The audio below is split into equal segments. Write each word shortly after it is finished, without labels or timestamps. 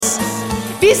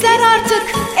Bizler artık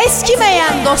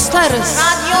eskimeyen dostlarız.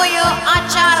 Radyoyu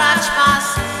açar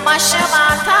açmaz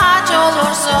başıma tac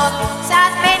olursun.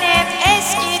 Sen benim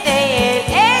eski değil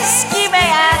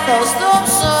eskimeyen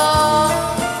dostumsun.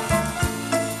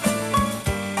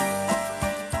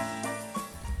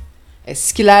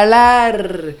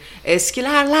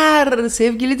 Eskilerler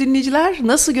sevgili dinleyiciler,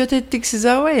 nasıl göt ettik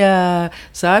size ama ya.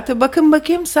 Saate bakın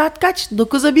bakayım, saat kaç?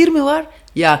 9'a 1 mi var?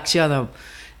 Yak canım.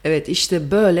 Evet,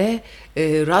 işte böyle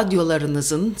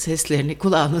radyolarınızın seslerini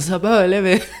kulağınıza böyle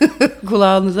ve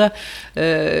kulağınıza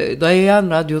dayayan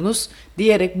radyonuz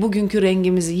diyerek bugünkü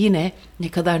rengimizi yine ne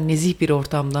kadar nezih bir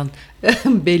ortamdan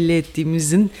belli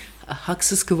ettiğimizin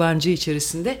haksız kıvancı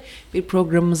içerisinde bir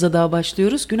programımıza daha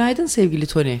başlıyoruz. Günaydın sevgili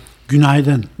Toni.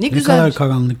 Günaydın. Ne güzel kadar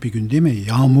karanlık bir gün değil mi?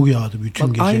 Yağmur yağdı bütün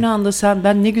Bak, gece. aynı anda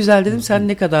ben ne güzel dedim, sen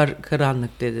ne kadar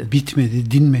karanlık dedin.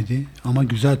 Bitmedi, dinmedi ama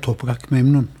güzel, toprak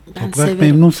memnun. Ben Toprak severim.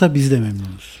 memnunsa biz de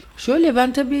memnunuz. Şöyle,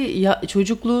 ben tabii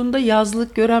çocukluğunda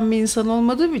yazlık gören bir insan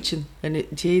olmadığım için hani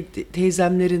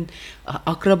teyzemlerin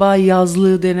akraba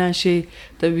yazlığı denen şey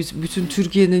tabii bütün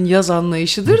Türkiye'nin yaz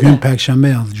anlayışıdır. Bugün da. Perşembe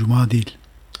yaz, Cuma değil.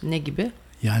 Ne gibi?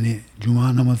 Yani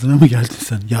Cuma namazına mı geldin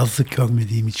sen? Yazlık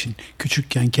görmediğim için.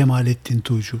 Küçükken Kemalettin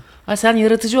Tuğcu. Ha, sen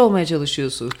yaratıcı olmaya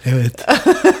çalışıyorsun. Evet.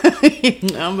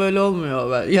 Ama böyle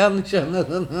olmuyor, ben yanlış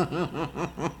anladın.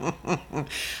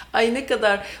 Ay, ne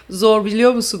kadar zor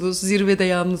biliyor musunuz zirvede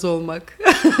yalnız olmak.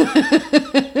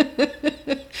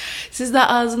 Siz de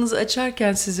ağzınızı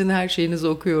açarken sizin her şeyinizi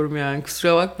okuyorum yani.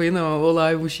 Kusura bakmayın ama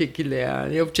olay bu şekilde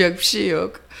yani. Yapacak bir şey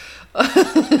yok.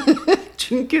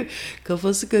 Çünkü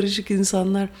kafası karışık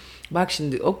insanlar. Bak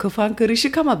şimdi, o kafan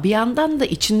karışık ama bir yandan da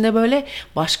içinde böyle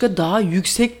başka daha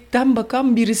yüksekten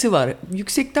bakan birisi var.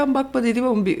 Yüksekten bakma dediğim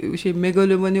ama bir şey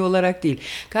megalomani olarak değil.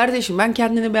 Kardeşim, ben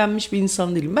kendini beğenmiş bir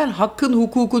insan değilim. Ben hakkın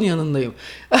hukukun yanındayım.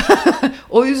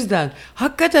 O yüzden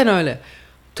hakikaten öyle.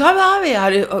 Tabii abi,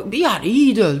 yani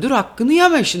iyi de öldür, hakkını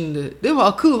yeme şimdi. Değil mi?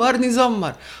 Akıl var, nizam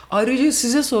var. Ayrıca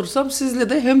size sorsam sizle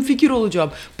de hemfikir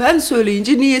olacağım. Ben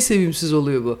söyleyince niye sevimsiz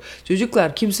oluyor bu?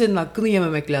 Çocuklar, kimsenin hakkını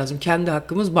yememek lazım. Kendi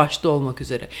hakkımız başta olmak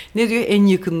üzere. Ne diyor? En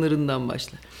yakınlarından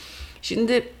başla.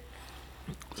 Şimdi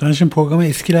Sen şimdi programa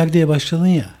eskiler diye başladın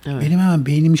ya. Evet. Benim hemen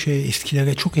beynim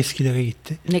çok eskilere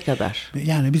gitti. ne kadar?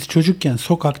 Yani biz çocukken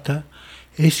sokakta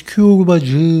eski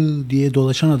urbacı diye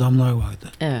dolaşan adamlar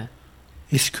vardı. Evet.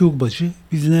 Eski urbacı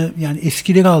bizine, yani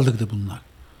eskileri aldırdı bunlar.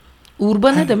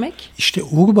 Urba ne demek? İşte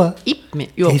urba İp mi?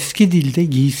 Yok. eski dilde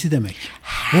giysi demek.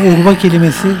 O urba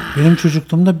kelimesi benim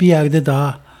çocukluğumda bir yerde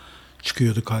daha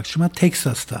çıkıyordu karşıma.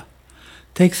 Teksas'ta.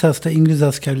 Teksas'ta İngiliz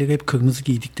askerleri hep kırmızı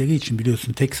giydikleri için,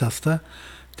 biliyorsun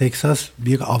Teksas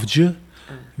bir avcı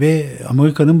ve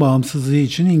Amerika'nın bağımsızlığı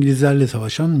için İngilizlerle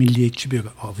savaşan milliyetçi bir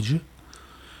avcı.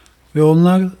 Ve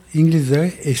onlar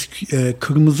İngilizlere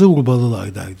kırmızı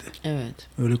urbalılar derdi. Evet.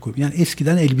 Öyle koy. Yani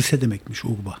eskiden elbise demekmiş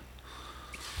urba.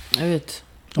 Evet.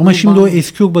 Ama Urban. şimdi o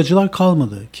eski urbacılar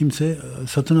kalmadı. Kimse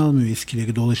satın almıyor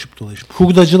eskileri dolaşıp.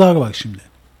 Hurdacılar var şimdi.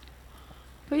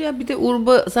 Ya bir de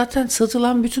urba, zaten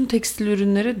satılan bütün tekstil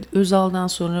ürünleri Özal'dan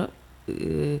sonra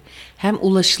hem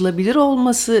ulaşılabilir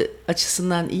olması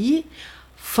açısından iyi,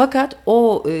 fakat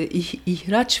o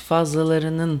ihraç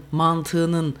fazlalarının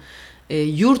mantığının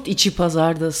yurt içi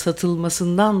pazarda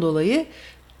satılmasından dolayı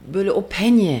böyle o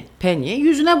penye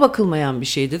yüzüne bakılmayan bir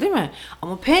şeydi, değil mi?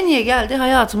 Ama penye geldi,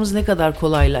 hayatımız ne kadar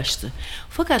kolaylaştı.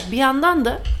 Fakat bir yandan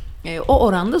da o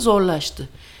oranda zorlaştı.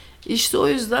 İşte o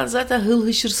yüzden zaten hıl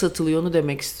hışır satılıyor, onu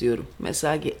demek istiyorum.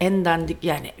 Mesela en dandik,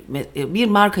 yani bir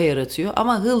marka yaratıyor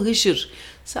ama hıl hışır.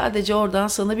 Sadece oradan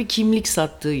sana bir kimlik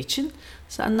sattığı için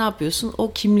sen ne yapıyorsun?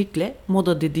 O kimlikle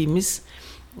moda dediğimiz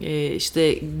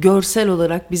işte görsel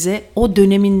olarak bize o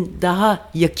dönemin daha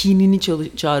yakinini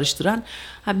çağrıştıran,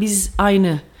 biz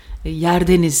aynı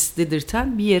yerdeniz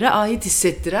dedirten, bir yere ait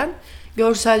hissettiren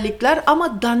görsellikler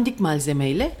ama dandik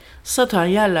malzemeyle satan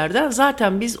yerlerden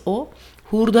zaten biz o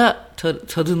hurda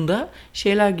tadında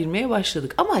şeyler girmeye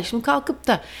başladık. Ama şimdi kalkıp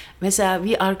da mesela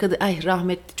bir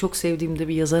rahmetli, çok sevdiğim de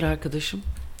bir yazar arkadaşım,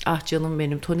 canım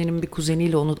benim, Toni'nin bir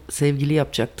kuzeniyle onu sevgili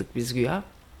yapacaktık biz güya.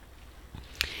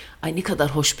 Ay, ne kadar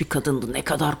hoş bir kadındı, ne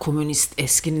kadar komünist,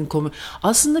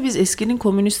 aslında biz eskinin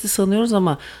komünisti sanıyoruz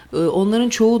ama onların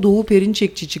çoğu Doğu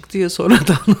Perinçekçi çıktı ya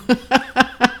sonradan.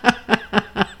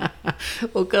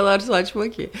 O kadar saçma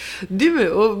ki. Değil mi?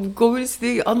 O komünist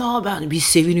değil. Biz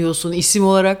seviniyorsun. İsim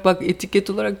olarak bak, etiket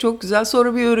olarak çok güzel.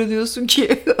 Sonra bir öğreniyorsun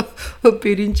ki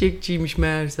Perinçekçiymiş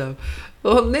meğersem.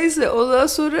 Neyse, ondan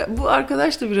sonra bu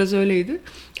arkadaş da biraz öyleydi.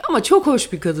 Ama çok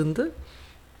hoş bir kadındı.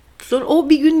 Sonra o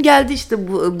bir gün geldi işte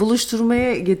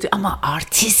buluşturmaya getir ama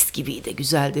artist gibiydi,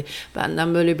 güzeldi.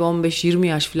 Benden böyle bir 15-20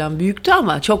 yaş falan büyüktü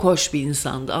ama çok hoş bir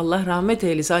insandı. Allah rahmet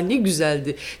eylesin. Ne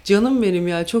güzeldi. Canım benim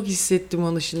ya, çok hissettim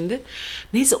onu şimdi.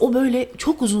 Neyse, o böyle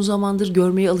çok uzun zamandır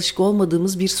görmeye alışık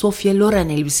olmadığımız bir Sofia Loren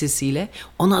elbisesiyle,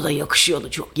 ona da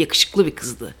yakışıyordu. Çok yakışıklı bir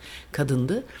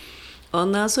kadındı.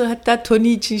 Ondan sonra hatta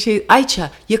Toni için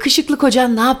Ayça, yakışıklı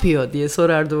kocan ne yapıyor diye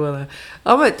sorardı bana.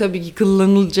 Ama tabii ki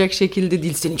kullanılacak şekilde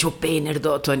değil. Seni çok beğenirdi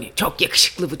o Toni. Çok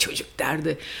yakışıklı bu çocuk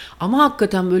derdi. Ama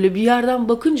hakikaten böyle bir yerden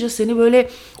bakınca seni böyle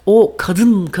o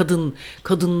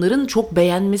kadınların çok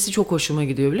beğenmesi çok hoşuma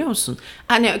gidiyor, biliyor musun?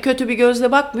 Hani kötü bir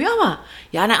gözle bakmıyor ama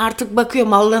yani artık bakıyor,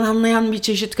 maldan anlayan bir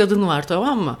çeşit kadın var,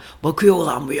 tamam mı? Bakıyor,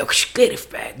 ulan bu yakışıklı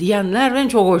herif be diyenler benim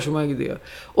çok hoşuma gidiyor.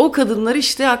 O kadınlar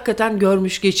işte hakikaten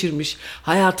görmüş geçirmiş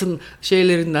hayatın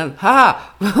şeylerinden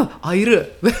ayrı.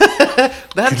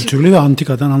 Kültürlü ve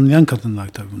antikadan anlayan kadınlar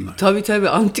tabii bunlar. Tabii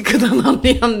antikadan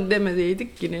anlayan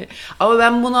demedeydik yine. Ama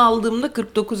ben bunu aldığımda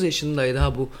 49 yaşındaydı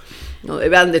bu.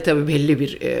 Ben de tabii belli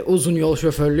bir uzun yol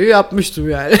şoförlüğü yapmıştım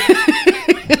yani.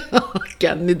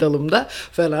 Kendi dalımda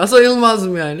fena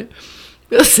sayılmazdım yani.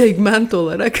 Segment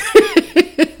olarak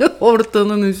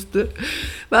ortanın üstü.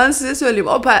 Ben size söyleyeyim,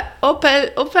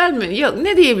 Opel mi? Yok,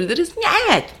 ne diyebiliriz? Ya,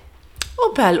 evet,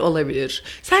 Opel olabilir.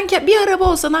 Sen bir araba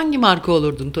olsan hangi marka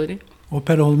olurdun Toni?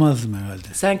 Opel olmazdım herhalde.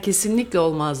 Sen kesinlikle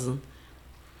olmazdın.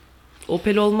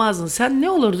 Opel olmazdın. Sen ne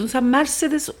olurdun? Sen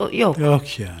Mercedes... Yok.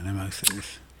 Yok ya, ne Mercedes.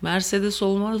 Mercedes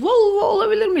olmaz. Volvo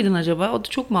olabilir miydin acaba? O da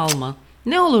çok mu Alman?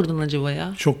 Ne olurdun acaba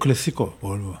ya? Çok klasik o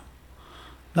Volvo.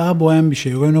 Daha bohem bir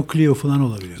şey. Renault Clio falan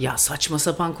olabilir. Ya saçma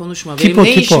sapan konuşma. Tipo,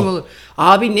 Benim ne tipo. işim olur?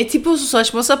 Abi ne tiposu,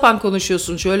 saçma sapan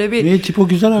konuşuyorsun. Şöyle bir... Ne tipo,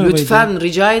 güzel arabaydı. Lütfen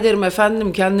rica ederim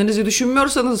efendim. Kendinizi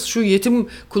düşünmüyorsanız şu yetim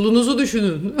kulunuzu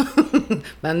düşünün.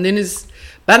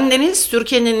 Bendeniz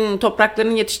Türkiye'nin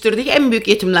topraklarının yetiştirdiği en büyük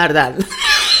yetimlerden.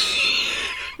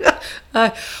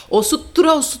 O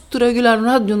suttura gülen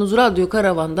radyonuz Radyo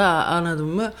Karavan'da, anladın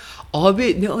mı?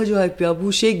 Abi ne acayip ya,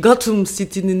 bu Gotham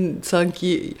City'nin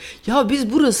sanki, ya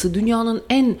biz burası dünyanın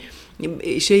en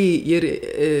yeri,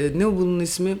 ne bunun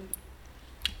ismi?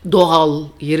 Doğal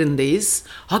yerindeyiz.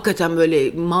 Hakikaten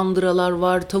böyle mandıralar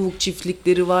var, tavuk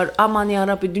çiftlikleri var. Aman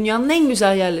yarabbi, dünyanın en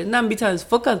güzel yerlerinden bir tanesi.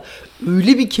 Fakat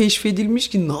öyle bir keşfedilmiş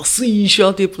ki nasıl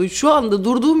inşaat yapılıyor. Şu anda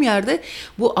durduğum yerde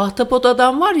bu ahtapot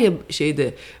adam var ya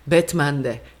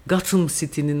Batman'de. Gotham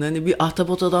City'nin hani bir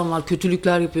ahtapot adam var.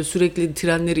 Kötülükler yapıyor. Sürekli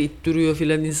trenleri ittiriyor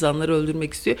filan, insanları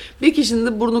öldürmek istiyor. Bir kişinin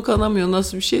de burnu kanamıyor,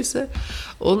 nasıl bir şeyse.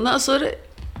 Ondan sonra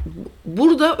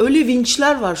burada öyle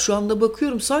vinçler var, şu anda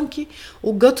bakıyorum sanki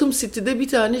o Gotham City'de bir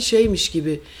tane şeymiş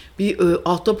gibi, bir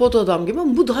ahtapot adam gibi,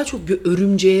 ama bu daha çok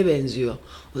örümceğe benziyor.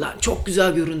 Ulan çok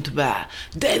güzel görüntü be,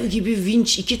 dev gibi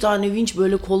vinç, 2 tane vinç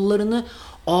böyle kollarını,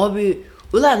 abi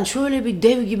ulan şöyle bir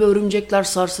dev gibi örümcekler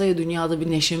sarsaya dünyada,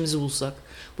 bir neşemizi bulsak.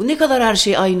 Bu ne kadar her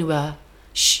şey aynı be.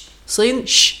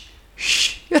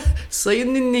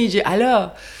 Sayın dinleyici, alo.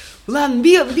 Ulan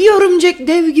bir örümcek,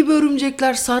 dev gibi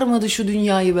örümcekler sarmadı şu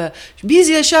dünyayı be. Biz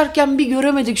yaşarken bir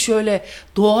göremedik şöyle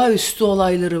doğaüstü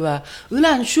olayları be.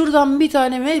 Ulan şuradan bir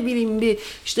tane ne bileyim bir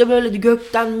işte böyle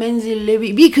gökten menzille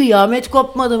bir kıyamet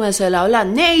kopmadı mesela.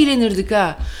 Ulan ne eğlenirdik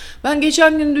ha. Ben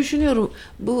geçen gün düşünüyorum,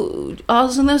 bu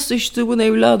ağzına sıçtığımın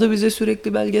evladı bize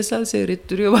sürekli belgesel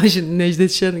seyrettiriyor. Ben şimdi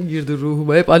Necdet Şen girdi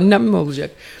ruhuma, hep annem mi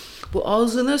olacak? Bu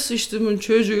ağzına sıçtığımın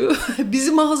çocuğu,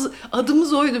 bizim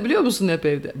adımız oydu biliyor musun hep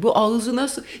evde. Bu ağzına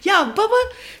ya baba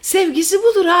sevgisi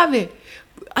budur abi.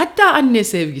 Hatta anne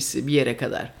sevgisi bir yere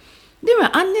kadar. Değil mi?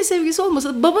 Anne sevgisi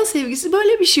olmasa baba sevgisi,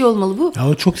 böyle bir şey olmalı bu. Ya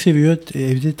o çok seviyor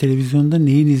evde televizyonda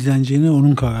neyin izleneceğine,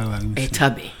 onun karar vermesi.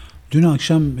 Tabii.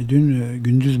 Dün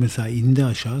gündüz mesela indi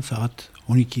aşağı saat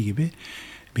 12 gibi.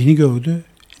 Beni gördü.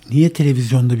 Niye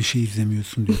televizyonda bir şey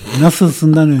izlemiyorsun diyor.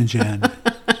 Nasılsından önce yani.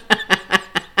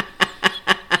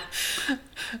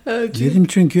 Dedim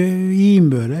çünkü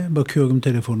iyiyim böyle. Bakıyorum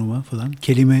telefonuma falan.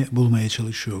 Kelime bulmaya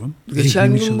çalışıyorum.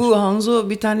 Geçen gün bu Hanzo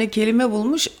bir tane kelime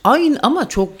bulmuş. Aynı ama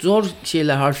çok zor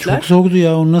şeyler, harfler. Çok zordu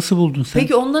ya. Onu nasıl buldun sen?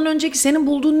 Peki ondan önceki senin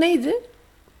bulduğun neydi?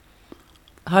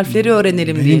 Harfleri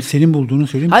öğrenelim diye. Benim senin bulduğunu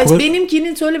söyleyeyim. Hayır,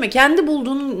 benimkini söyleme. Kendi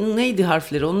bulduğun neydi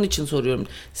harfleri? Onun için soruyorum.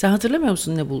 Sen hatırlamıyor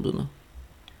musun ne bulduğunu?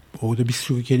 Orada bir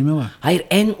sürü kelime var. Hayır,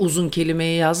 en uzun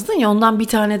kelimeyi yazdın ya, ondan bir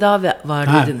tane daha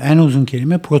var dedin. En uzun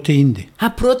kelime proteindi.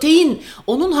 Protein.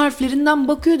 Onun harflerinden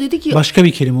bakıyor, dedi ki. Başka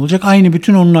bir kelime olacak. Aynı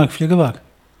bütün onun harfleri var.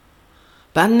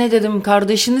 Ben ne dedim?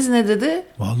 Kardeşiniz ne dedi?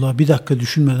 Vallahi bir dakika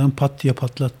düşünmeden pat diye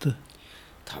patlattı.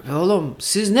 Tabii oğlum,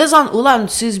 siz ulan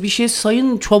siz bir şey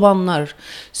sayın çobanlar.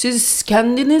 Siz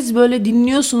kendiniz böyle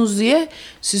dinliyorsunuz diye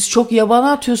siz çok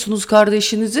yabana atıyorsunuz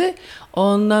kardeşinizi.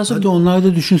 Ondan sonra Hadi onlar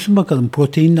da düşünsün bakalım.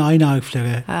 Proteinle aynı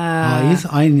harflere haiz,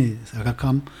 aynı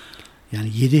rakam. Yani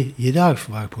 7 harf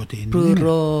var protein, değil mi?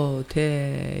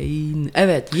 Protein.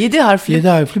 Evet, 7 harfli. 7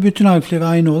 harfli, bütün harfleri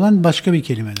aynı olan başka bir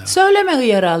kelime daha. Söyleme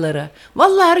hıyaraları.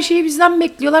 Vallahi her şeyi bizden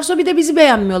bekliyorlar, sonra bir de bizi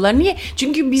beğenmiyorlar. Niye?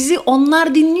 Çünkü bizi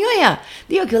onlar dinliyor ya.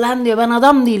 Diyor ki lan diyor, ben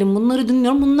adam değilim, bunları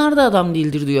dinliyorum, bunlar da adam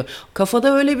değildir diyor.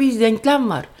 Kafada öyle bir denklem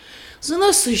var.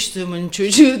 Zına sıçtığımın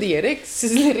çocuğu diyerek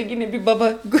sizleri yine bir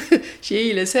baba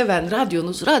şeyiyle seven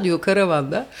radyo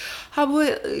karavanda. Ha bu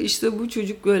işte bu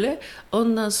çocuk böyle.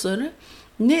 Ondan sonra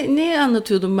ne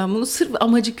anlatıyordum ben bunu? Sırf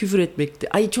amacı küfür etmekti.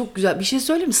 Ay çok güzel bir şey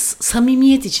söyleyeyim mi?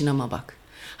 Samimiyet için ama bak.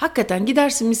 Hakikaten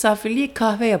gidersin misafirliğe,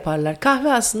 kahve yaparlar.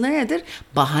 Kahve aslında nedir?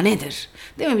 Bahanedir.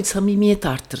 Değil mi? Bir samimiyet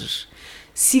arttırır.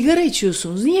 Sigara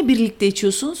içiyorsunuz. Niye birlikte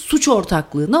içiyorsunuz? Suç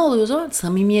ortaklığı. Ne oluyor o zaman?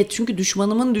 Samimiyet. Çünkü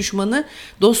düşmanımın düşmanı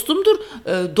dostumdur.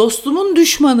 Dostumun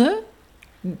düşmanı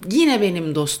yine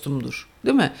benim dostumdur.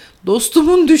 Değil mi?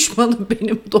 Dostumun düşmanı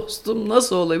benim dostum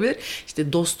nasıl olabilir?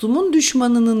 İşte dostumun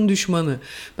düşmanının düşmanı.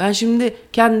 Ben şimdi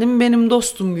kendim benim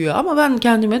dostum güya ama ben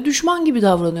kendime düşman gibi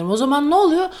davranıyorum. O zaman ne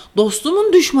oluyor?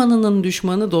 Dostumun düşmanının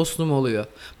düşmanı dostum oluyor.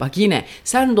 Bak yine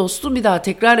sen dostum, bir daha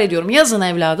tekrar ediyorum. Yazın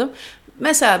evladım.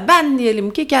 Mesela ben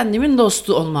diyelim ki kendimin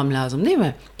dostu olmam lazım, değil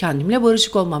mi? Kendimle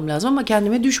barışık olmam lazım ama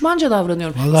kendime düşmanca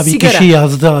davranıyorum. Vallahi bir kişi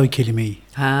yazdı abi kelimeyi.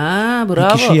 Ha,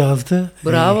 bravo. Bir kişi yazdı.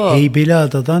 Bravo.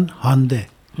 Heybeliada'dan Hande.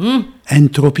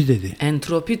 Entropi dedi.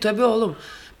 Entropi tabii oğlum.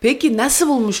 Peki nasıl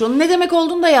bulmuş onu? Ne demek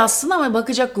olduğunu da yazsın ama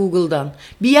bakacak Google'dan.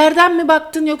 Bir yerden mi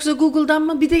baktın yoksa Google'dan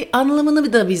mı? Bir de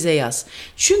anlamını da bize yaz.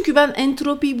 Çünkü ben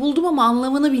entropiyi buldum ama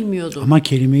anlamını bilmiyordum. Ama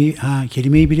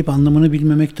kelimeyi bilip anlamını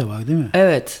bilmemek de var değil mi?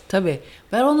 Evet tabii.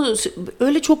 Ben onu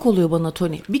öyle çok oluyor bana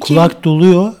Toni. Kulak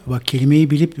doluyor. Bak kelimeyi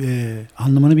bilip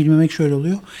anlamını bilmemek şöyle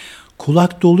oluyor.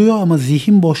 Kulak doluyor ama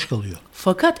zihin boş kalıyor.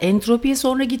 Fakat entropiye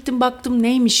sonra gittim baktım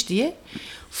neymiş diye.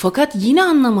 Fakat yine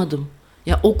anlamadım.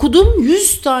 Ya okudum,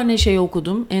 100 tane şey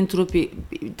okudum entropi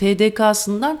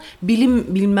TDK'sından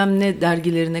bilim bilmem ne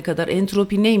dergilerine kadar.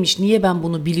 Entropi neymiş, niye ben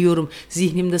bunu biliyorum,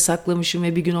 zihnimde saklamışım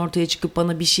ve bir gün ortaya çıkıp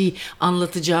bana bir şey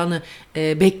anlatacağını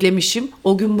beklemişim.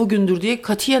 O gün bugündür diye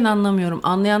katiyen anlamıyorum.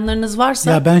 Anlayanlarınız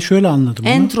varsa. Ya ben şöyle anladım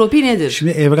bunu. Entropi nedir?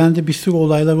 Şimdi evrende bir sürü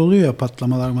olaylar oluyor ya,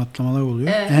 patlamalar oluyor.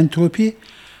 Evet. Entropi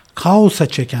kaosa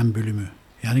çeken bölümü.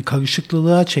 Yani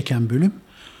karışıklılığa çeken bölüm.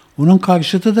 Onun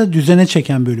karşıtı da düzene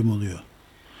çeken bölüm oluyor.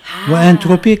 Bu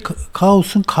entropi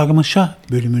kaosun karmaşa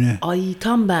bölümüne. Ay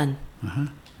tam ben. Aha.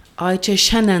 Ayça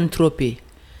şenentropi.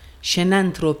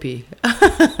 Şenentropi.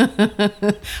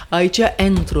 Ayça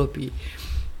entropi.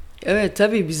 Evet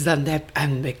tabii bizden de hep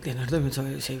en beklenir değil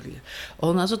mi sevgili?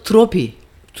 Ondan sonra tropi.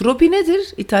 Tropi nedir?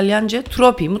 İtalyanca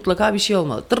tropi. Mutlaka bir şey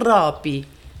olmalı. Tropi.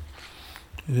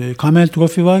 Kamel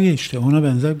trofi var ya işte, ona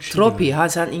benzer bir şey. Tropi. Yani. Ha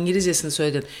sen İngilizcesini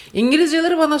söyledin.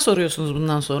 İngilizceleri bana soruyorsunuz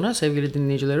bundan sonra sevgili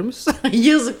dinleyicilerimiz.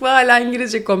 Yazık ve hala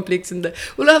İngilizce kompleksinde.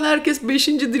 Ulan herkes 5.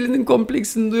 dilinin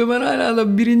kompleksini duyuyor. Ben hala da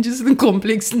 1.'sinin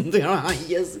kompleksini duyuyorum.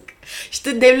 Yazık.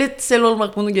 İşte devletsel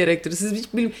olmak bunu gerektirir. Siz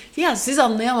hiç siz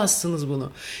anlayamazsınız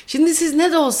bunu. Şimdi siz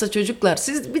ne de olsa çocuklar,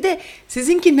 siz bir de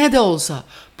sizinki ne de olsa.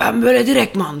 Ben böyle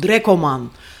direkoman.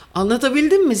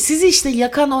 Anlatabildim mi? Sizi işte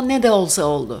yakan o ne de olsa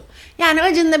oldu. Yani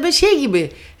acında bir şey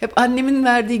gibi. Hep annemin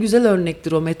verdiği güzel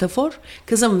örnektir o metafor.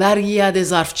 Kızım vergi iade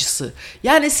zarfçısı.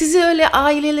 Yani sizi öyle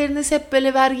aileleriniz hep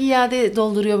böyle vergi iade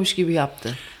dolduruyormuş gibi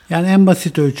yaptı. Yani en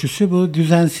basit ölçüsü bu,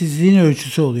 düzensizliğin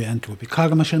ölçüsü oluyor entropi.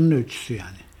 Karmaşanın ölçüsü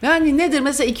yani. Yani nedir?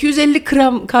 Mesela 250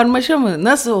 gram karmaşa mı?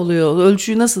 Nasıl oluyor?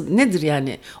 Ölçüyü nasıl? Nedir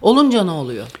yani? Olunca ne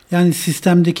oluyor? Yani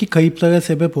sistemdeki kayıplara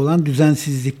sebep olan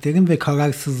düzensizliklerin ve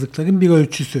kararsızlıkların bir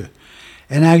ölçüsü.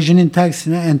 Enerjinin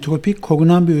tersine entropi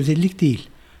korunan bir özellik değil.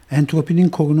 Entropinin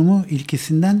korunumu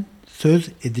ilkesinden söz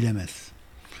edilemez.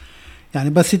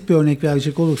 Yani basit bir örnek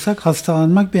verecek olursak,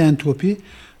 hastalanmak bir entropi,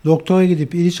 doktora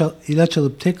gidip ilaç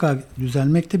alıp tekrar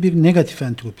düzelmek de bir negatif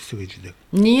entropi sürecidir.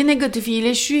 Niye negatif?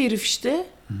 İyileşiyor herif işte.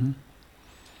 Hı.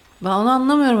 Ben onu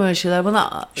anlamıyorum öyle şeyler.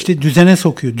 Bana İşte düzene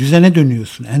sokuyor. Düzene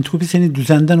dönüyorsun. Entropi seni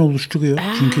düzenden oluşturuyor.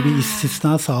 Çünkü bir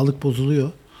istisna, sağlık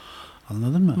bozuluyor.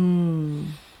 Anladın mı?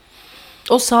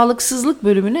 O sağlıksızlık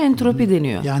bölümüne entropi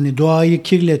deniyor. Yani doğayı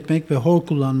kirletmek ve hor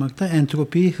kullanmak da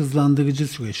entropiyi hızlandırıcı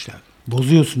süreçler.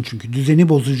 Bozuyorsun çünkü. Düzeni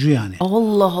bozucu yani.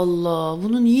 Allah Allah.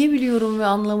 Bunu niye biliyorum ve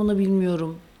anlamını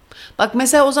bilmiyorum. Bak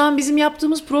mesela o zaman bizim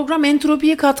yaptığımız program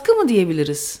entropiye katkı mı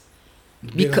diyebiliriz?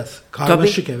 Biraz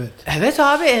karmaşık, evet. Evet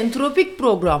abi, entropik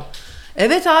program.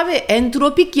 Evet abi,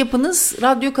 entropik yapınız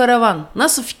Radyo Karavan.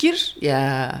 Nasıl fikir?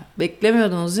 Ya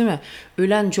beklemiyordunuz değil mi?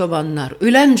 Ölen çobanlar,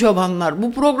 ölen çobanlar.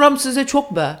 Bu program size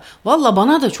çok be. Valla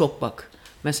bana da çok bak.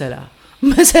 Mesela.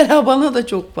 Mesela bana da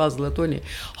çok fazla Toni.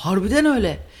 Harbiden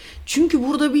öyle. Çünkü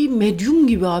burada bir medyum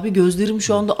gibi abi, gözlerim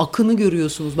şu anda akını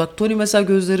görüyorsunuz. Bak Toni mesela,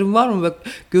 gözlerim var mı? Bak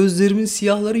gözlerimin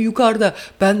siyahları yukarıda.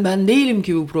 Ben değilim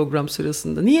ki bu program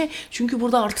sırasında. Niye? Çünkü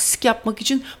burada artistik yapmak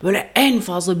için böyle en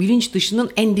fazla bilinç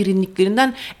dışının en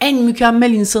derinliklerinden en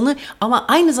mükemmel insanı ama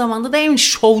aynı zamanda da en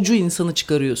şovcu insanı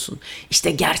çıkarıyorsun.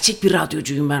 İşte gerçek bir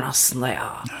radyocuyum ben aslında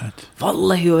ya. Evet.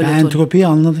 Vallahi öyle Toni. Entropiyi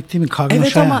anladık değil mi? Karmaşa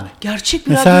evet ama yani. gerçek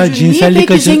bir mesela radyocuyum. Niye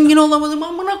peki zengin olamadım?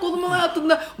 Amına kodumun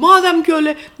hayatımda. Madem ki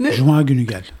öyle. Ne? Cuma günü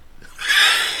gel.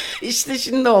 İşte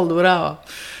şimdi oldu, bravo.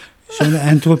 Sonra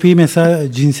entropiyi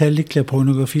mesela cinsellikle,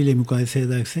 pornografiyle mukayese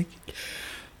edersek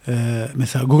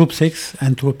mesela grup seks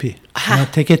entropi. Ama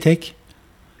teke tek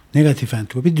negatif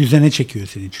entropi, düzene çekiyor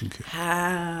seni çünkü.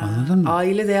 Anladın mı?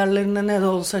 Aile değerlerine ne de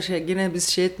olsa yine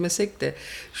biz etmesek de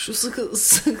şu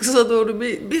sıkıza doğru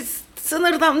bir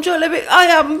sınırdan şöyle bir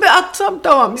ayağımı bir atsam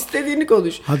tamam, istediğini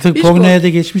konuş. Hazır pornoya da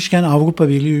geçmişken Avrupa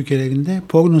Birliği ülkelerinde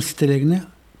porno sitelerini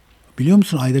biliyor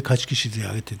musun ayda kaç kişi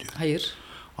ziyaret ediyor? Hayır.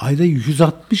 Ayda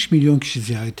 160 milyon kişi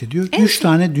ziyaret ediyor. 3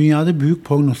 tane dünyada büyük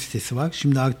porno sitesi var.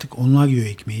 Şimdi artık onlar yiyor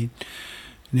ekmeği.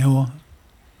 Ne o?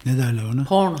 Ne derler ona?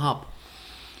 Pornhub.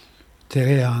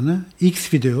 Tereyağını.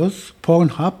 Xvideos,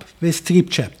 Pornhub ve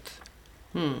Stripchat.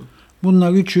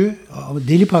 Bunlar üçü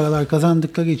deli paralar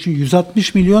kazandıkları için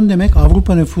 160 milyon demek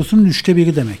Avrupa nüfusunun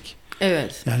 1/3 demek.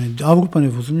 Evet. Yani Avrupa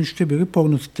nüfusunun 3/1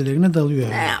 porno sitelerine dalıyor.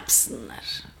 Ne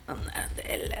yapsınlar? Onların da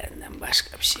ellerinden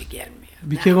başka bir şey gelmiyor.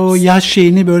 Bir kere o yaş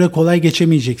şeyini böyle kolay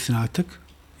geçemeyeceksin artık.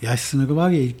 Yaş sınırı var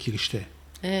ya ilk girişte.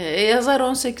 Yazar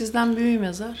 18'den büyüğüm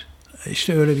yazar.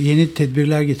 İşte öyle yeni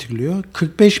tedbirler getiriliyor.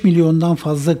 45 milyondan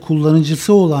fazla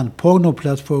kullanıcısı olan porno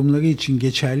platformları için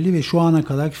geçerli ve şu ana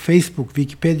kadar Facebook,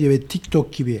 Wikipedia ve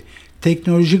TikTok gibi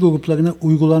teknoloji gruplarına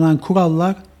uygulanan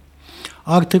kurallar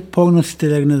artık porno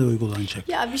sitelerine de uygulanacak.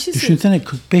 Ya bir şey düşünsene,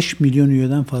 45 milyon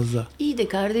üyeden fazla. İyi de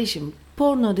kardeşim,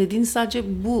 porno dediğin sadece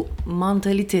bu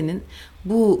mantalitenin,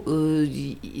 bu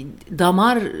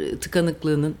damar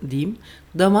tıkanıklığının diyeyim,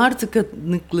 damar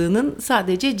tıkanıklığının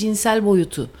sadece cinsel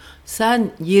boyutu.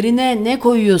 Sen yerine ne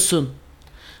koyuyorsun?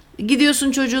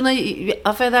 Gidiyorsun çocuğuna,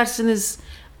 affedersiniz,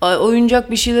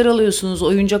 oyuncak bir şeyler alıyorsunuz,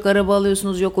 oyuncak araba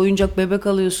alıyorsunuz, yok oyuncak bebek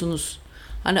alıyorsunuz.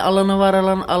 Hani alanı var,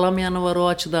 alamayanı var o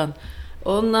açıdan.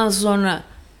 Ondan sonra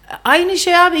aynı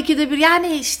şey abi, 2'de 1.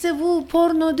 Yani işte bu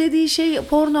porno dediği şey,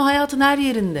 porno hayatın her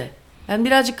yerinde. Yani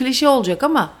birazcık klişe olacak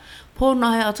ama porno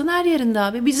hayatın her yerinde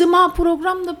abi. Bizim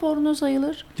program da porno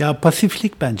sayılır. Ya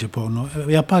pasiflik bence porno.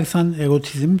 Yaparsan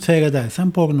erotizm,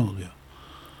 seyredersen porno oluyor.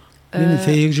 Değil mi?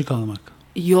 Seyirci kalmak.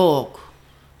 Yok.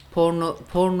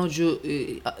 Pornocu,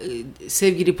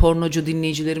 sevgili pornocu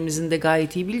dinleyicilerimizin de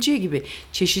gayet iyi bileceği gibi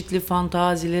çeşitli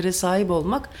fantazilere sahip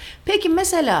olmak. Peki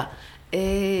mesela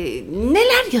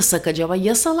neler yasak acaba?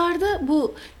 Yasalarda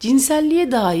bu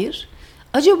cinselliğe dair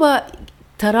acaba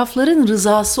tarafların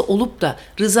rızası olup da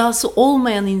rızası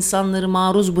olmayan insanları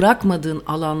maruz bırakmadığın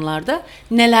alanlarda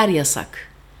neler yasak?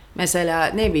 Mesela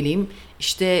ne bileyim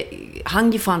işte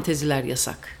hangi fanteziler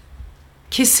yasak?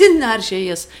 Kesin her şey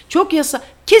yasak. Çok yasak.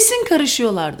 Kesin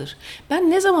karışıyorlardır.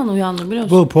 Ben ne zaman uyandım biliyor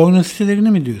musun? Bu porno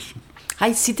sitelerini mi diyorsun?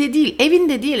 Hayır, site değil.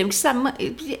 Evinde diyelim ki sen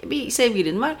bir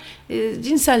sevgilin var.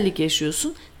 Cinsellik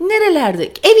yaşıyorsun.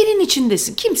 Nerelerde? Evinin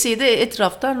içindesin. Kimseyi de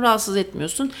etraftan rahatsız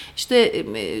etmiyorsun. İşte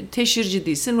teşhirci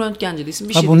değilsin, röntgenci değilsin.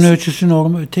 Bir şey bunun değilsin. ölçüsü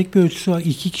normal. Tek bir ölçüsü var.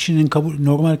 2 kişinin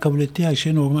normal kabul ettiği her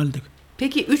şey normaldir.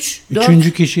 Peki 3, 4...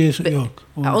 Üçüncü kişiye yok.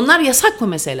 Onlar yasak mı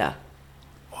mesela?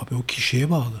 Abi o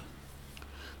kişiye bağlı.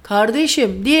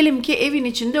 Kardeşim diyelim ki evin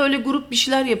içinde öyle grup bir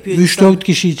şeyler yapıyor. 3-4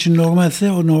 kişi için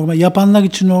normalse o normal. Yapanlar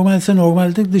için normalse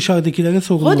normaldir, dışarıdakilere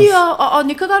sorulmaz. Hadi ya,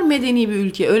 ne kadar medeni bir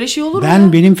ülke. Öyle şey olur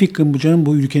mu? Benim fikrim bu canım,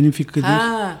 bu ülkenin fikri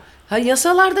değil.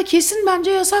 Yasalarda kesin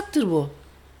bence yasaktır bu.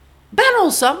 Ben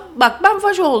olsam, bak ben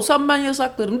faşo olsam ben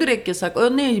yasaklarım. Direkt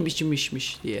yasak.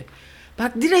 Neymişmiş diye.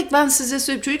 Bak direkt ben size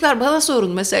söyleyeyim. Çocuklar bana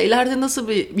sorun mesela ileride nasıl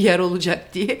bir yer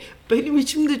olacak diye. Benim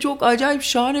içimde çok acayip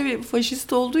şahane bir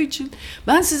faşist olduğu için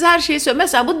ben size her şeyi söylüyorum.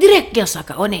 Mesela bu direkt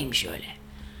yasak. O neymiş öyle?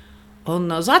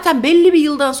 Ondan zaten belli bir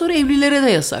yıldan sonra evlilere de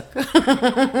yasak.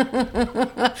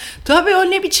 Tabii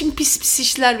o ne biçim pis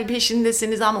işler bir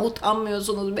peşindesiniz ama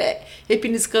utanmıyorsunuz be.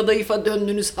 Hepiniz kadayıfa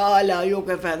döndünüz, hala yok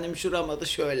efendim şurama da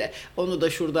şöyle. Onu da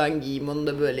şuradan giyeyim, onu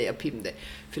da böyle yapayım de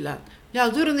filan.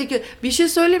 Ya durun bir şey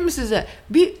söyleyeyim mi size?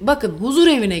 Bir bakın huzur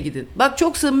evine gidin. Bak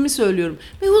çok samimi söylüyorum.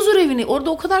 Bir huzur evine,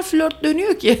 orada o kadar flört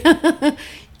dönüyor ki.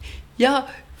 Ya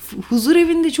huzur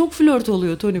evinde çok flört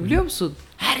oluyor Toni, biliyor musun?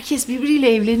 Herkes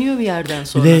birbiriyle evleniyor bir yerden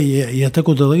sonra. Bir de yatak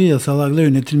odaları yasalarla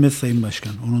yönetilmez Sayın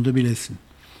Başkan. Onu da bilesin.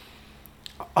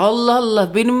 Allah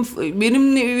Allah,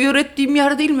 benim yönettiğim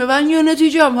yer değil mi? Ben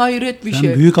yöneteceğim, hayret bir Sen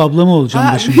şey. büyük abla mı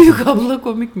olacaksın başımıza? Büyük abla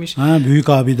komikmiş. Büyük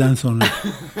abiden sonra.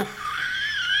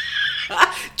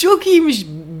 Çok iyiymiş.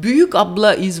 Büyük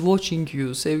abla is watching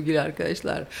you sevgili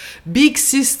arkadaşlar. Big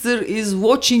sister is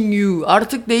watching you.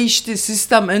 Artık değişti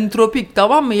sistem, entropik,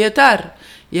 tamam mı? Yeter.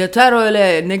 Yeter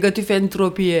öyle negatif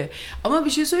entropiye. Ama bir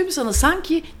şey söyleyeyim mi sana?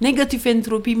 Sanki negatif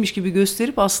entropiymiş gibi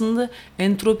gösterip aslında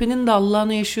entropinin de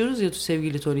Allah'ını yaşıyoruz ya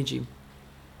sevgili Toniciğim.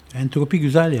 Entropi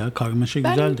güzel ya. Karmaşa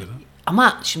güzeldir.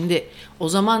 Ama şimdi o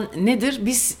zaman nedir?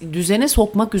 Biz düzene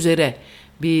sokmak üzere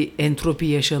bir entropi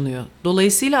yaşanıyor.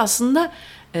 Dolayısıyla aslında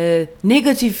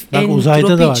negatif Bak, entropi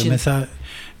uzayda da var. için. Mesela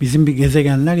bizim bir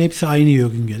gezegenler hepsi aynı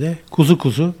yörüngede. Kuzu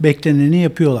kuzu bekleneni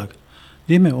yapıyorlar.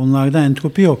 Değil mi? Onlarda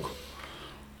entropi yok.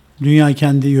 Dünya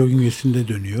kendi yörüngesinde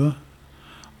dönüyor.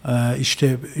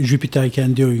 İşte Jüpiter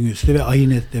kendi yörüngesinde ve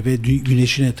ayın ve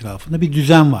güneşin etrafında bir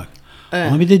düzen var.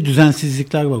 Evet. Ama bir de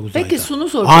düzensizlikler var uzayda. Peki şunu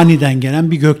soracağım. Aniden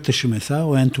gelen bir göktaşı mesela,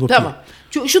 o entropi. Tamam.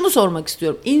 Şunu sormak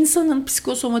istiyorum. İnsanın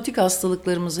psikosomatik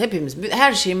hastalıklarımız hepimiz,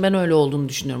 her şeyin ben öyle olduğunu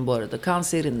düşünüyorum bu arada.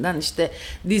 Kanserinden işte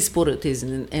diz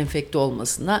protezinin enfekte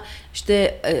olmasına,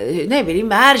 işte ne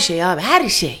bileyim her şey abi, her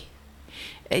şey.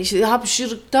 İşte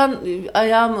hapşırıktan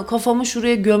kafamı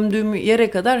şuraya gömdüğüm yere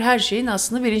kadar her şeyin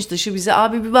aslında bilinç dışı bize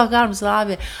abi bir bakar mısın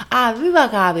abi? Abi bir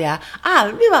bak abi ya.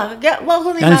 Abi bir bak.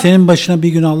 Yani senin başına bir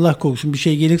gün Allah korusun bir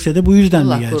şey gelirse de bu yüzden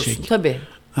Allah mi gelecek? korusun, tabii.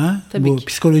 Tabii bu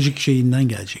psikolojik şeyinden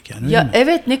gelecek yani. Öyle Ya mi?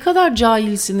 evet, ne kadar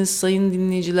cahilsiniz sayın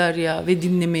dinleyiciler ya ve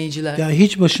dinlemeyiciler. Ya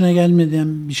hiç başına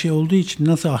gelmeden bir şey olduğu için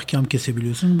nasıl ahkam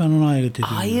kesebiliyorsun? Ben ona hayret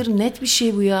ediyorum. Hayır, net bir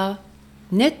şey bu ya.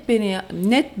 Net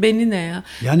beni ne ya?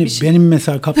 Yani şey... benim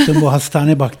mesela kaptığım bu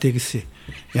hastane bakterisi.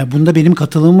 Ya bunda benim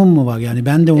katılımım mı var? Yani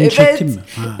ben de onu çektim mi?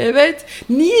 Evet.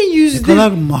 Niye Ne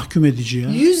kadar mahkum edici ya.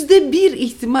 %1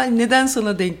 ihtimal neden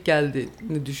sana denk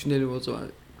geldiğini düşünelim o zaman.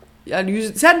 Yani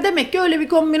sen demek ki öyle bir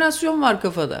kombinasyon var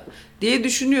kafada diye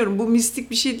düşünüyorum. Bu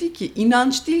mistik bir şey değil ki.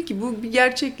 İnanç değil ki. Bu bir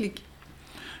gerçeklik.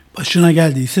 Başına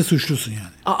geldiyse suçlusun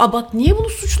yani. Bak, niye bunu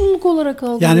suçluluk olarak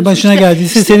algılıyorsun? Yani başına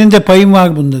geldiyse senin de payın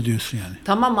var bunda diyorsun yani.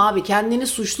 Tamam abi, kendini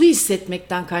suçlu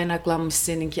hissetmekten kaynaklanmış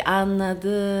seninki.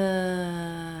 Anladım.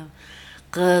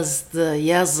 Kızdı,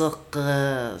 yazık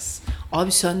kız.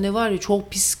 Abi sen ne var ya,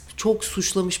 çok pis, çok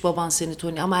suçlamış baban seni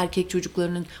Toni, ama erkek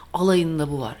çocuklarının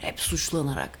alayında bu var. Hep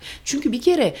suçlanarak. Çünkü bir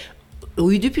kere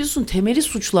Oidipus'un temeli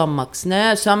suçlanmak.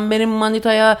 Ne sen benim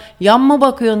manitaya yan mı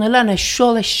bakıyorsun lan,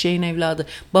 eşşoğlu eşeğin evladı.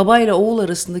 Babayla oğul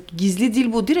arasındaki gizli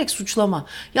dil bu, direkt suçlama.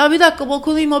 Ya bir dakika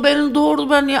bakılayım, o beni doğurdu,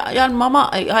 ben yani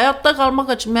mama hayatta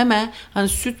kalmak için meme hani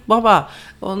süt baba,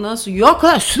 ondan sonra yok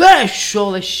lan süt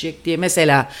eşşoğlu eşek diye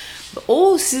mesela.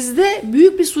 O sizde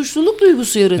büyük bir suçluluk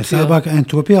duygusu yaratıyor. Mesela bak,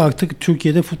 entropi artık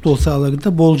Türkiye'de futbol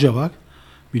sahalarında bolca var.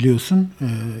 Biliyorsun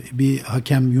bir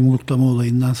hakem yumruklama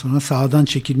olayından sonra sahadan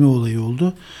çekilme olayı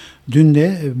oldu. Dün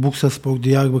de Bursaspor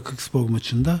Diyarbakırspor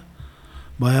maçında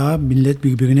bayağı millet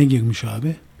birbirine girmiş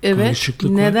abi. Evet.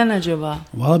 Karışıklık Neden var. acaba?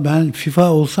 Valla ben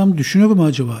FIFA olsam düşünürüm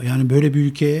acaba. Yani böyle bir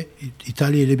ülkeye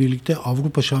İtalya ile birlikte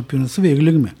Avrupa Şampiyonası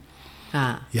verilir mi?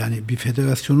 Yani bir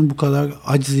federasyonun bu kadar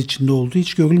aciz içinde olduğu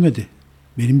hiç görülmedi.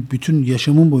 Benim bütün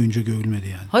yaşamım boyunca görülmedi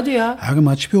yani. Hadi ya. Her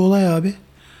maç bir olay abi.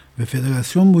 Ve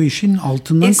federasyon bu işin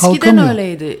altından eskiden kalkamıyor. Eskiden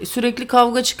öyleydi. Sürekli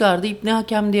kavga çıkardı, İbni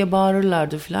Hakem diye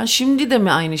bağırırlardı falan. Şimdi de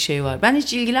mi aynı şey var? Ben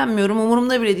hiç ilgilenmiyorum,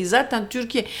 umurumda bile değil. Zaten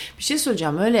Türkiye, bir şey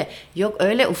söyleyeceğim, öyle yok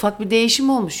öyle ufak bir değişim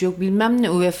olmuş, yok bilmem ne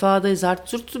UEFA'da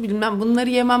zartürtü bilmem, bunları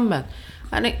yemem ben.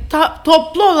 Hani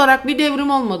toplu olarak bir devrim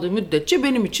olmadığı müddetçe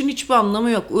benim için hiçbir anlamı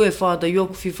yok. UEFA'da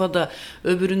yok, FIFA'da,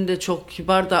 öbüründe çok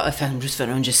kibar da efendim lütfen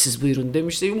önce siz buyurun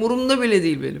demişler. Umurumda bile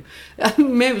değil benim. Yani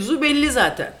mevzu belli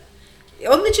zaten.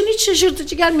 Onun için hiç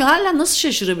şaşırtıcı gelmiyor. Hala nasıl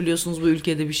şaşırabiliyorsunuz bu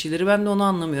ülkede bir şeyleri? Ben de onu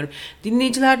anlamıyorum.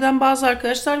 Dinleyicilerden bazı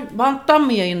arkadaşlar banttan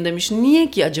mı yayın demiş.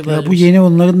 Niye ki acaba? Ya bu yeni,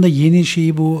 onların da yeni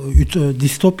şeyi, bu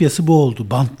distopyası bu oldu.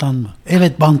 Banttan mı?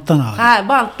 Evet, banttan abi.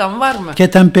 Banttan var mı?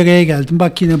 Ketenpere'ye geldim.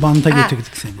 Bak yine banta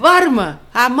getirdik seni. Var mı?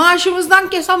 Maaşımızdan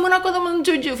kes amına kodumun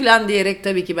çocuğu falan diyerek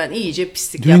tabii ki ben iyice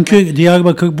pislik Dünkü yaptım.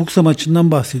 Diyarbakır Bursa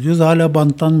maçından bahsediyoruz. Hala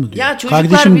banttan mı diyor. Ya çocuklar,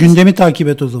 kardeşim gündemi takip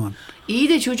et o zaman. İyi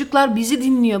de çocuklar bizi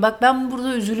dinliyor. Bak ben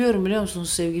burada üzülüyorum biliyor musunuz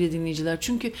sevgili dinleyiciler.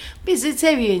 Çünkü bizi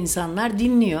seviyor insanlar,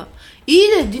 dinliyor.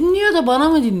 İyi de dinliyor da bana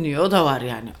mı dinliyor? O da var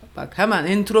yani. Bak hemen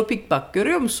entropik, bak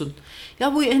görüyor musun?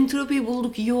 Ya bu entropiyi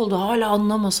bulduk, iyi oldu. Hala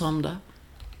anlamasam da.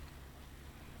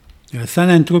 Ya sen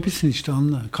entropisin işte,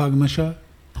 anla. Karmaşa.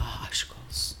 Aşk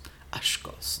olsun. Aşk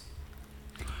olsun.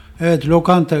 Evet,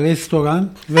 lokanta, restoran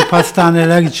ve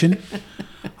pastaneler için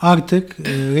artık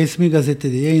resmi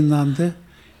gazetede yayınlandı.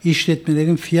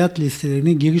 işletmelerin fiyat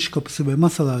listelerini giriş kapısı ve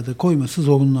masalarda koyması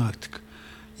zorunlu artık.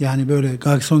 Yani böyle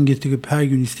garson getirip her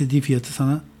gün istediği fiyatı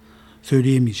sana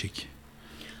söyleyemeyecek.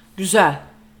 Güzel.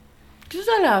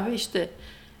 Güzel abi işte.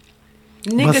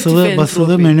 Negatif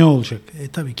Basılı menü olacak.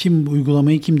 Tabii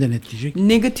uygulamayı kim denetleyecek?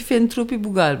 Negatif entropi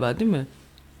bu galiba değil mi?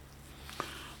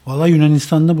 Valla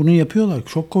Yunanistan'da bunu yapıyorlar.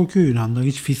 Çok korkuyor Yunanlar.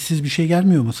 Hiç fissiz bir şey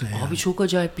gelmiyor masaya. Abi çok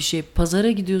acayip bir şey.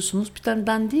 Pazara gidiyorsunuz. Bir tane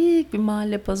dandik bir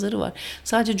mahalle pazarı var.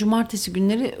 Sadece cumartesi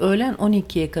günleri öğlen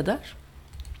 12'ye kadar.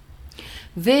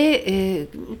 Ve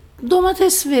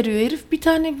domates veriyor herif. Bir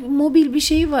tane mobil bir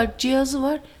şeyi var, cihazı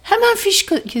var. Hemen fiş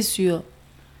kesiyor.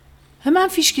 Hemen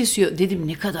fiş kesiyor. Dedim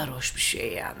ne kadar hoş bir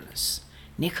şey yalnız.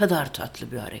 Ne kadar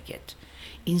tatlı bir hareket.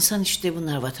 İnsan işte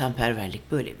bunlar,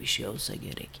 vatanperverlik böyle bir şey olsa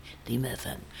gerek. Değil mi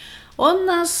efendim?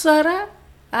 Ondan sonra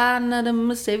anladın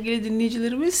mı sevgili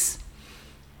dinleyicilerimiz?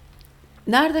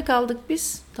 Nerede kaldık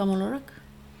biz tam olarak?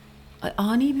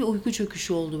 Ani bir uyku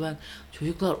çöküşü oldu ben.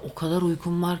 Çocuklar o kadar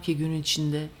uykum var ki gün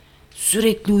içinde.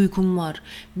 Sürekli uykum var.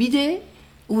 Bir de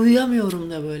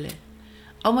uyuyamıyorum da böyle.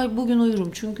 Ama bugün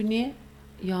uyurum çünkü niye?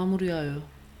 Yağmur yağıyor.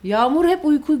 Yağmur hep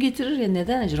uyku getirir ya.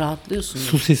 Neden? Rahatlıyorsun.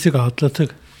 Su sesi rahatlatır.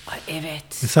 Ay evet.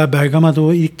 Mesela Bergama'da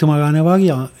o ilk tımarhane var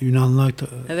ya,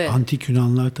 Evet. Antik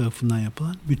Yunanlar tarafından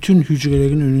yapılan. Bütün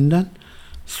hücrelerin önünden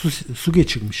su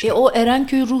geçirmiş. O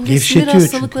Erenköy Ruh ve Sinir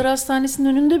Hastalıkları Hastanesi'nin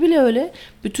önünde bile öyle.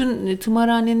 Bütün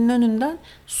tımarhanenin önünden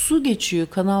su geçiyor.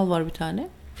 Kanal var bir tane.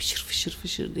 Fışır fışır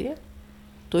fışır diye.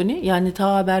 Toni, yani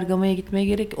ta Bergama'ya gitmeye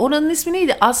gerek. Oranın ismi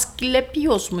neydi?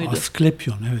 Asklepios muydu?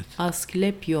 Asklepyon, evet.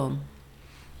 Asklepyon.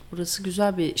 Burası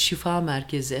güzel bir şifa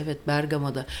merkezi. Evet,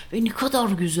 Bergama'da. Ve ne kadar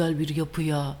güzel bir yapı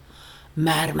ya.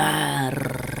 Mermer.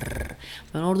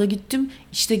 Ben orada gittim.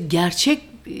 İşte gerçek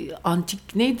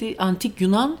antik neydi? Antik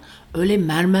Yunan öyle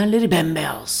mermerleri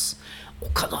bembeyaz.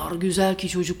 O kadar güzel ki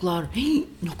çocuklar.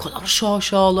 Ne kadar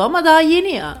şaşalı ama daha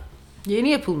yeni ya. Yeni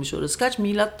yapılmış orası. Kaç?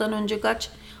 Milattan önce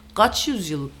kaç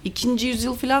yüzyıl? 2.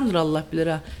 yüzyıl filandır Allah bilir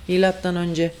ha. Milattan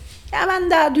önce. Ya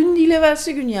ben daha dün değil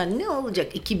evvelsi gün yani. Ne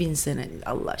olacak 2000 sene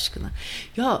Allah aşkına.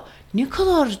 Ya ne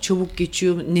kadar çabuk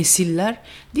geçiyor nesiller.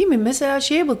 Değil mi? Mesela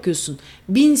şeye bakıyorsun.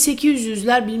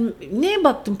 1800'ler neye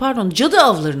baktım pardon. Cadı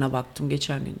avlarına baktım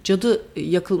geçen gün. Cadı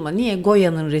yakılma. Niye?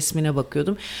 Goya'nın resmine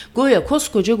bakıyordum. Goya,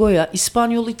 koskoca Goya.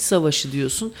 İspanyol İç Savaşı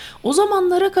diyorsun. O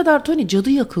zamanlara kadar Toni cadı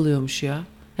yakılıyormuş ya.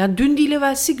 Yani dün değil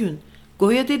evvelsi gün.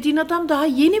 Goya dediğin adam daha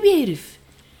yeni bir herif.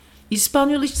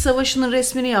 İspanyol İç Savaşı'nın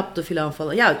resmini yaptı filan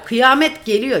falan. Ya kıyamet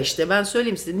geliyor işte, ben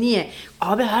söyleyeyim size. Niye?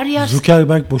 Abi her yer...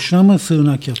 Zuckerberg boşuna mı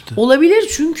sığınak yaptı? Olabilir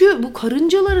çünkü bu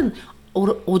karıncaların...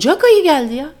 Ocak ayı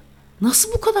geldi ya.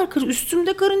 Nasıl bu kadar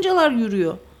üstümde karıncalar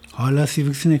yürüyor. Hala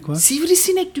sivrisinek var.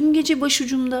 Sivrisinek dün gece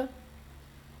başucumda.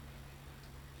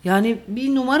 Yani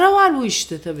bir numara var bu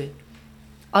işte tabii.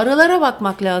 Aralara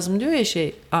bakmak lazım diyor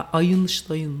ya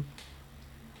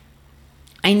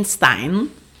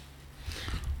Einstein.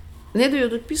 Ne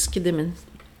diyorduk biz ki demin?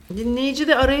 Dinleyici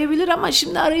de arayabilir ama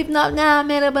şimdi arayıp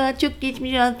merhaba çok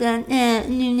geçmiş olsun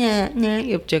ne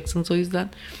yapacaksınız, o yüzden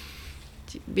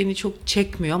beni çok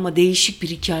çekmiyor ama değişik bir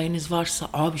hikayeniz varsa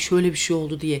abi şöyle bir şey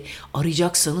oldu diye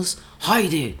arayacaksanız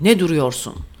haydi ne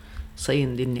duruyorsun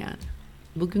sayın dinleyen.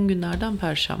 Bugün günlerden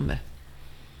Perşembe.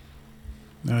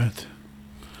 Evet.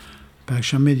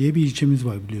 Perşembe diye bir ilçemiz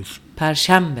var biliyorsun.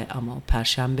 Perşembe ama o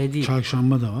Perşembe değil.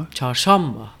 Çarşamba da var.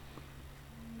 Çarşamba.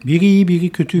 Biri iyi biri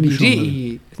kötüymüş Biri onların.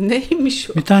 iyi. Neymiş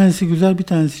o? Bir tanesi güzel bir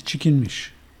tanesi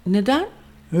çikinmiş. Neden?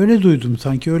 Öyle duydum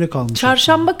sanki, öyle kalmış.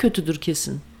 Çarşamba kötüdür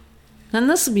kesin.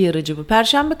 Nasıl bir yer acaba?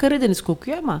 Perşembe Karadeniz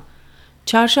kokuyor ama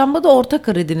Çarşamba da Orta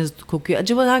Karadeniz kokuyor.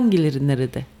 Acaba hangileri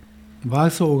nerede?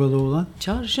 Varsa oralı olan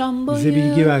Çarşambayı bize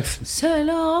bilgi versin.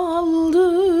 sel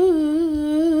aldı,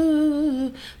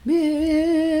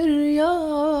 bir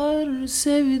yar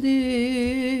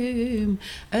sevdim,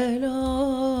 el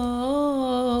aldı,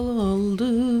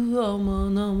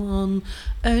 aman aman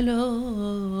el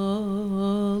aldı.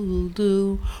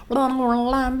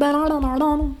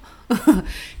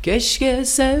 Keşke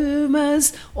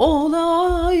sevmez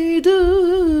olaydım,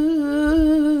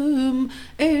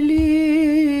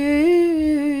 elim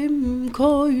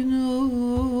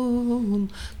koynumda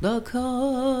kaldı,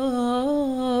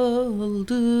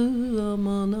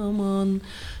 aman aman.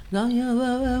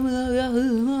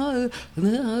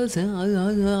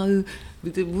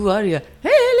 Bir de bu var ya,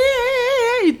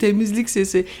 hele temizlik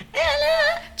sesi,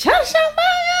 hele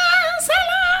çarşambaya selam.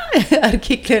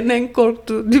 Erkeklerin en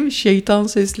korktuğu değil mi? Şeytan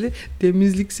sesli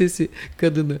temizlik sesi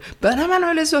kadını. Ben hemen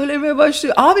öyle söylemeye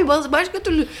başlıyorum. Abi başka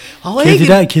türlü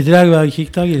havaya Kediler ve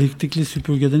erkekler elektrikli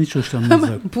süpürgeden hiç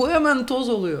hoşlanmazlar. bu hemen toz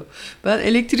oluyor. Ben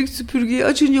elektrik süpürgeyi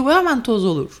açınca bu hemen toz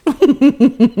olur.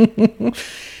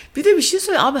 Bir de bir şey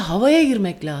söyle abi, havaya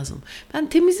girmek lazım. Ben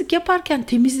temizlik yaparken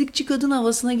temizlikçi kadın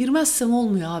havasına girmezsem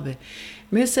olmuyor abi.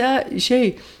 Mesela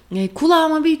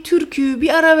kulağıma bir türkü, bir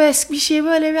arabesk bir şey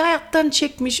böyle bir hayattan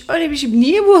çekmiş öyle bir şey.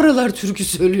 Niye bu aralar türkü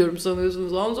söylüyorum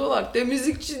sanıyorsunuz? Hanzolar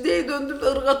temizlikçi diye döndüm,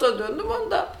 ırgata döndüm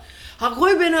onda. Ha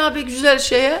koy beni abi güzel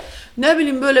şeye. Ne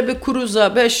bileyim böyle bir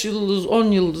cruise'a 5 yıldız 10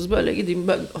 yıldız böyle gideyim.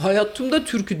 Ben hayatımda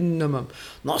türkü dinlemem.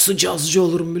 Nasıl cazcı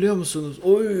olurum biliyor musunuz?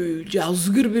 Oy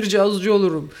cazgır bir cazcı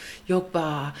olurum. Yok be.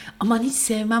 Aman hiç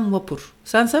sevmem vapur.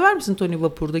 Sen sever misin Toni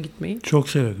vapurda gitmeyi? Çok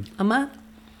severim. Ama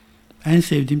En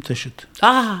sevdiğim taşıt.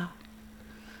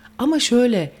 ama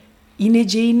şöyle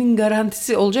ineceğinin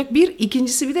garantisi olacak. Bir,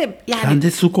 ikincisi bir de yani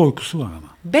Bende su korkusu var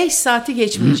ama. 5 saati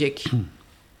geçmeyecek.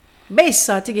 5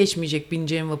 saati geçmeyecek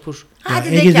bineceğin vapur. Ya Hadi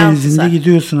Ege de ki 6 Denizi'nde saat.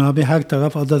 gidiyorsun abi, her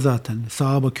taraf ada zaten.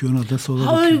 Sağa bakıyorsun ada, sola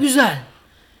Ha öyle bakıyorsun. güzel.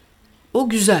 O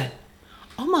güzel.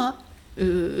 Ama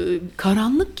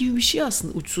karanlık gibi bir şey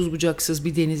aslında. Uçsuz bucaksız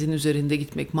bir denizin üzerinde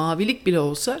gitmek. Mavilik bile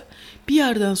olsa bir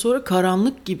yerden sonra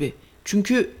karanlık gibi.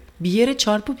 Çünkü bir yere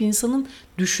çarpıp insanın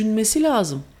düşünmesi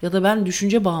lazım. Ya da ben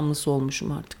düşünce bağımlısı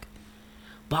olmuşum artık.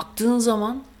 Baktığın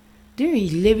zaman değil mi?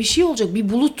 İlle bir şey olacak. Bir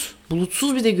bulut.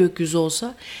 Bulutsuz bir de gökyüzü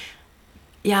olsa.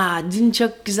 Ya dün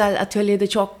çok güzel atölyede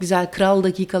çok güzel kral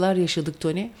dakikalar yaşadık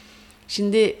Toni.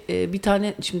 Şimdi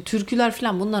şimdi türküler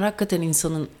falan bunlar hakikaten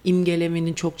insanın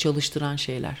imgelemini çok çalıştıran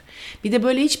şeyler. Bir de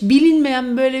böyle hiç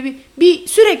bilinmeyen böyle bir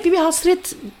sürekli bir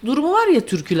hasret durumu var ya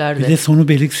türkülerde. Bir de sonu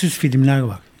belirsiz filmler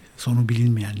var. Sonu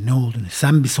bilinmeyen ne olduğunu.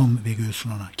 Sen bir son veriyorsun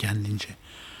ona kendince.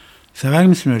 Sever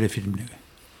misin öyle filmleri?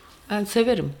 Ben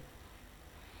severim.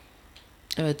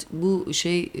 Evet bu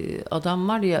adam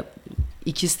var ya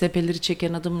İkiz Tepeleri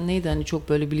çeken adam neydi hani çok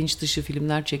böyle bilinç dışı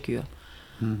filmler çekiyor.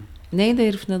 Neydi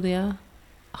herifin adı ya?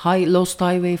 Lost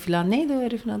Highway falan neydi o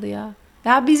herifin adı ya?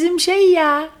 Ya bizim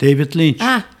ya. David Lynch.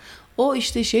 O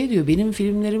işte diyor benim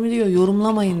filmlerimi diyor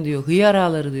yorumlamayın diyor. Hıyar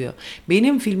ağaları diyor.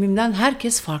 Benim filmimden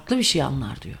herkes farklı bir şey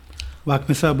anlar diyor. Bak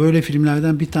mesela böyle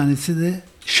filmlerden bir tanesi de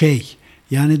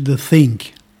yani The Thing.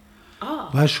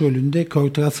 Başrolünde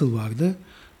Kurt Russell vardı.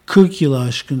 40 yılı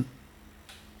aşkın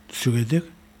süredir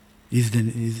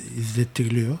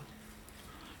izlettiriliyor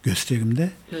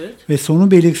gösterimde. Evet. Ve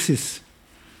sonu belirsiz.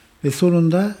 Ve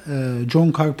sonunda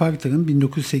John Carpenter'ın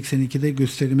 1982'de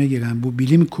gösterime giren bu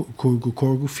bilim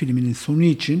korgu filminin sonu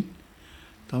için,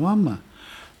 tamam mı?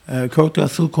 Kurt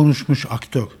Russell konuşmuş,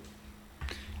 aktör.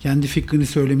 Kendi fikrini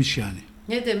söylemiş yani.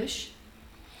 Ne demiş?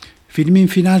 Filmin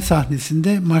final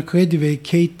sahnesinde Mark Reddy ve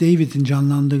Kate David'in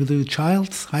canlandırdığı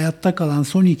Childs hayatta kalan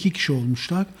son 2 kişi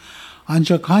olmuşlar.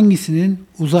 Ancak hangisinin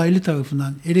uzaylı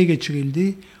tarafından ele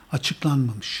geçirildiği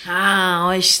açıklanmamış.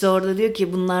 O işte orada diyor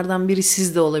ki bunlardan biri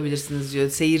siz de olabilirsiniz diyor.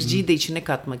 Seyirciyi de içine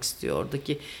katmak istiyor.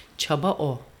 Oradaki çaba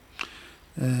o.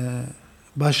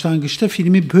 Başlangıçta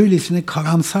filmi böylesine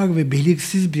karamsar ve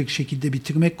belirsiz bir şekilde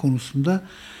bitirmek konusunda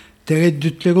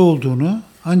tereddütleri olduğunu,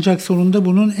 ancak sonunda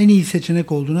bunun en iyi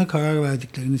seçenek olduğuna karar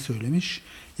verdiklerini söylemiş.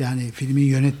 Yani filmin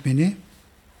yönetmeni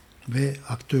ve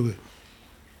aktörü.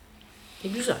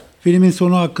 Güzel. Filmin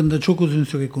sonu hakkında çok uzun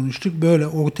süre konuştuk. Böyle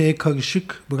ortaya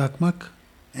karışık bırakmak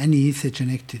en iyi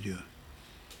seçenekti diyor.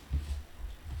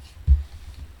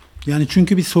 Yani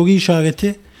çünkü bir soru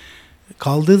işareti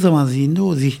kaldığı zaman zihinde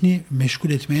o zihni meşgul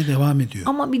etmeye devam ediyor.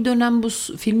 Ama bir dönem bu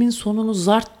filmin sonunu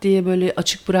zart diye böyle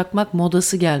açık bırakmak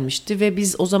modası gelmişti ve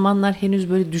biz o zamanlar henüz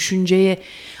böyle düşünceye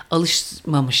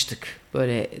alışmamıştık.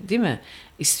 Böyle değil mi?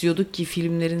 İstiyorduk ki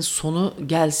filmlerin sonu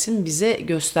gelsin bize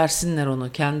göstersinler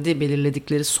onu. Kendi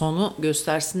belirledikleri sonu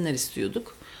göstersinler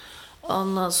istiyorduk.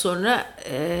 Ondan sonra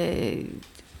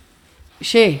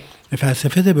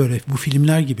felsefe de böyle. Bu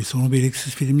filmler gibi, sonu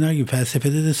belirsiz filmler gibi.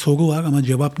 Felsefede de soru var ama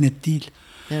cevap net değil.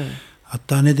 Evet.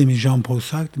 Hatta ne demiş Jean-Paul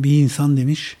Sartre? Bir insan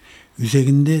demiş,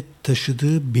 üzerinde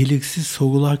taşıdığı belirsiz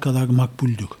sorular kadar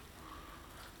makbuldür.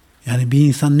 Yani bir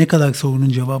insan ne kadar sorunun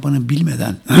cevabını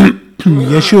bilmeden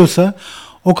yaşıyorsa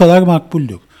o kadar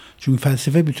makbuldür. Çünkü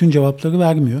felsefe bütün cevapları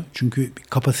vermiyor. Çünkü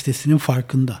kapasitesinin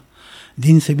farkında.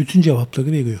 Din ise bütün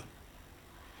cevapları veriyor.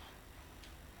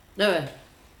 Evet.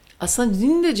 Aslında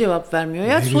din de cevap vermiyor.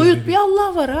 Ya Veriyor, soyut veriyor. bir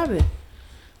Allah var abi.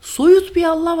 Soyut bir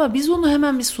Allah var. Biz onu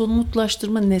hemen bir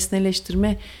somutlaştırma,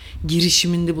 nesneleştirme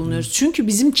girişiminde bulunuyoruz. Çünkü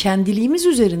bizim kendiliğimiz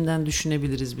üzerinden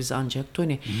düşünebiliriz biz ancak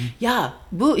Toni. Ya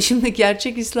bu şimdi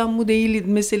gerçek İslam bu değil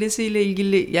meselesiyle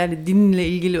ilgili yani dinle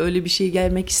ilgili öyle bir şey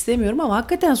gelmek istemiyorum ama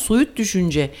hakikaten soyut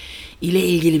düşünce ile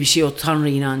ilgili bir şey o Tanrı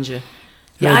inancı.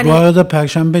 Yani, bu arada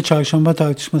Perşembe Çarşamba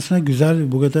tartışmasına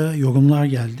güzel burada yorumlar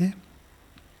geldi.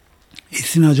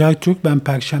 Esin Acar Türk ben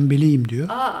Perşembeliyim diyor.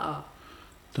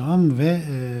 Tamam mı? Ve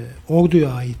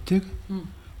Ordu'ya aittir.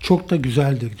 Çok da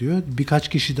güzeldir diyor. Birkaç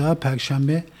kişi daha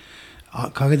Perşembe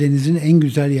Karadeniz'in en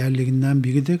güzel yerlerinden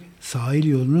biridir. Sahil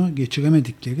yolunu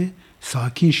geçiremedikleri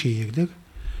sakin şehirdir.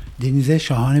 Denize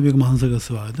şahane bir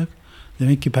manzarası vardır.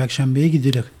 Demek ki Perşembe'ye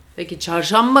gidilir. Peki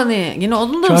çarşamba ne? Yine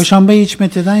onun da Çarşambayı hiç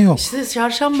metheden yok. İşte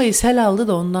çarşambayı sel aldı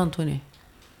da ondan Toni.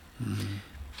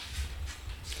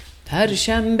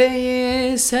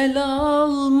 Perşembeyi sel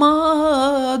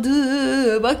almadı.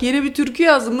 Bak yeni bir türkü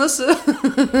yazdım, nasıl?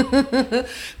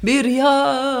 Bir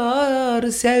yar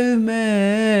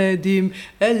sevmedim,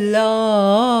 el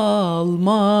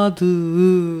almadı.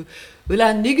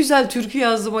 Ulan ne güzel türkü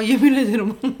yazdım ha, yemin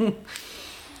ederim.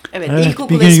 Evet,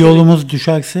 bir gün yolumuz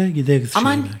düşerse gideriz.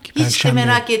 Aman hiç de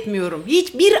merak etmiyorum.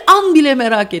 Hiçbir an bile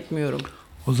merak etmiyorum.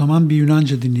 O zaman bir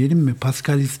Yunanca dinleyelim mi?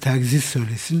 Paskalis Terzis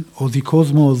söylesin.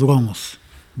 Odikos mu odromos.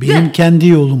 Benim kendi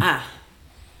yolum. Ah.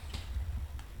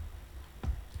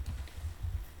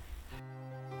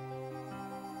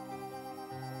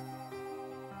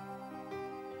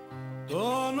 Το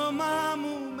όνομά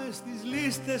μου μες στις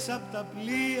λίστες απ' τα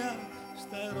πλοία,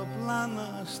 στα αεροπλάνα,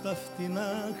 στα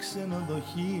φτηνά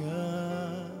ξενοδοχεία.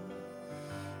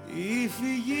 Η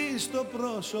φυγή στο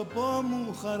πρόσωπό μου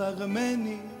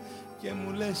χαραγμένη και μου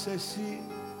λες εσύ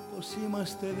πως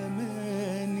είμαστε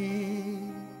δεμένοι.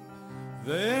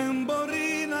 Δεν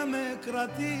μπορεί να με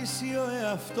κρατήσει ο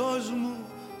εαυτός μου,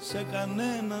 σε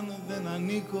κανέναν δεν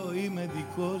ανήκω, είμαι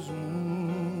δικός μου.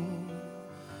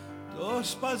 Το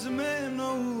σπασμένο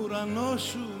ουρανό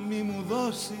σου μη μου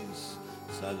δώσεις,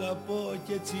 σ' αγαπώ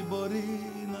κι έτσι μπορεί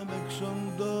να με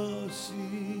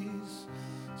ξοντώσεις.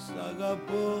 Σ'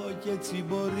 αγαπώ κι έτσι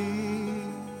μπορεί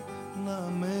να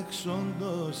με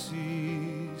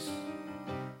ξοντώσεις.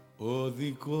 Ο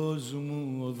δικός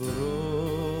μου ο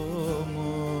δρόμος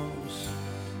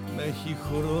με έχει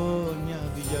χρόνια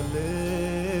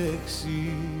διαλέξει,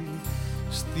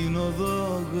 στην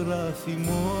οδό γράφει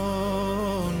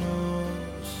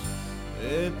μόνος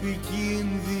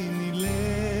επικίνδυνη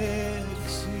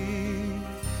λέξη.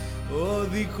 Ο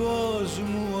δικός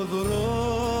μου ο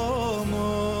δρόμος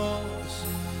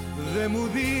δε μου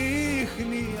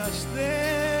δείχνει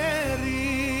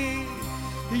αστέρι,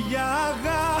 για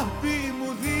αγάπη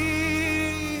μου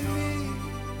δίνει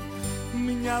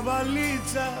μια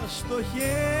βαλίτσα στο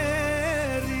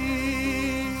χέρι.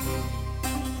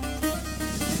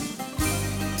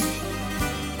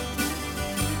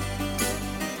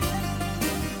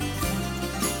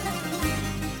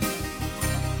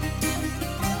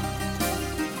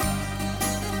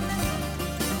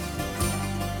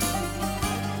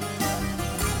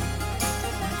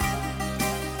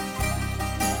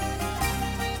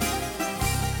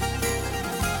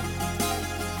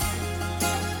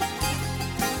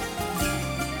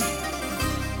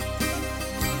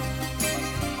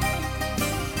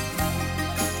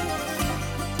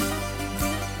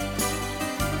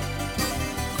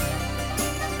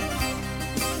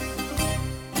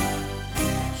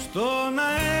 Στον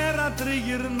αέρα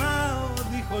τριγυρνάω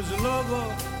δίχως λόγο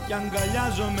κι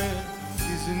αγκαλιάζομαι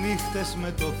τις νύχτες με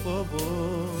το φόβο.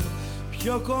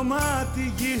 Ποιο κομμάτι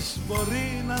γης μπορεί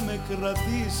να με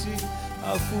κρατήσει,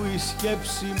 αφού η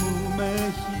σκέψη μου με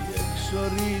έχει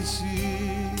εξορίσει.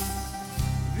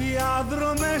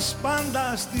 Διάδρομες πάντα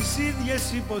στις ίδιες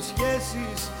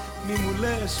υποσχέσεις, μη μου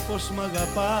λες πως μ'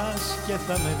 αγαπάς και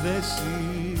θα με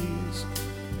δέσεις.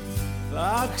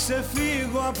 Θα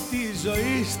ξεφύγω απ' τη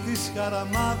ζωή στις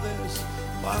χαραμάδες,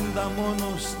 πάντα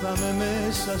μόνος θα με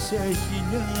μέσα σε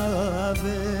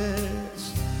χιλιάδες.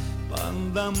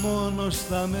 Πάντα μόνος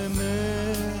θα με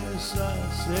μέσα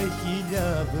σε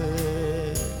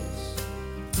χιλιάδες.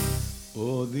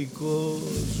 Ο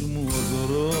δικός μου ο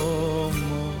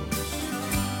δρόμος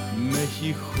με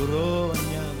έχει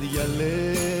χρόνια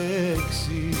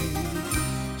διαλέξει,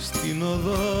 στην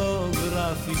οδό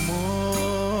γράφει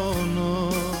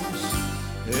μόνος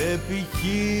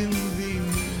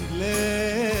επικίνδυνη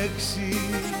λέξη.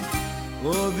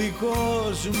 Ο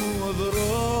δικός μου ο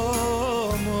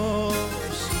δρόμος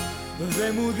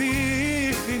δε μου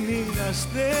δείχνει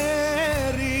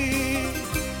αστέρι,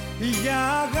 για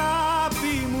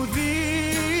αγάπη μου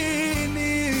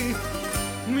δίνει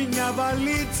μια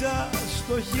βαλίτσα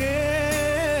στο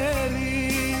χέρι.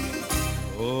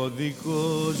 Ο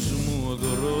δικός μου ο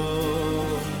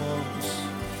δρόμος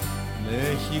με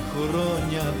έχει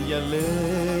χρόνια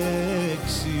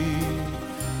διαλέξει,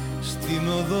 στην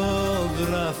οδό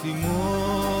γράφει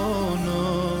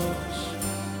μόνος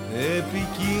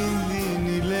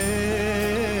επικίνδυνη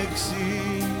λέξη.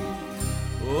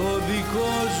 Ο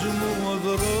δικός μου ο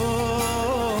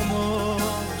δρόμος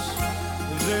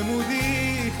δε μου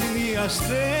δείχνει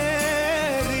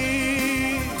αστέρι,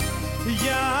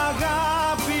 για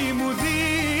αγάπη μου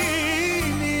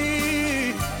δίνει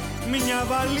μια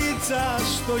βαλίτσα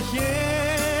στο χέρι.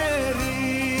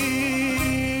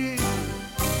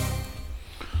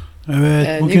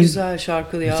 Evet, bugün ne güzel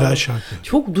şarkı ya. güzel şarkı.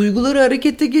 Çok duyguları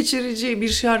harekete geçirici bir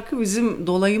şarkı. Bizim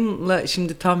dolayımla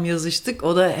şimdi tam yazıştık.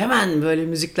 O da hemen böyle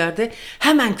müziklerde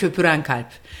hemen köpüren kalp.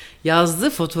 Yazdı,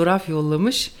 fotoğraf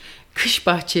yollamış. Kış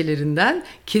bahçelerinden,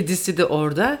 kedisi de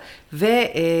orada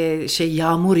ve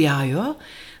yağmur yağıyor.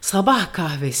 Sabah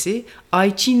kahvesi,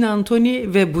 Ayça,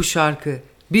 Toni ve bu şarkı.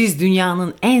 Biz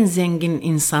dünyanın en zengin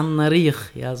insanlarıyız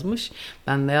yazmış.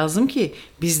 Ben de yazdım ki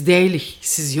biz değilik,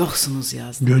 siz yoksunuz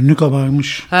yazdım. Gönlü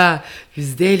kabarmış. Ha,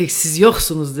 biz değilik, siz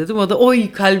yoksunuz dedim. O da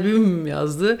oy kalbim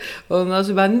yazdı. Ondan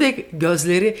sonra ben de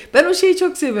gözleri, ben o şeyi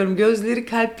çok seviyorum. Gözleri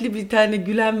kalpli bir tane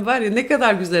gülen var ya, ne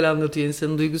kadar güzel anlatıyor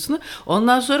insanın duygusunu.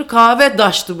 Ondan sonra kahve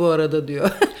daştı bu arada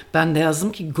diyor. Ben de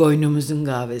yazdım ki goynumuzun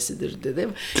kahvesidir dedim.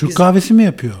 Türk kahvesi mi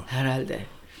yapıyor? Herhalde.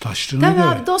 Taştığına Tabii göre.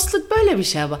 abi, dostluk böyle bir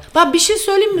şey. Bak bir şey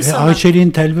söyleyeyim mi sana? Ayça'nın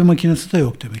telve makinesi de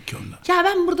yok demek ki onda. Ya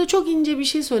ben burada çok ince bir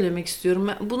şey söylemek istiyorum.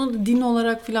 Bunu da din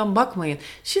olarak falan bakmayın.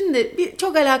 Şimdi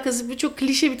çok alakası, çok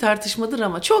klişe bir tartışmadır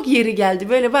ama çok yeri geldi.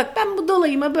 Böyle bak, ben bu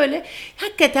dolayıma böyle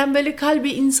hakikaten böyle kalbi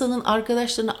insanın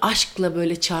arkadaşlarına aşkla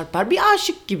böyle çarpar. Bir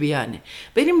aşık gibi yani.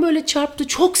 Benim böyle çarptı,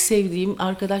 çok sevdiğim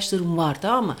arkadaşlarım var,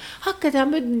 tamam mı?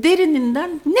 Hakikaten böyle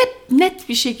derininden net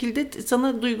bir şekilde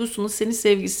sana duygusunu, senin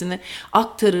sevgisini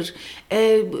aktarır.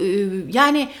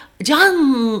 Yani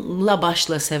canla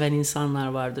başla seven insanlar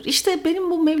vardır. İşte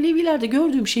benim bu Mevlevilerde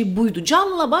gördüğüm şey buydu.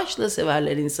 Canla başla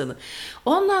severler insanı.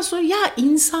 Ondan sonra ya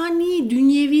insani,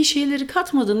 dünyevi şeyleri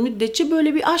katmadığın müddetçe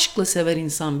böyle bir aşkla sever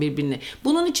insan birbirini.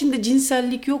 Bunun içinde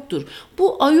cinsellik yoktur.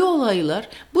 Bu ayı olaylar,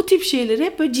 bu tip şeyleri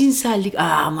hep böyle cinsellik,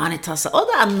 manitası, o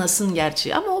da anlasın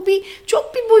gerçi ama o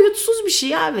çok bir boyutsuz bir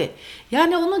şey abi.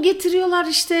 Yani onu getiriyorlar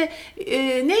işte,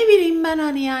 ne bileyim ben,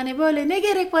 hani yani böyle ne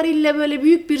gerek var illa böyle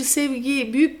büyük bir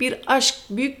sevgi, büyük bir aşk,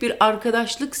 büyük bir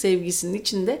arkadaşlık sevgisinin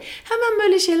içinde hemen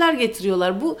böyle şeyler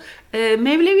getiriyorlar. Bu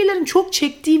Mevlevilerin çok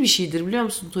çektiği bir şeydir, biliyor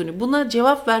musun Toni? Buna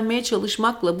cevap vermeye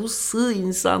çalışmakla, bu sığ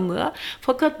insanlığa,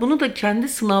 fakat bunu da kendi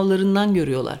sınavlarından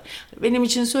görüyorlar. Benim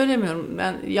için söylemiyorum,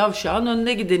 ben yavşağın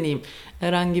önde gideneyim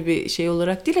herhangi bir şey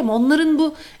olarak değil, ama onların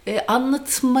bu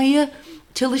anlatmayı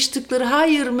çalıştıkları,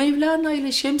 hayır Mevlana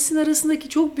ile Şems'in arasındaki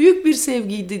çok büyük bir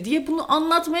sevgiydi diye bunu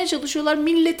anlatmaya çalışıyorlar.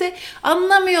 Millete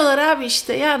anlamıyorlar abi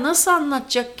işte. Ya nasıl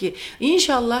anlatacak ki?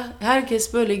 İnşallah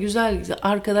herkes böyle güzel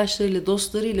arkadaşlarıyla,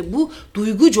 dostlarıyla bu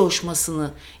duygu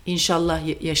coşmasını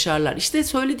inşallah yaşarlar. İşte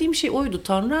söylediğim şey oydu.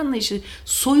 Tanrı anlayışı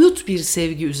soyut bir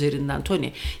sevgi üzerinden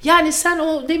Toni. Yani sen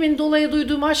o demin dolaya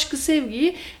duyduğum aşkı,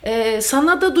 sevgiyi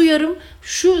sana da duyarım.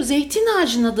 Şu zeytin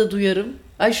ağacına da duyarım.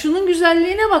 Ay şunun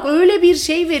güzelliğine bak, öyle bir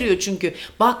şey veriyor çünkü.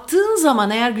 Baktığın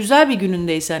zaman eğer güzel bir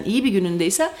günündeysen, iyi bir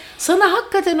günündeysen sana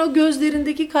hakikaten o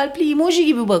gözlerindeki kalpli emoji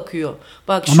gibi bakıyor.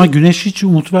 Bak ama güneş hiç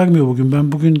umut vermiyor bugün.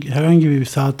 Ben bugün herhangi bir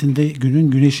saatinde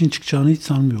günün güneşin çıkacağını hiç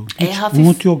sanmıyorum. Hiç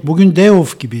umut yok. Bugün day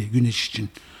off gibi güneş için.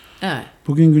 Evet.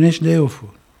 Bugün güneş day off'u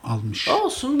almış.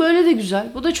 Olsun, böyle de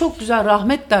güzel. Bu da çok güzel.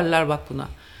 Rahmet derler bak buna.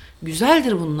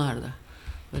 Güzeldir bunlar da.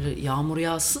 Böyle yağmur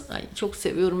yağsın. Ay, çok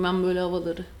seviyorum ben böyle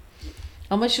havaları.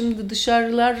 Ama şimdi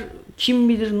dışarılar kim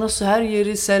bilir nasıl her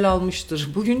yeri sel almıştır.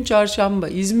 Bugün çarşamba.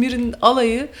 İzmir'in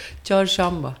alayı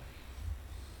çarşamba.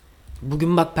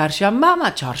 Bugün bak perşembe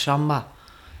ama çarşamba.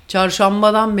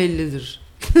 Çarşambadan bellidir.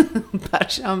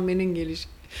 Perşembenin gelişi.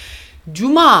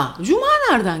 Cuma. Cuma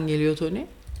nereden geliyor Toni?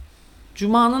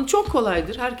 Cuma'nın çok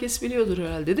kolaydır. Herkes biliyordur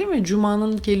herhalde, değil mi?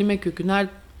 Cuma'nın kelime kökü nereden?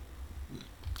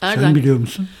 Sen biliyor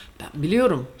musun? Ben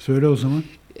biliyorum. Söyle o zaman.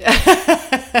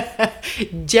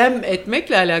 Cem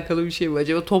etmekle alakalı bir şey mi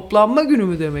acaba? Toplanma günü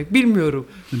mü demek? Bilmiyorum.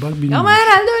 Bak, bilmiyorum. Ama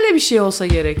herhalde öyle bir şey olsa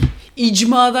gerek.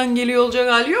 İcmadan geliyor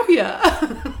olacak hali yok ya.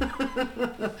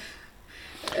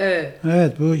 Evet.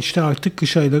 Evet, bu işte artık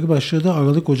kış ayları başladı.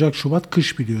 Aralık, Ocak, Şubat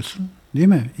kış biliyorsun. Değil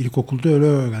mi? İlkokulda öyle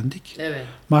öğrendik. Evet.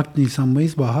 Mart, Nisan,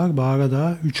 Mayıs bahar. Bahara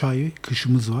daha 3 ay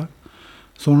kışımız var.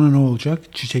 Sonra ne olacak?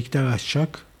 Çiçekler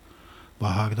açacak.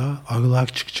 Baharda arılar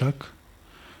çıkacak.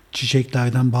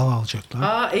 Çiçeklerden bal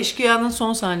alacaklar. Eşkıyanın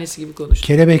son sahnesi gibi konuştum.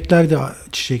 Kelebekler de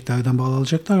çiçeklerden bal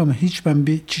alacaklar ama hiç ben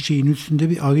bir çiçeğin üstünde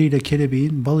bir arı ile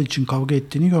kelebeğin bal için kavga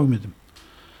ettiğini görmedim.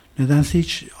 Nedense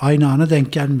hiç aynı ana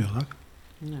denk gelmiyorlar.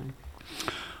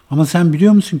 Ama sen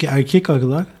biliyor musun ki erkek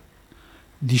arılar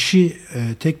dişi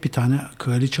tek bir tane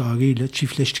kraliçe arıyla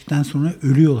çiftleştikten sonra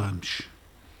ölüyorlarmış.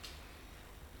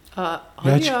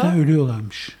 Gerçekten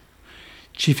ölüyorlarmış.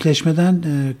 Çiftleşmeden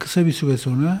kısa bir süre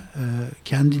sonra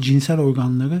kendi cinsel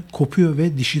organları kopuyor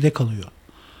ve dişide kalıyor.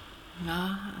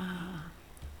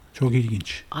 Çok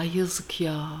ilginç. Ay yazık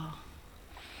ya.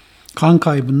 Kan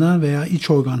kaybından veya iç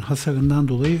organ hasarından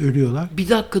dolayı ölüyorlar. Bir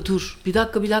dakika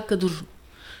dur.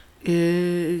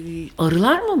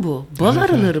 Arılar mı bu? Bal Evet,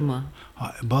 arıları mı?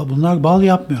 Bunlar bal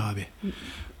yapmıyor abi.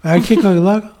 Erkek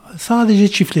arılar sadece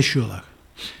çiftleşiyorlar.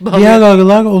 Bal Diğer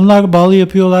arılar onlar bal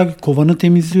yapıyorlar, kovanı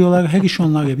temizliyorlar, her iş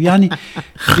onlar yapıyor. Yani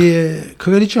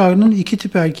kraliçe arının 2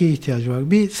 tip erkeğe ihtiyacı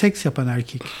var. Bir seks yapan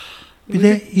erkek, bir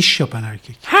de iş yapan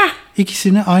erkek.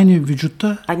 İkisini aynı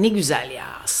vücutta. Ay ne güzel ya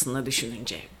aslında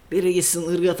düşününce. Biri gitsin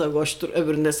ırgata koştur,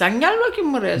 öbüründe sen gel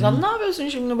bakayım buraya. Sen ne yapıyorsun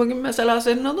şimdi bakayım, mesela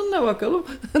senin adın ne bakalım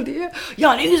diye.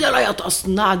 Ya ne güzel hayat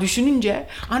aslında ha, düşününce.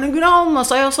 Hani günah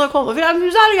olmasa, yasak olmasa falan,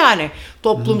 güzel yani.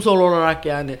 Toplumsal olarak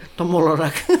yani, tam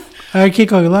olarak.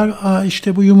 Erkek arılar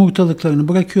işte bu yumurtalıklarını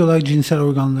bırakıyorlar, cinsel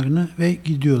organlarını ve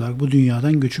gidiyorlar. Bu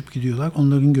dünyadan göçüp gidiyorlar.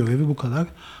 Onların görevi bu kadar.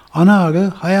 Ana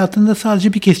arı hayatında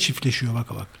sadece bir kez çiftleşiyor bak.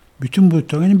 Bütün bu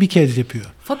töreni bir kez yapıyor.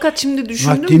 Fakat şimdi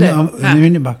düşündüm Vaktini, de.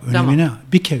 önemini Tamam.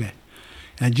 bir kere.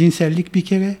 Yani cinsellik bir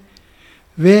kere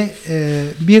ve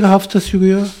bir hafta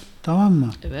sürüyor, tamam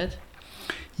mı? Evet.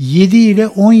 7 ile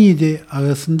 17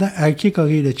 arasında erkek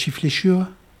arıyla çiftleşiyor.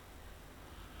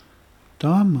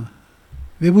 Tamam mı?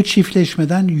 Ve bu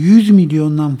çiftleşmeden 100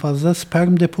 milyondan fazla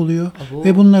sperm depoluyor. Abo.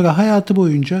 Ve bunları hayatı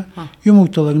boyunca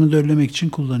yumurtalarını döllemek için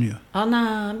kullanıyor.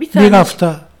 Ana bir tane. Bir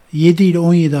hafta 7 ile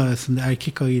 17 arasında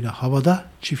erkek arıyla havada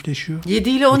çiftleşiyor. 7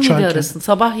 ile 17 Uçarken. arasında.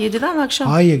 Sabah 7'den akşam.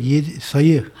 Hayır,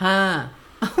 sayı. Ha.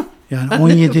 Yani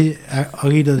 17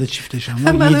 arıyla da çiftleşen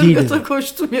var. Hemen 7 ile de. ırgata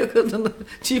koştum ya kadını.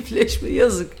 Çiftleşme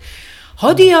yazık.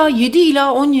 Hadi ya 7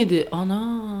 ila 17.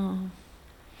 Ana.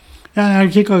 Yani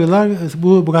erkek arılar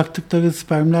bu bıraktıkları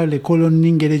spermlerle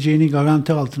koloninin geleceğini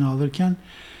garanti altına alırken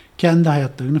kendi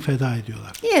hayatlarını feda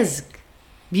ediyorlar. Yazık.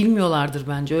 Bilmiyorlardır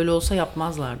bence. Öyle olsa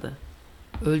yapmazlardı.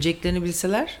 Öleceklerini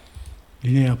bilseler.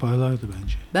 Yine yaparlardı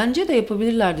bence. Bence de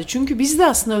yapabilirlerdi. Çünkü biz de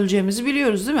aslında öleceğimizi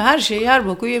biliyoruz değil mi? Her şeyi yer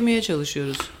boku yemeye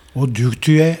çalışıyoruz. O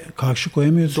dürtüye karşı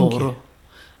koyamıyorsun ki. Doğru.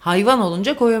 Hayvan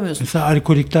olunca koyamıyorsun. Mesela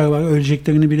alkolikler var,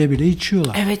 öleceklerini bile bile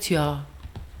içiyorlar. Evet ya.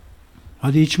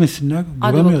 Hadi içmesinler,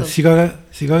 Hadi duramıyor. bakalım.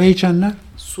 Sigara içenler.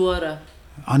 Su ara.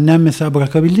 Annem mesela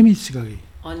bırakabildi mi hiç sigarayı?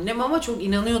 Annem ama çok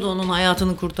inanıyordu onun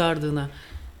hayatını kurtardığına.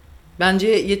 Bence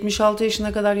 76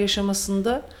 yaşına kadar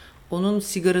yaşamasında onun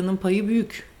sigaranın payı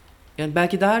büyük. Yani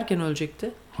belki daha erken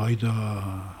ölecekti. Hayda.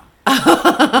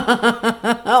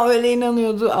 Öyle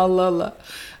inanıyordu, Allah Allah.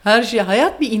 Her şey,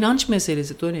 hayat bir inanç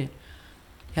meselesi Toni.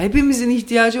 Ya hepimizin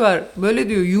ihtiyacı var. Böyle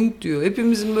diyor Jung diyor.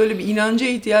 Hepimizin böyle bir inanca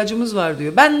ihtiyacımız var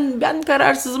diyor. Ben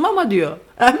kararsızım ama diyor.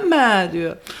 Ama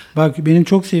diyor. Bak benim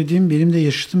çok sevdiğim, benim de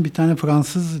yaşadığım bir tane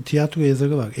Fransız tiyatro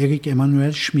yazarı var. Eric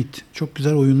Emmanuel Schmitt. Çok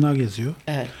güzel oyunlar yazıyor.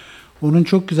 Evet. Onun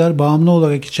çok güzel bağımlı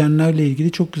olarak içenlerle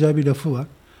ilgili çok güzel bir lafı var.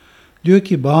 Diyor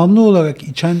ki bağımlı olarak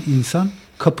içen insan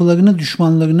kapılarını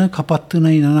düşmanlarına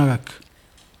kapattığına inanarak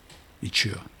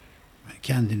içiyor.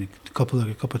 Kendini,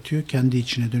 kapıları kapatıyor, kendi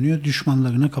içine dönüyor,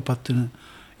 düşmanlarına kapattığını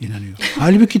inanıyor.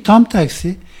 Halbuki tam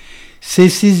tersi,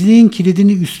 sessizliğin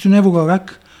kilidini üstüne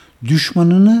vurarak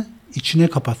düşmanını içine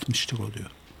kapatmıştır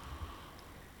oluyor.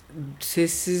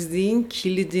 Sessizliğin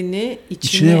kilidini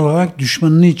İçine vurarak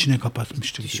düşmanını içine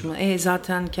kapatmıştır diyor.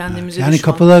 Zaten kendimize Yani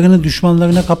düşman. kapılarını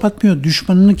düşmanlarına kapatmıyor,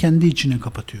 düşmanını kendi içine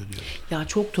kapatıyor diyor. Ya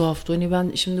çok tuhaf Toni,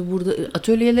 ben şimdi burada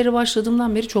atölyelere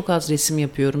başladığımdan beri çok az resim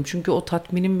yapıyorum. Çünkü o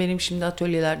tatminim benim şimdi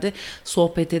atölyelerde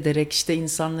sohbet ederek, işte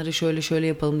insanları şöyle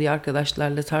yapalım diye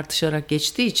arkadaşlarla tartışarak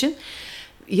geçtiği için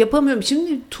yapamıyorum.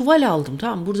 Şimdi tuval aldım,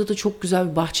 tamam. Burada da çok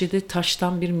güzel bir bahçede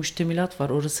taştan bir müştemilat var.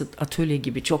 Orası atölye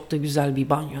gibi. Çok da güzel bir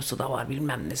banyosu da var,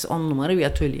 bilmem nesi. 10 numara bir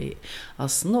atölye.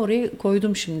 Aslında oraya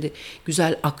koydum şimdi.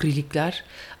 Güzel akrilikler.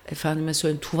 Efendime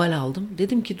söyleyeyim, tuval aldım.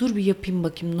 Dedim ki dur bir yapayım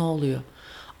bakayım ne oluyor.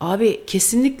 Abi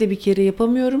kesinlikle bir kere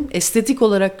yapamıyorum. Estetik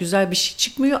olarak güzel bir şey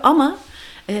çıkmıyor ama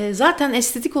zaten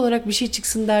estetik olarak bir şey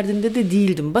çıksın derdinde de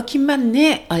değildim. Bakayım ben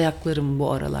ne ayaklarım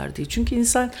bu aralar diye. Çünkü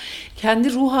insan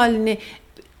kendi ruh halini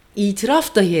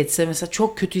itiraf dahi etse, mesela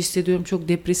çok kötü hissediyorum, çok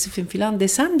depresifim falan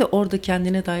desen de orada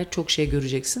kendine dair çok şey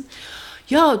göreceksin.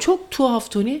 Ya çok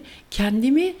tuhaf Toni,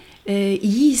 kendimi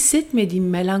iyi hissetmediğim,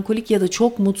 melankolik ya da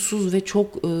çok mutsuz ve çok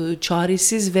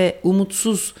çaresiz ve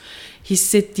umutsuz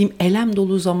hissettiğim, elem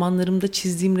dolu zamanlarımda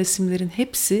çizdiğim resimlerin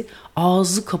hepsi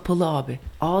ağzı kapalı abi.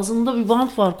 Ağzında bir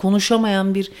bant var,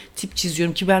 konuşamayan bir tip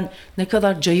çiziyorum ki ben ne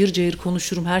kadar cayır cayır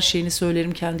konuşurum, her şeyini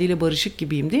söylerim, kendiyle barışık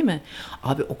gibiyim değil mi?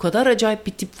 Abi o kadar acayip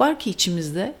bir tip var ki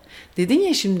içimizde. Dedin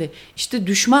ya şimdi, işte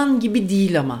düşman gibi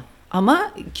değil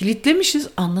ama kilitlemişiz,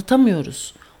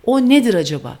 anlatamıyoruz. O nedir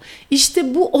acaba?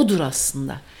 İşte bu odur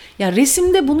aslında. Ya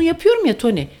resimde bunu yapıyorum ya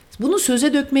Toni. Bunu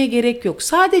söze dökmeye gerek yok.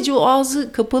 Sadece o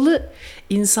ağzı kapalı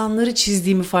insanları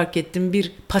çizdiğimi fark ettim.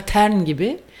 Bir patern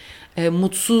gibi.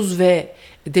 Mutsuz ve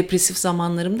depresif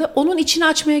zamanlarımda. Onun içini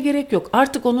açmaya gerek yok.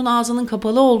 Artık onun ağzının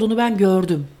kapalı olduğunu ben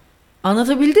gördüm.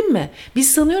 Anlatabildim mi?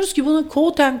 Biz sanıyoruz ki bunu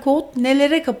quote and quote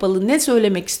nelere kapalı, ne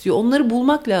söylemek istiyor onları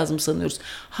bulmak lazım sanıyoruz.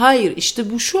 Hayır,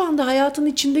 işte bu şu anda hayatın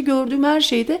içinde gördüğüm her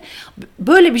şeyde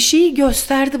böyle bir şeyi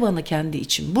gösterdi bana kendi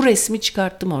için. Bu resmi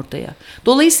çıkarttım ortaya.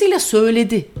 Dolayısıyla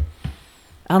söyledi.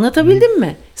 Anlatabildim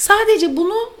mi? Sadece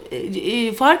bunu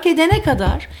fark edene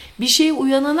kadar, bir şeye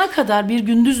uyanana kadar, bir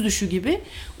gündüz düşü gibi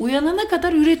uyanana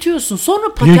kadar üretiyorsun.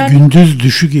 Sonra Bir gündüz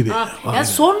düşü gibi. Yani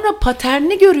sonra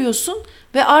paterni görüyorsun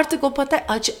ve artık o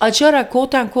açarak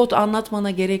quote and quote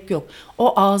anlatmana gerek yok.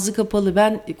 O ağzı kapalı,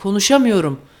 ben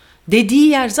konuşamıyorum dediği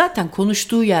yer zaten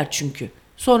konuştuğu yer çünkü.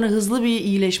 Sonra hızlı bir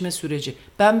iyileşme süreci.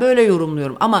 Ben böyle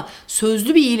yorumluyorum ama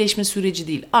sözlü bir iyileşme süreci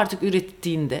değil. Artık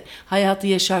ürettiğinde, hayatı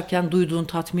yaşarken duyduğun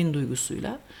tatmin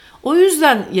duygusuyla. O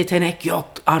yüzden yetenek yok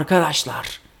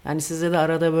arkadaşlar. Yani size de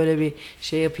arada böyle bir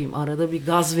şey yapayım, arada bir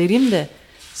gaz vereyim de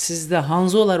siz de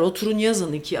Hanzolar oturun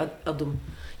yazın 2 adım.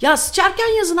 Ya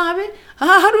sıçarken yazın abi.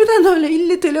 Harbiden öyle.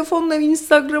 İlle telefonla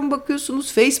Instagram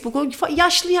bakıyorsunuz, Facebook.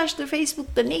 Yaşlı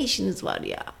Facebook'ta ne işiniz var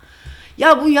ya?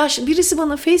 Ya bu birisi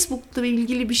bana Facebook'ta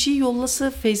ilgili bir şey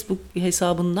yollasa Facebook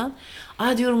hesabından.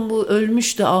 Diyorum bu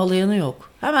ölmüş de ağlayanı yok.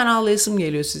 Hemen ağlayasım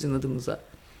geliyor sizin adınıza.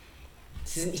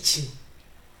 Sizin için.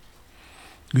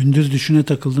 Gündüz düşüne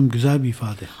takıldım, güzel bir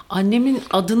ifade. Annemin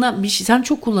adına bir şey, sen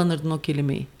çok kullanırdın o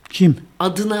kelimeyi. Kim?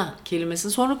 Adına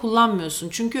kelimesini sonra kullanmıyorsun.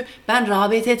 Çünkü ben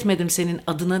rağbet etmedim senin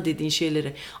adına dediğin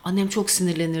şeyleri. Annem çok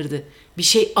sinirlenirdi. Bir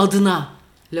şey adına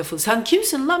lafı. Sen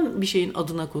kimsin lan bir şeyin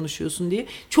adına konuşuyorsun diye.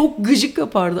 Çok gıcık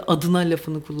yapardı adına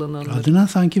lafını kullananlar. Adına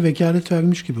sanki vekalet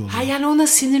vermiş gibi oluyor. Yani ona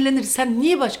sinirlenir. Sen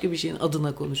niye başka bir şeyin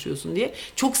adına konuşuyorsun diye.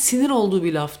 Çok sinir olduğu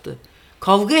bir laftı.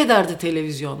 Kavga ederdi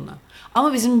televizyonla.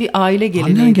 Ama bizim bir aile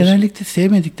geleneğidir. Annen genellikle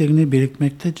sevmediklerini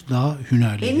belirtmekte daha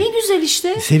hünerli. Ne güzel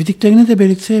işte. Sevdiklerini de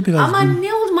belirtse biraz. Ama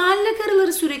ne oldu? Mahalle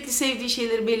karıları sürekli sevdiği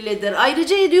şeyleri belli eder.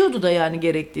 Ayrıca ediyordu da yani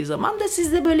gerektiği zaman da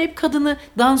siz de böyle hep kadını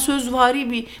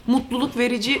dansözvari bir mutluluk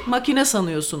verici makine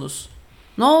sanıyorsunuz.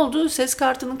 Ne oldu? Ses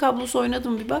kartının kablosu oynadı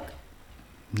mı bir bak.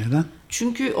 Neden?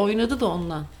 Çünkü oynadı da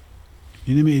ondan.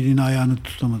 Yine mi elini ayağını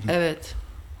tutamadın? Evet.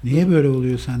 Niye böyle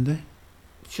oluyor sende?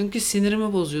 Çünkü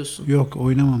sinirimi bozuyorsun. Yok,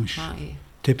 oynamamış. İyi.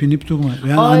 Tepinip durma.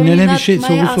 Ben annene bir şey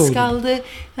soru az sordum. kaldı.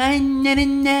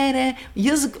 Nere?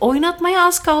 Yazık, oynatmaya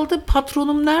az kaldı.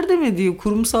 Patronum nerede mi diyor.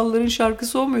 Kurumsalların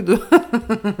şarkısı o muydu?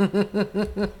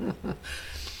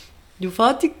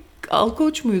 Fatih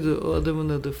Alkoç muydu o adamın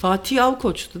adı? Fatih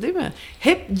Alkoç'tu değil mi?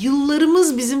 Hep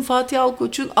yıllarımız bizim Fatih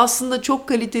Alkoç'un aslında çok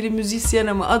kaliteli müzisyen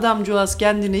ama adamcağız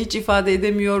kendini hiç ifade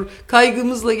edemiyor.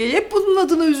 Kaygımızla geliyor. Hep bunun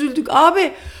adına üzüldük.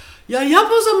 Abi ya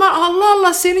yap o zaman, Allah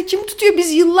Allah, seni kim tutuyor?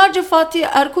 Biz yıllarca Fatih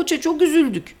Erkoç'a çok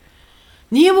üzüldük.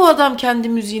 Niye bu adam kendi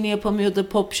müziğini yapamıyor da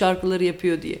pop şarkıları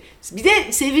yapıyor diye. Bir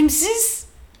de sevimsiz.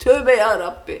 Tövbe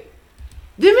yarabbi.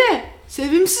 Değil mi?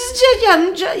 Sevimsizce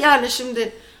yani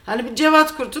şimdi hani bir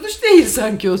Cevat Kurtuluş değil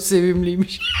sanki o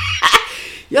sevimliymiş.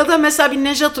 Ya da mesela bir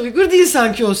Nejat Uygur değil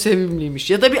sanki o sevimliymiş.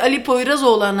 Ya da bir Ali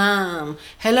Poyrazoğlu anam.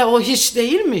 Hele o hiç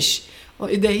değilmiş. O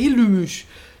değilmiş.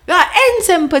 Ya en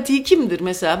sempatiği kimdir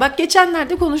mesela? Bak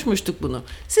geçenlerde konuşmuştuk bunu.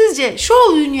 Sizce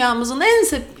şov dünyamızın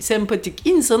en sempatik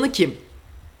insanı kim?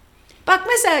 Bak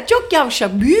mesela çok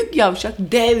yavşak, büyük yavşak,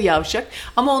 dev yavşak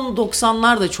ama onu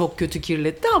 90'lar da çok kötü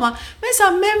kirletti ama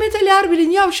mesela Mehmet Ali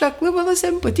Erbil'in yavşaklığı bana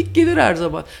sempatik gelir her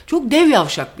zaman. Çok dev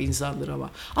yavşak bir insandır ama.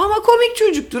 Ama komik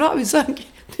çocuktur abi sanki.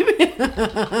 Değil mi?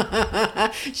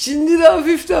 Şimdi de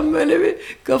hafiften böyle bir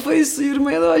kafayı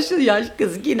sıyırmaya da başladı. Yaş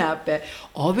kız yine be.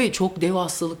 Abi çok dev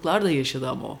hastalıklar da yaşadı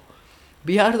ama o.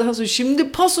 Bir yerden sonra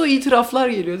şimdi paso itiraflar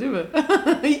geliyor değil mi?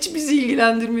 Hiç bizi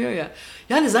ilgilendirmiyor ya.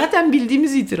 Yani zaten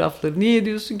bildiğimiz itirafları. Niye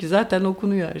diyorsun ki? Zaten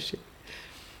okunuyor her şey.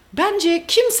 Bence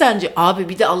kim sence? Abi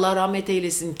bir de Allah rahmet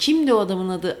eylesin. Kimdi o adamın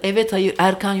adı? Evet hayır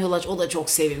Erkan Yolaç. O da çok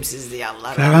sevimsizdi ya Allah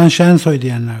rahmet. Ferhan Şensoy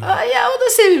diyenler var. Ya o da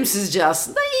sevimsizce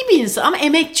aslında. İyi bir insan ama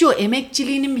emekçi o.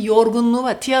 Emekçiliğinin bir yorgunluğu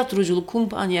var. Tiyatroculuk,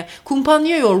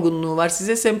 kumpanya yorgunluğu var.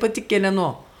 Size sempatik gelen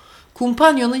o.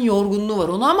 Kumpanyonun yorgunluğu var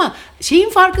onu ama şeyin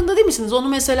farkında değil misiniz? Onu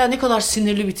mesela ne kadar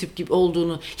sinirli bir tip gibi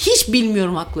olduğunu hiç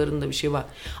bilmiyorum, haklarında bir şey var.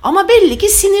 Ama belli ki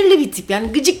sinirli bir tip.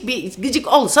 Yani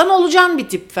gıcık olsan olacağın bir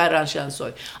tip Ferhan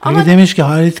Şensoy. Ama biri demiş ki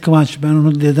Halit Kıvanç, ben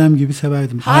onu dedem gibi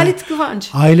severdim. Halit Kıvanç.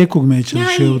 Aile kurmaya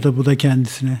çalışıyor Yani... o da, bu da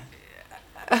kendisine.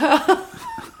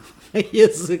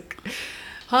 Yazık.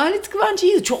 Halit Kıvanç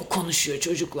iyiydi. Çok konuşuyor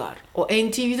çocuklar. O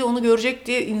NTV'de onu görecek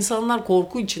diye insanlar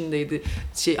korku içindeydi.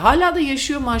 Hala da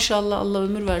yaşıyor maşallah, Allah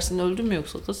ömür versin. Öldü mü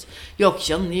yoksa da? Yok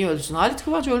canım, niye ölsün? Halit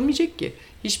Kıvanç ölmeyecek ki.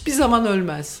 Hiçbir zaman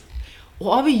ölmez.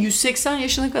 O abi 180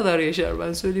 yaşına kadar yaşar,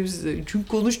 ben söyleyeyim size. Çünkü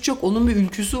konuşacak, onun bir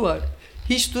ülküsü var.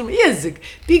 Hiç durma. Yazık.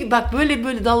 Bir bak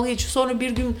böyle dalga geçiyor. Sonra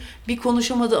bir gün bir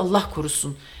konuşamadı, Allah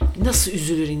korusun. Nasıl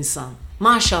üzülür insan.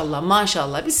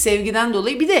 Maşallah. Biz sevgiden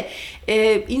dolayı bir de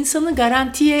insanı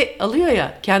garantiye alıyor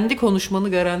ya. Kendi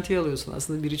konuşmanı garantiye alıyorsun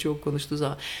aslında biri çok konuştuğu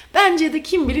zaman. Bence de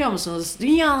kim biliyor musunuz?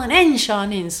 Dünyanın en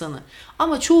şahane insanı.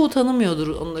 Ama çoğu tanımıyordur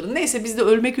onları. Neyse biz de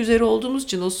ölmek üzere olduğumuz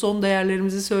için o son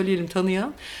değerlerimizi söyleyelim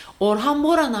tanıyan. Orhan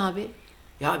Boran abi.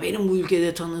 Ya benim bu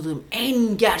ülkede tanıdığım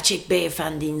en gerçek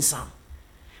beyefendi insan.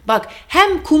 Bak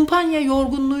hem kumpanya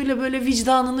yorgunluğuyla böyle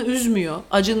vicdanını üzmüyor,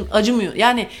 acımıyor.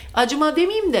 Yani acıma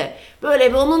demeyeyim de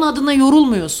böyle onun adına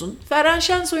yorulmuyorsun. Ferhan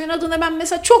Şensoy'un adına ben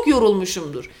mesela çok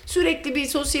yorulmuşumdur. Sürekli bir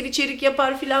sosyal içerik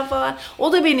yapar falan.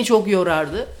 O da beni çok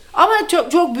yorardı. Ama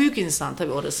çok büyük insan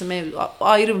tabii orası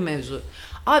ayrı bir mevzu.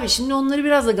 Abi şimdi onları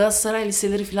biraz da Galatasaray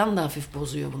liseleri falan da hafif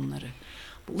bozuyor bunları.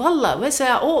 Valla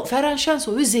mesela o Ferhan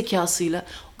Şensoy zekasıyla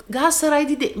Galatasaray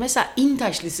değil mesela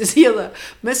İntaş Lisesi ya da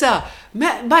mesela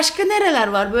başka nereler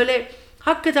var böyle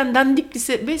hakikaten dandik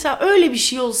lise mesela öyle bir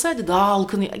şey olsaydı daha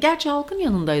halkın, gerçi halkın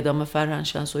yanındaydı ama Ferhan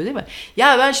Şensoy değil mi?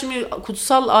 Ya ben şimdi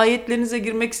kutsal ayetlerinize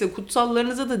girmekse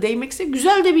kutsallarınıza da değmekse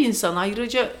güzel de bir insan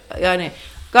ayrıca yani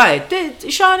gayet de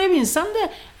şahane bir insan da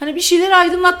hani bir şeyleri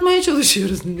aydınlatmaya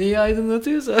çalışıyoruz. Neyi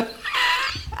aydınlatıyorsa.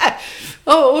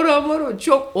 Ama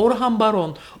Orhan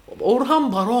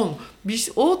Baron.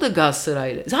 O da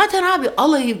Galatasaraylı. Zaten abi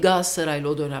alayı Galatasaraylı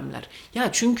o dönemler. Ya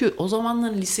çünkü o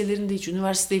zamanların liselerinde hiç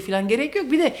üniversiteye falan gerek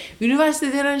yok. Bir de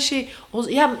üniversite denen şey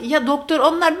ya doktor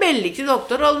onlar belli ki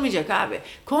doktor olmayacak abi.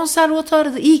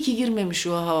 Konservatuarda iyi ki girmemiş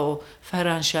o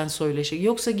Ferhan Şensoy'la şey.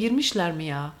 Yoksa girmişler mi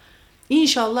ya?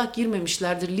 İnşallah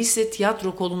girmemişlerdir. Lise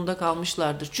tiyatro kolunda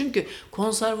kalmışlardır. Çünkü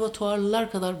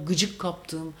konservatuarlılar kadar gıcık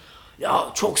kaptığım ya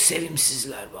çok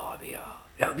sevimsizler be abi ya.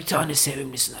 Ya bir tane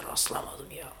sevimlisine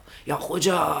rastlamadım ya. Ya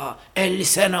hoca 50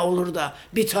 sene olur da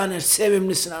bir tane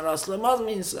sevimlisine rastlamaz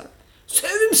mı insan?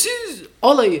 Sevimsiz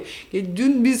alayı.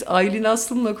 Dün biz Aylin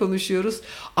Aslım'la konuşuyoruz.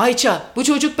 Ayça bu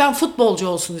çocuk ben futbolcu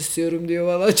olsun istiyorum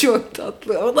diyor bana. Çok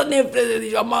tatlı. O da nefret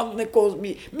ediyor. Aman ne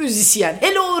bir müzisyen.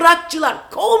 Hele o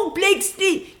rockçılar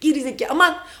kompleksli gerizekalı.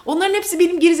 Aman onların hepsi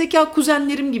benim gerizekalı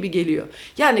kuzenlerim gibi geliyor.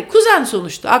 Yani kuzen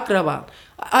sonuçta akraban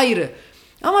ayrı.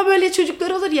 Ama böyle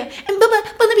çocuklar olur ya. Baba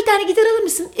bana bir tane gitar alır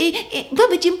mısın?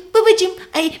 Babacım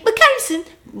bakar mısın?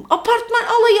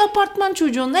 Alayı apartman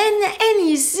çocuğunun en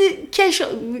iyisi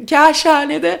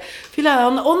Kaşhane'de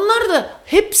filan. Onlar da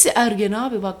hepsi ergen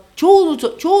abi bak.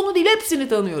 Çoğunu değil hepsini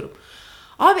tanıyorum.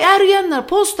 Abi ergenler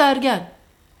post ergen.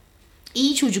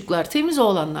 İyi çocuklar, temiz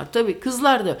oğlanlar tabii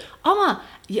kızlar da. Ama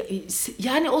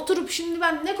yani oturup şimdi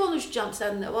ben ne konuşacağım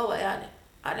seninle baba yani.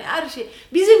 Hani her şey.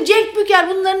 Bizim Cenk Büker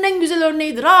bunların en güzel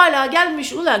örneğidir. Hala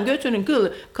gelmiş ulan götünün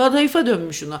kılı kadayıfa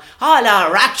dönmüş ona. Hala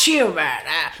rockçıyım ben.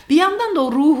 Bir yandan da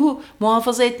o ruhu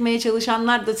muhafaza etmeye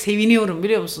çalışanlar da seviniyorum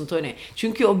biliyor musun Toni?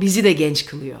 Çünkü o bizi de genç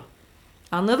kılıyor.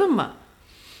 Anladın mı?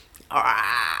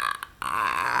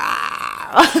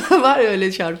 Var ya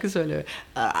öyle şarkı söylüyor.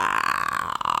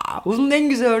 Bunun en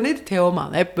güzel örneği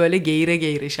Teoman. Hep böyle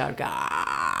geğire şarkı.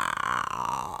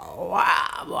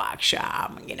 Bu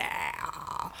akşam yine.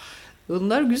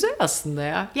 Bunlar güzel aslında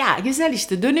ya. Ya güzel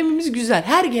işte dönemimiz güzel.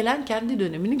 Her gelen kendi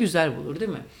dönemini güzel bulur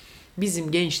değil mi?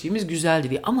 Bizim gençliğimiz güzeldi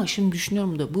diye. Ama şimdi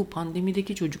düşünüyorum da bu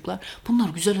pandemideki çocuklar bunlar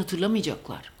güzel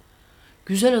hatırlamayacaklar.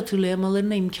 Güzel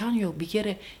hatırlayamalarına imkan yok. Bir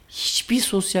kere hiçbir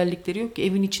sosyallikleri yok ki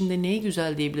evin içinde neyi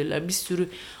güzel diyebilirler. Bir sürü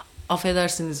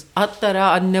affedersiniz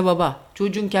attara anne baba.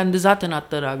 Çocuğun kendi zaten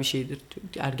attara bir şeydir.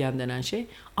 Ergen denen şey.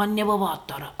 Anne baba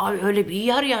attara. Abi öyle bir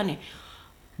yer yani.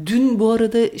 Dün bu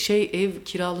arada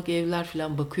kiralık evler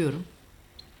falan bakıyorum.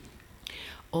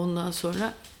 Ondan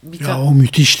sonra o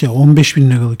müthişti.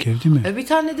 15.000 liralık ev değil mi? Bir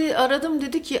tane de aradım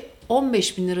dedi ki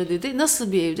 15.000 lira dedi.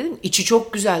 Nasıl bir ev dedim. İçi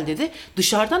çok güzel dedi.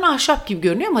 Dışarıdan ahşap gibi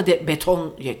görünüyor ama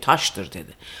beton taştır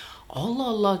dedi. Allah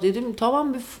Allah dedim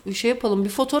tamam bir şey yapalım bir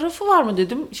fotoğrafı var mı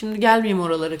dedim. Şimdi gelmeyeyim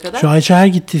oralara kadar. Şu Ayça her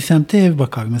gittiği semtte ev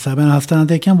bakar. Mesela ben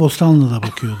hastanedeyken Bostanlı'da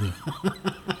bakıyordu.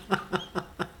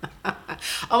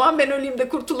 Aman ben öleyim de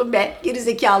kurtulun be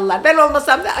gerizekalılar. Ben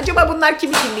olmasam da acaba bunlar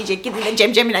kimi dinleyecek? Gidin de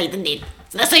Cemcem'in aydın değil.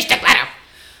 Nasıl sıçtıklarım?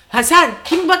 Ha sen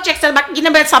kim bakacaksın bak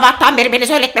yine ben sabahtan beri beni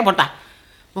söyletme burada.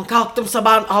 Kalktım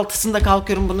sabahın 6'sında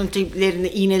kalkıyorum bunun tiplerini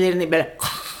iğnelerini böyle.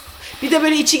 Bir de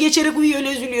böyle içi geçerek uyuyor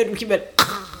öyle üzülüyorum ki böyle.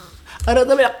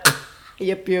 Arada böyle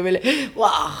yapıyor böyle.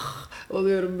 Vah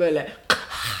oluyorum böyle.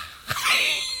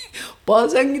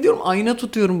 Bazen gidiyorum ayna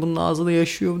tutuyorum bunun ağzına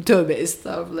yaşıyorum. Tövbe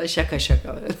estağfurullah şaka.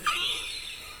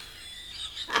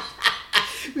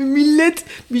 Millet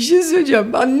bir şey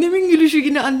söyleyeceğim. Annemin gülüşü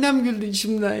yine annem güldü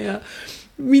içimden ya.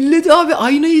 Millet abi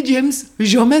aynayı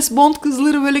James Bond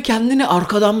kızları böyle kendini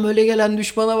arkadan böyle gelen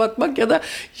düşmana bakmak ya da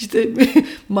işte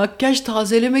makyaj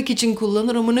tazelemek için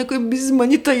kullanır ama ne koyayım biz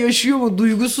manita yaşıyor mu?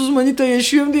 Duygusuz manita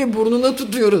yaşıyor mu diye burnuna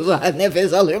tutuyoruz. Ha,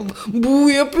 nefes alıyorum. Bu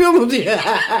yapıyor mu diye.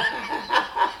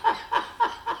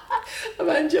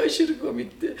 Bence aşırı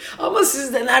komikti. Ama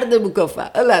sizde nerede bu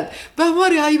kafa? Ulan ben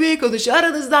var ya haybeye konuşuyor.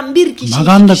 Aranızdan bir kişi...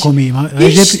 Maganda komiyim.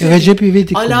 Recep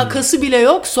İvedik alakası bile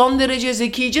yok. Son derece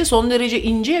zekice, son derece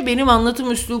ince. Benim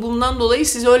anlatım üslubumdan dolayı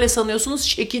siz öyle sanıyorsunuz.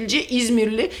 Şekilci,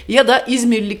 İzmirli ya da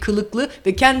İzmirli kılıklı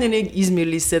ve kendini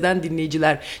İzmirli hisseden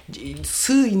dinleyiciler.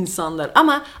 Sığ insanlar.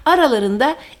 Ama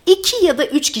aralarında 2 ya da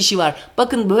 3 kişi var.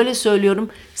 Bakın böyle söylüyorum.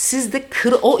 Sizde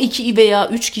o 2 veya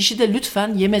 3 kişi de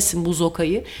lütfen yemesin bu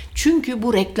zokayı. Çünkü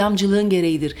bu reklamcılığın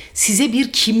gereğidir. Size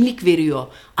bir kimlik veriyor.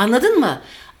 Anladın mı?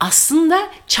 Aslında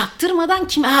çaktırmadan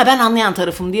ben anlayan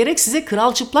tarafım diyerek size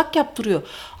kral çıplak yaptırıyor.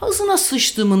 Ağzına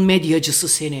sıçtığımın medyacısı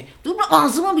seni. Dur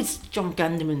ağzıma bir sıçacağım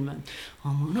kendimin ben.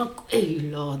 Amına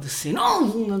evladı seni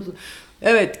ağzına.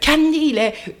 Evet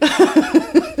kendiyle.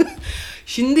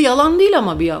 Şimdi yalan değil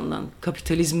ama bir yandan.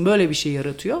 Kapitalizm böyle bir şey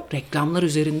yaratıyor. Reklamlar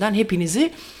üzerinden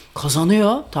hepinizi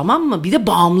kazanıyor, tamam mı? Bir de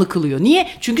bağımlı kılıyor. Niye?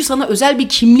 Çünkü sana özel bir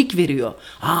kimlik veriyor.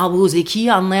 Bu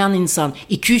zekiyi anlayan insan.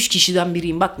 2-3 kişiden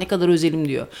biriyim. Bak ne kadar özelim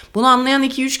diyor. Bunu anlayan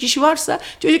 2-3 kişi varsa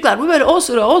çocuklar bu böyle o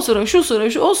sıra şu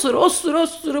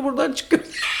sıra buradan çıkıyor.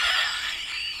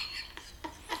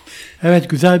 Evet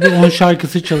güzel bir 10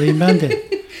 şarkısı çalayım ben de.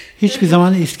 Hiçbir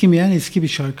zaman eskimeyen eski bir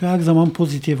şarkı. Her zaman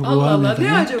pozitif ruh Allah Allah nedeni.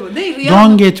 ne acaba? Ne?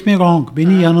 Don't get me wrong.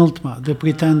 Beni yanıltma. The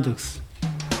Pretenders.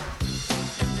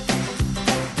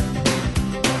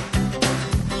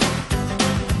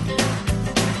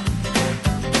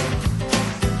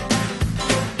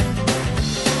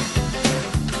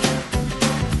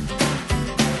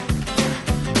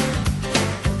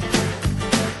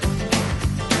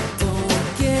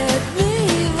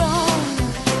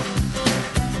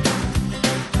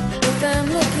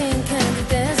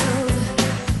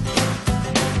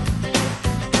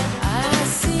 I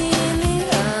see me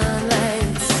run like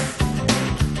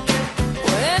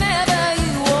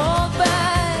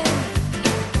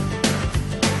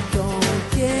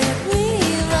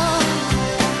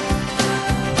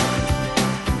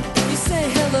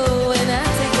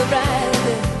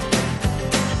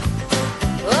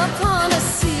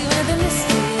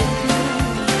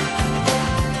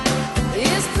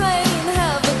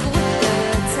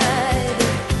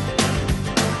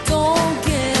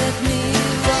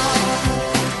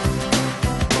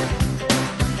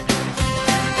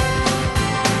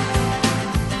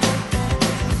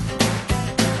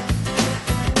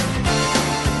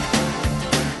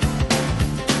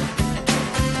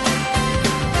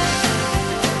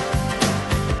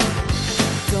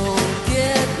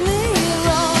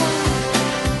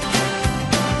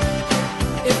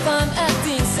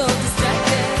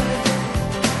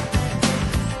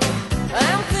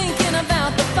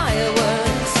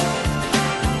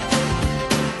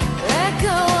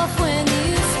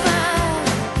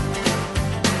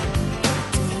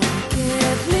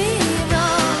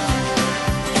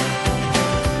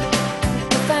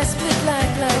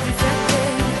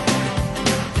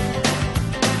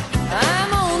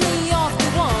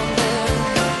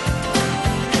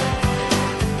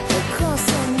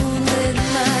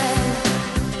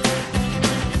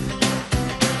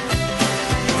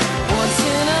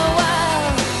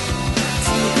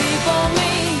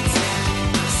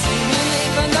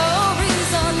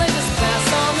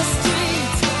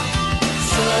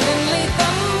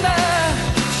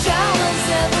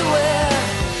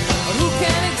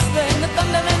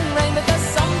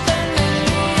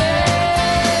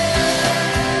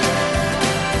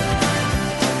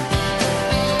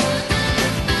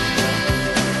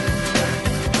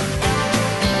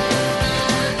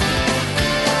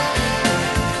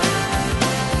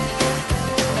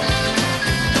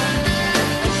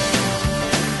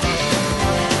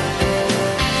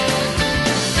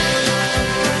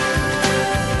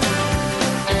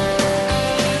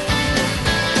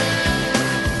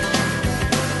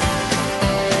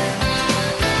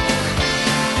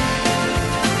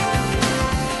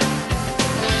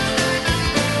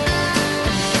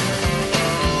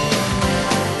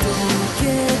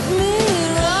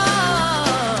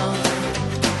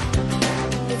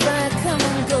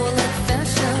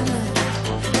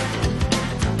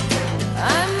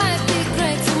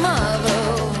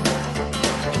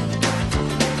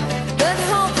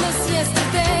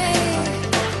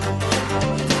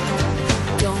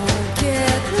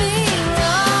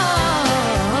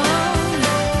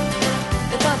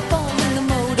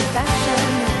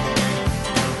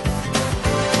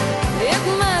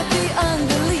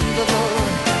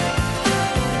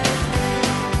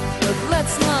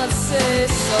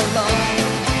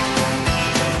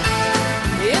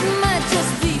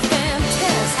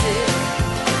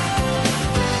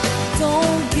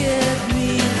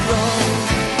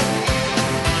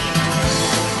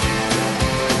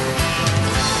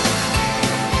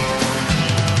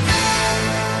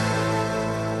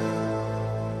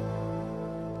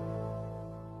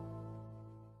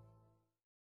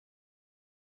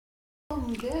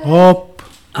Hop.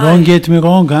 Don't get me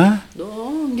wrong ha.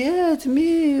 Don't get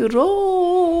me wrong.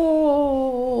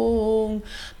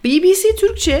 BBC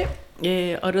Türkçe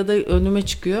arada önüme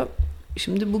çıkıyor.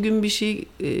 Şimdi bugün bir şey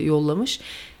yollamış.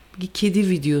 Bir kedi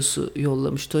videosu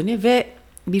yollamış Toni ve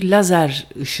bir lazer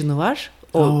ışını var.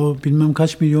 O bilmem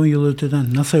kaç milyon yıl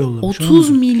öteden NASA yollamış. 30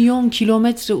 milyon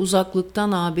kilometre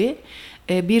uzaklıktan abi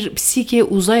bir psike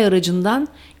uzay aracından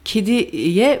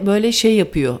kediye böyle şey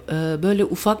yapıyor. Böyle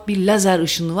ufak bir lazer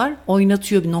ışını var.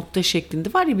 Oynatıyor bir nokta şeklinde.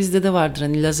 Var ya bizde de vardır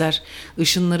hani lazer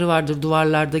ışınları vardır.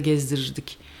 Duvarlarda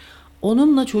gezdirirdik.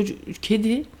 Onunla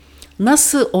kedi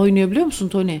nasıl oynuyor biliyor musun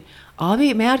Toni?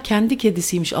 Abi meğer kendi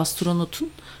kedisiymiş astronotun.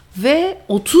 Ve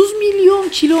 30 milyon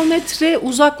kilometre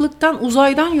uzaklıktan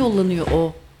uzaydan yollanıyor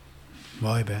o.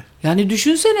 Vay be. Yani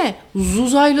düşünsene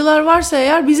uzaylılar varsa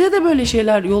eğer bize de böyle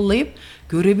şeyler yollayıp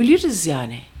görebiliriz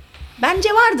yani. Bence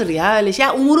vardır ya öyle şey.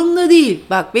 Umurumda değil.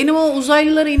 Bak benim o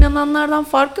uzaylılara inananlardan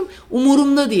farkım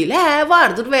umurumda değil.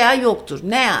 Vardır veya yoktur.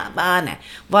 Ne ya bahane.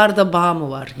 Var da bağ mı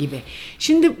var gibi.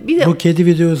 Şimdi bir de bu kedi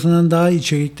videosundan daha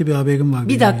içerikli bir haberim var.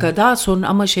 Bir dakika yani. Daha sonra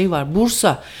ama şey var.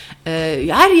 Bursa.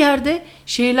 Her yerde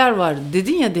şeyler var.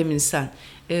 Dedin ya demin sen.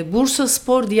 Bursa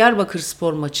Spor Diyarbakır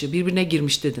Spor maçı birbirine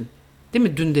girmiş dedin. Değil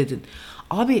mi? Dün dedin.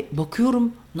 Abi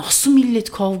bakıyorum nasıl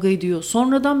millet kavga ediyor.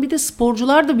 Sonradan bir de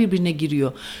sporcular da birbirine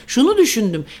giriyor. Şunu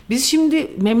düşündüm. Biz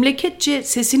şimdi memleketçe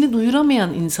sesini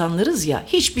duyuramayan insanlarız ya.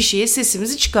 Hiçbir şeye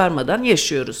sesimizi çıkarmadan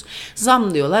yaşıyoruz.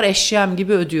 Zam diyorlar eşyam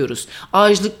gibi ödüyoruz.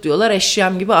 Açlık diyorlar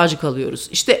eşyam gibi aç kalıyoruz.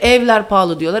 İşte evler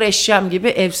pahalı diyorlar eşyam gibi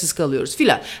evsiz kalıyoruz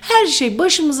filan. Her şey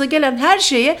başımıza gelen her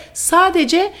şeye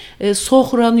sadece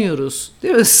sokranıyoruz.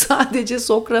 Değil mi? Sadece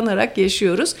sokranarak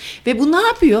yaşıyoruz. Ve bu ne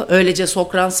yapıyor? Öylece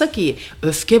sokransak iyi.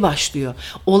 Öfke başlıyor.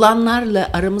 Olanlarla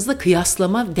aramızda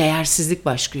kıyaslama, değersizlik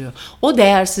başlıyor. O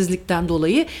değersizlikten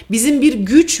dolayı bizim bir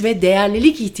güç ve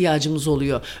değerlilik ihtiyacımız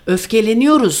oluyor.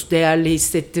 Öfkeleniyoruz değerli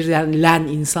hissettirilen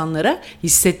insanlara,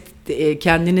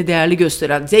 kendini değerli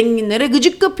gösteren zenginlere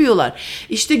gıcık kapıyorlar.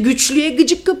 İşte güçlüye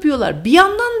gıcık kapıyorlar. Bir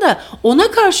yandan da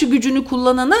ona karşı gücünü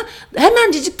kullanana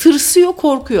hemencecik tırsıyor,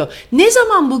 korkuyor. Ne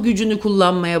zaman bu gücünü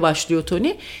kullanmaya başlıyor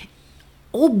Toni?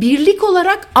 O birlik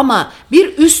olarak ama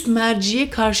bir üst merciye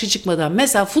karşı çıkmadan.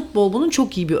 Mesela futbol bunun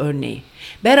çok iyi bir örneği.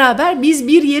 Beraber biz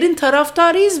bir yerin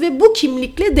taraftarıyız ve bu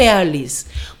kimlikle değerliyiz.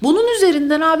 Bunun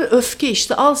üzerinden abi öfke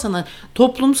işte al sana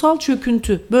toplumsal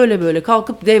çöküntü böyle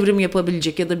kalkıp devrim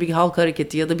yapabilecek ya da bir halk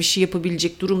hareketi ya da bir şey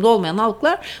yapabilecek durumda olmayan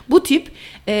halklar bu tip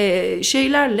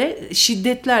şeylerle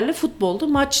şiddetlerle futbolda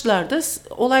maçlarda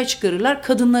olay çıkarırlar,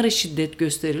 kadınlara şiddet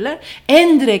gösterirler.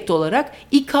 En direkt olarak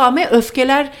ikame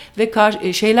öfkeler ve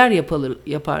şeyler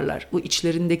yaparlar. Bu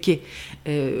içlerindeki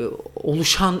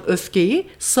oluşan öfkeyi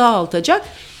sağaltacak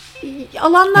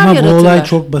alanlar yaratırlar. Ama bu olay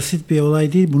çok basit bir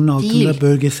olay değil. Bunun altında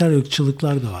bölgesel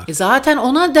ırkçılıklar da var. Zaten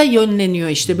ona da yönleniyor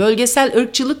işte. Bölgesel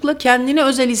ırkçılıkla kendini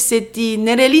özel hissettiği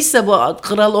nereliyse bu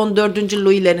Kral 14.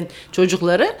 Louis'lerin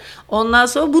çocukları. Ondan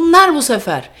sonra bunlar bu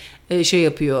sefer şey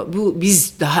yapıyor.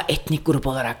 Biz daha etnik grup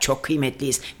olarak çok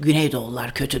kıymetliyiz.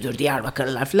 Güneydoğullar kötüdür,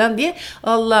 Diyarbakırlılar falan diye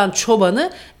Allah'ın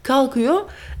çobanı kalkıyor.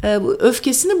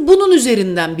 Öfkesini bunun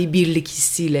üzerinden bir birlik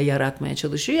hissiyle yaratmaya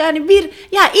çalışıyor.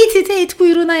 Yani it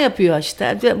kuyruğuna yapıyor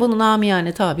işte. Bunun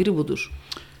amiyane tabiri budur.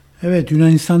 Evet,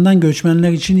 Yunanistan'dan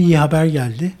göçmenler için iyi haber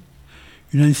geldi.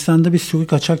 Yunanistan'da bir sürü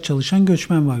kaçak çalışan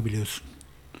göçmen var biliyorsun.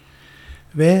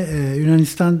 Ve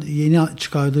Yunanistan yeni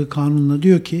çıkardığı kanunla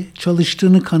diyor ki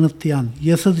çalıştığını kanıtlayan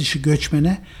yasa dışı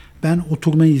göçmene ben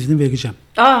oturma izni vereceğim.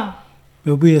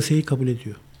 Ve bu yasayı kabul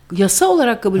ediyor. Yasa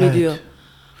olarak kabul ediyor.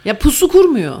 Ya pusu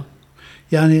kurmuyor.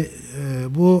 Yani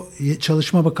bu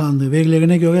Çalışma Bakanlığı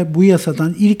verilerine göre bu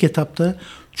yasadan ilk etapta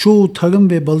çoğu tarım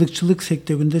ve balıkçılık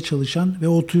sektöründe çalışan ve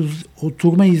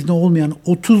oturma izni olmayan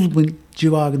 30 bin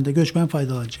civarında göçmen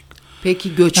faydalanacak.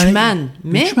 Peki göçmen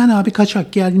mi? Göçmen abi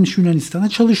kaçak gelmiş Yunanistan'a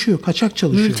çalışıyor. Kaçak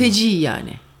çalışıyor. Mülteci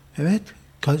yani. Evet.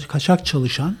 Kaçak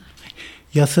çalışan,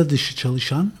 yasa dışı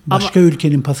çalışan, başka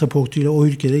ülkenin pasaportuyla o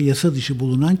ülkede yasa dışı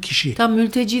bulunan kişi. Tam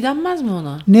mülteci denmez mi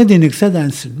ona? Ne denirse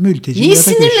densin. Mülteci. Niye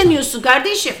sinirleniyorsun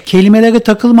kardeşim? Kelimelere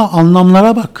takılma,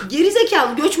 anlamlara bak.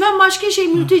 Gerizekalı. Göçmen başka şey,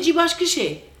 mülteci başka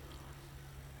şey.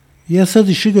 Yasa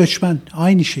dışı göçmen.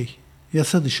 Aynı şey.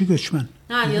 Yasa dışı göçmen.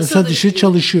 Yasa dışı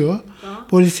çalışıyor. Tamam.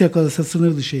 Polis yakalasa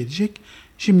sınır dışı edecek.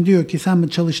 Şimdi diyor ki sen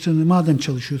çalıştığını madem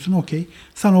çalışıyorsun okey.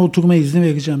 Sana oturma izni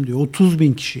vereceğim diyor. 30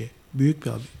 bin kişiye. Büyük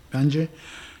bir abi. Bence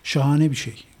şahane bir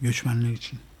şey göçmenler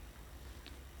için.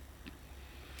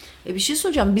 Bir şey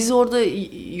soracağım. Biz orada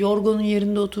Yorgo'nun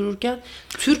yerinde otururken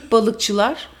Türk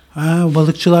balıkçılar...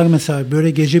 Balıkçılar mesela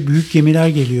böyle gece büyük gemiler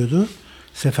geliyordu.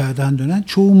 Seferden dönen.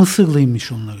 Çoğu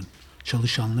Mısırlıymış onların.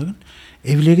 Çalışanların.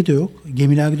 Evleri de yok.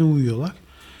 Gemilerde uyuyorlar.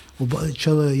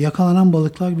 Yakalanan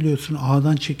balıklar biliyorsun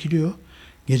ağdan çekiliyor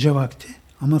gece vakti.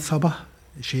 Ama sabah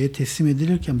şeye teslim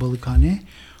edilirken balıkhaneye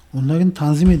onların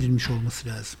tanzim edilmiş olması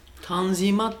lazım.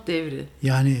 Tanzimat devri.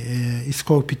 Yani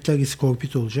iskorpitler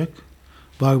iskorpit olacak.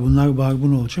 Barbunlar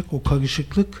barbun olacak. O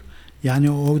karışıklık,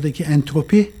 yani oradaki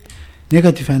entropi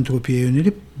negatif entropiye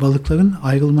yönelip balıkların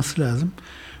ayrılması lazım.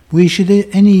 Bu işi de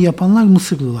en iyi yapanlar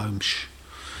Mısırlılarmış.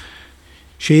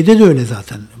 Şeyde de öyle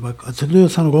zaten. Bak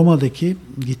hatırlıyorsan Roma'daki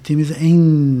gittiğimiz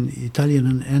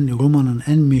Roma'nın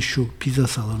en meşhur pizza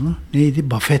salonu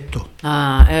neydi? Buffetto.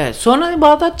 Ha evet. Sonra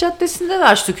Bağdat Caddesi'nde de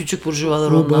açtı küçük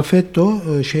burjuvalar ondan. Buffetto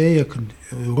şeye yakın.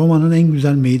 Roma'nın en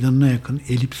güzel meydanına yakın.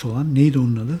 Elips olan. Neydi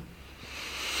onun adı?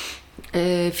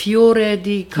 Fiore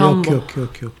di Campo.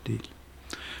 Yok değil.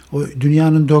 O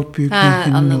dünyanın 4 büyük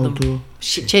nehrinin olduğu.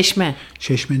 Çeşme.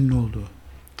 Çeşmenin olduğu.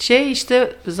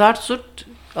 İşte Zarsurt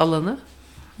alanı.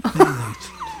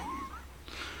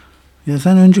 Ya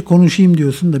sen önce konuşayım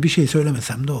diyorsun da bir şey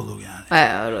söylemesem de olur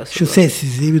yani. Orası şu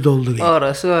sessizliği bir doldurayım.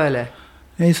 Orası öyle.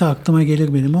 Neyse aklıma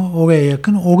gelir benim o. Oraya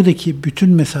yakın. Oradaki bütün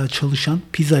mesela çalışan,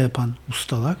 pizza yapan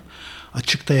ustalar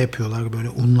açıkta yapıyorlar böyle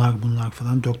unlar bunlar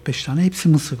falan 4-5 tane. Hepsi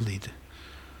Mısırlıydı.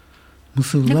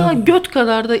 Mısırlılar. Ne kadar göt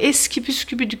kadar da eski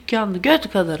püskü bir dükkandı.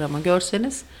 Göt kadar ama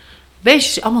görseniz.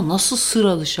 5 ama nasıl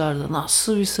sıra dışarıda,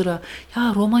 nasıl bir sıra.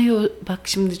 Ya Roma'yı bak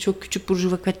şimdi çok küçük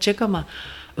burjuva kaçacak ama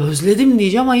özledim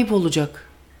diyeceğim, ayıp olacak.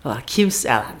 Kimse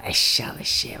lan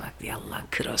eşeğe bak diye Allah'ın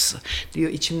krosu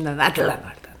diyor içimden, hadi lan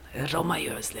oradan.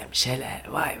 Roma'yı özlemiş hele,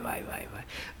 vay.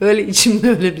 Öyle içimde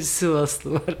öyle bir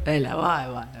Sivaslı var hele, vay.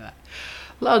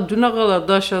 La düne kadar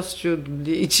taş asıyordum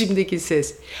diye içimdeki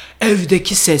ses.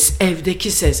 Evdeki ses.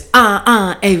 Evdeki ses.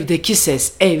 Evdeki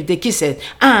ses. Evdeki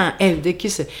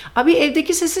ses. Abi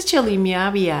evdeki sesi çalayım ya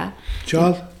abi ya.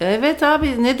 Çal. Evet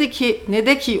abi ne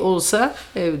de ki olsa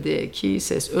evdeki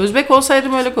ses. Özbek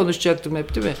olsaydım öyle konuşacaktım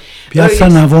hep değil mi?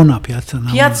 Piazza Navona.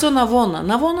 Piazza Navona.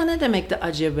 Navona ne demekti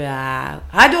acaba?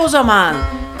 Hadi o zaman.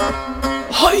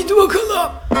 Haydi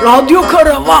bakalım. Radyo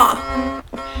Karavan.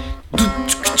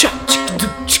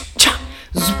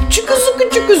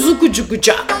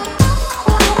 Zukucukuca.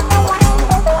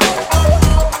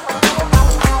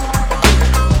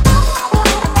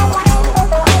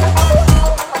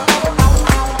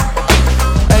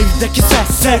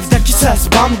 Evdeki ses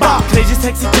bamba Crazy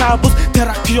sexy kabus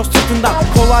terakkiyo sırtından.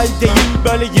 Kolay değil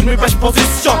böyle 25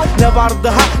 pozisyon. Ne vardı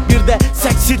ha bir de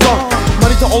seksi don.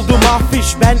 Manita oldum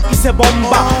afiş ben ise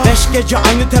bomba. 5 gece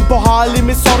aynı tempo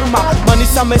halimi sorma.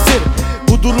 Manisa Mesir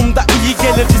bu durumda iyi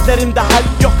gelir. Dizlerimde hal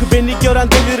yok beni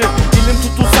gören delirir. Dilim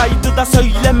tutulsaydı da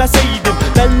söylemeseydim.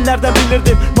 Ben nereden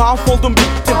bilirdim mahvoldum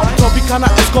bittim. Tropicana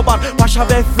Escobar Paşa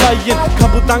ve Fly'in.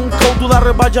 Kapıdan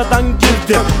kovdular bacadan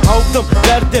girdim. Aldım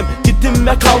verdim gittim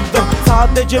ve kaldım.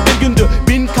 Sadece bir gündü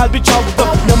 1000 kalbi çaldım.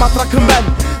 Ne matrakım ben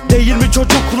değil mi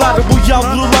çocuklar bu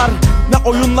yavrular. Ne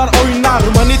oyunlar oynar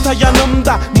manita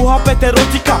yanımda. Muhabbet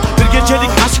erotika bir gecelik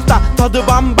aşkta tadı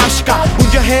bambaşka.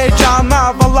 Bunca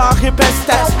heyecana vallahi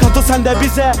pestes. Katıl sen de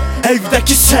bize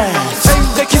evdeki ses.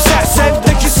 Evdeki ses,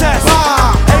 evdeki ses.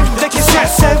 Evdeki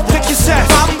ses, evdeki ses.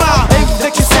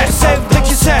 Evdeki ses,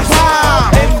 evdeki ses.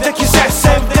 Evdeki ses,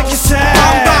 evdeki ses.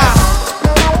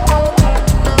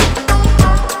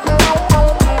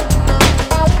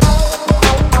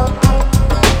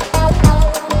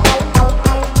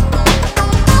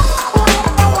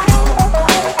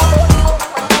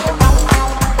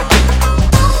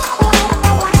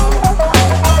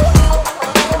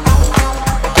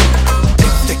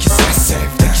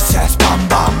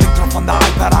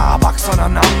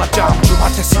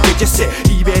 Cumartesi gecesi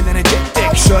iyi bir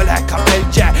eğlenecektik. Şöyle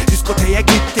kartelce diskoteye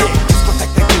gittik.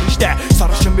 Diskotekte girişte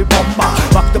sarışın bir bomba.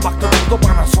 Baktı durdu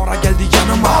bana sonra geldi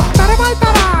yanıma. Merhaba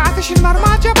Alpera, ateşin var mı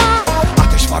acaba?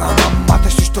 Ateş var anam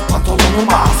ateş düştü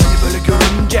pantolonuma. Seni böyle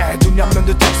görünce dünyam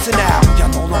döndü tersine.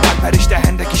 Uyan oğlum Alper işte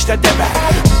hendek işte deve.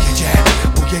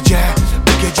 Bu gece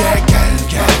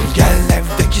gel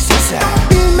evdeki sese.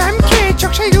 Bilmem ki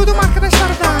çok şey duydum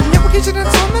arkadaşlardan. Ya bu geceden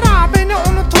sonra beni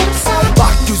unutursan.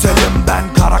 Bak güzelim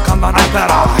ben Karakan'dan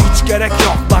Alpera. Hiç gerek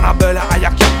yok bana böyle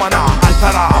ayak yapmana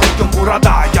Alpera. Bugün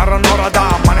burada yarın orada.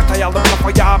 Manetayı aldım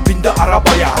kafaya bindi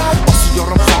arabaya.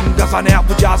 Basıyorum son gaza ne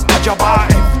yapacağız acaba?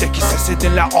 Evdeki sesi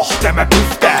dinle oh deme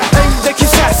püf de. Evdeki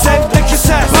ses, evdeki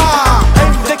ses.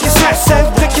 Evdeki ses,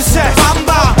 evdeki ses.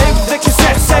 Evdeki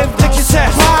ses, evdeki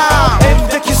ses.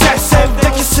 Evdeki ses,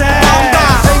 evdeki ses.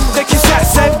 Evdeki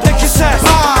ses, evdeki ses.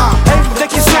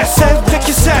 Evdeki ses,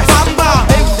 evdeki ses.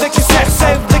 Evdeki ses,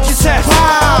 evdeki ses.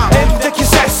 Evdeki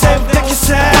ses, evdeki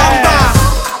ses.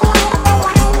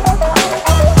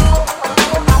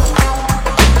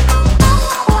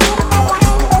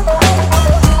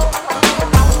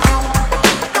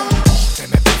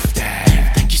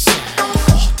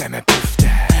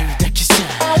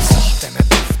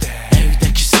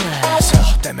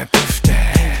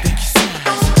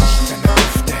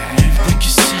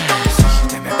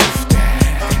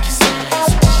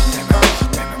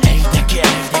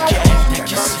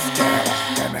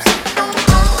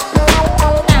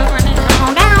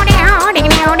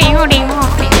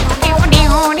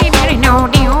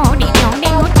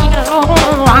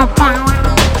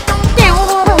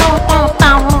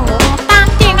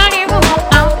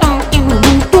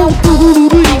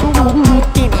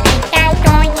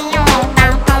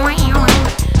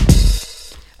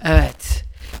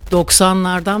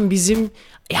 90'lardan bizim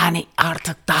yani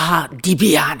artık daha dibi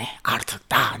yani.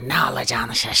 Artık daha ne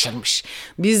alacağını şaşırmış.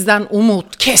 Bizden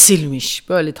umut kesilmiş.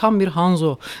 Böyle tam bir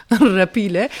Hanzo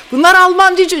rapiyle. Bunlar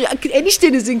Almancı çocuk.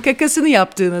 Eniştenizin kakasını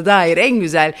yaptığına dair en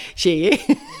güzel şeyi,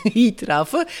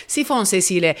 itirafı sifon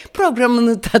sesiyle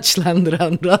programını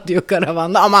taçlandıran Radyo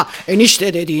Karavan'da. Ama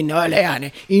enişte dediğin öyle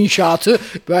yani. İnşaatı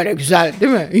böyle güzel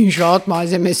değil mi? İnşaat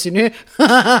malzemesini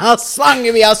aslan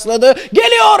gibi yasladı.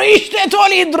 Geliyor işte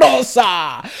Toni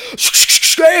Drosa.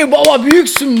 Hey baba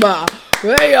büyüksün be.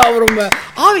 Hey yavrum be.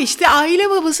 Abi işte aile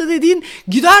babası dediğin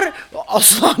gider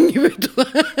aslan gibi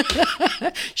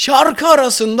şarkı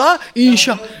arasında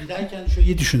Giderken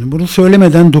şöyle düşündüm. Bunu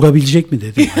söylemeden durabilecek mi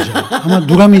dedim acaba. Ama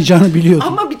duramayacağını biliyordum.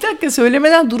 Ama bir dakika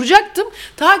söylemeden duracaktım.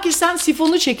 Ta ki sen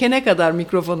sifonu çekene kadar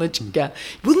mikrofon açıkken.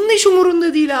 Bunun hiç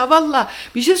umurunda değil ha valla.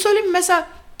 Bir şey söyleyeyim mi? Mesela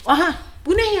aha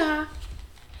bu ne ya?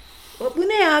 Bu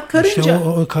ne ya? Karınca. İşte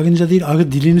o karınca değil,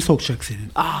 arı dilini sokacak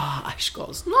senin. Aşk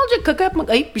olsun. Ne olacak, kaka yapmak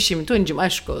ayıp bir şey mi Toni'cim?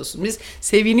 Aşk olsun. Biz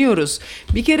seviniyoruz.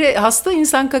 Bir kere hasta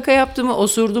insan kaka yaptı mı,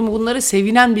 osurdu mu, bunları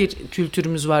sevinen bir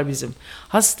kültürümüz var bizim.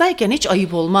 Hastayken hiç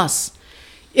ayıp olmaz.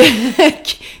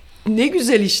 Ne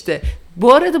güzel işte.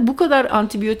 Bu arada bu kadar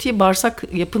antibiyotiğe bağırsak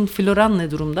yapın floran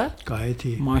ne durumda? Gayet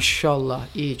iyi. Maşallah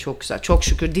iyi, çok güzel, çok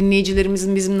şükür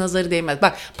dinleyicilerimizin bizim nazarı değmez.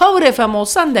 Bak Power FM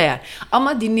olsan değer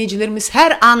ama dinleyicilerimiz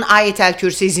her an Ayetel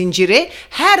Kürsi zinciri,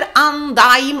 her an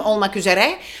daim olmak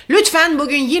üzere. Lütfen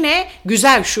bugün yine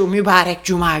güzel şu mübarek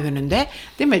cuma gününde,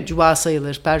 değil mi, cuma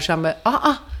sayılır perşembe.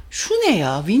 Şu ne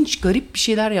ya, vinç garip bir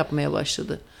şeyler yapmaya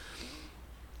başladı.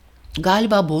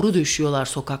 Galiba boru döşüyorlar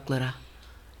sokaklara.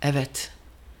 Evet.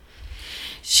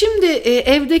 Şimdi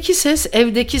evdeki ses,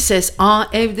 evdeki ses,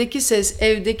 evdeki ses,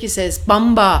 evdeki ses,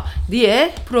 bamba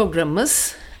diye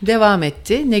programımız devam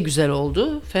etti. Ne güzel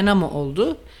oldu, fena mı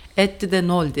oldu? Etti de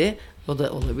noldi, o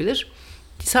da olabilir.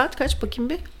 Saat kaç bakayım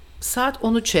bir? Saat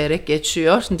 10'u çeyrek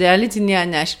geçiyor. Değerli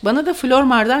dinleyenler, bana da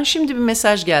Flormar'dan şimdi bir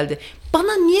mesaj geldi.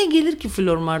 Bana niye gelir ki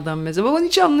Flormar'dan mesela? Ben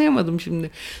hiç anlayamadım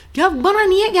şimdi. Ya bana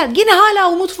niye gel? Yine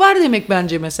hala umut var demek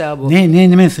bence mesela bu. Ne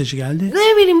mesajı geldi?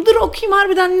 Ne bileyim, dur okuyayım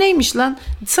harbiden neymiş lan.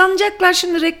 Sanacaklar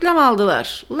şimdi reklam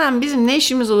aldılar. Ulan bizim ne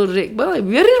işimiz olur? Bana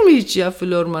verir mi hiç ya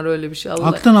Flormar öyle bir şey? Allah.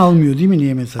 Aklın almıyor değil mi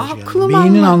niye mesaj geldi?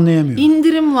 Beynin anlayamıyor.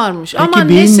 İndirim varmış. Peki ama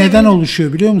beyin neden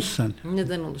oluşuyor biliyor musun sen?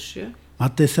 Neden oluşuyor?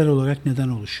 Maddesel olarak neden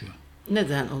oluşuyor?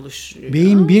 Neden oluşuyor?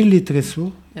 Beyin 1 litre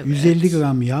su, Evet. 150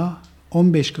 gram yağ,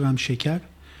 15 gram şeker,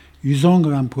 110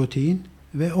 gram protein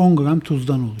ve 10 gram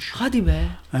tuzdan oluşuyor. Hadi be.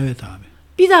 Evet abi.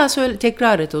 Bir daha söyle,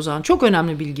 tekrar et o zaman. Çok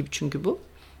önemli bilgi çünkü bu.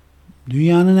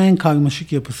 Dünyanın en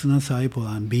karmaşık yapısına sahip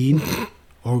olan beyin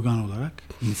organ olarak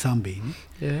insan beyni.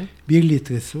 Evet. 1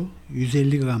 litre su,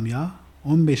 150 gram yağ,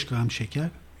 15 gram şeker,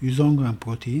 110 gram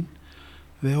protein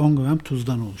ve 10 gram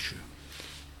tuzdan oluşuyor.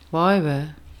 Vay be.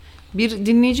 Bir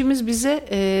dinleyicimiz bize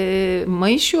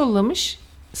mayış yollamış.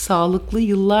 Sağlıklı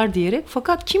yıllar diyerek.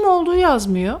 Fakat kim olduğu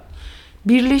yazmıyor.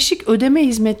 Birleşik ödeme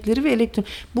hizmetleri ve elektron.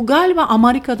 Bu galiba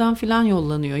Amerika'dan falan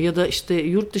yollanıyor. Ya da işte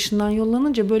yurt dışından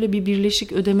yollanınca böyle bir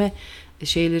birleşik ödeme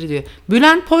şeyleri diyor.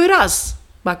 Bülent Poyraz.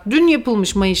 Bak dün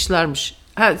yapılmış mayışlarmış.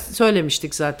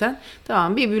 Söylemiştik zaten.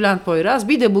 Tamam, bir Bülent Poyraz,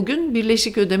 bir de bugün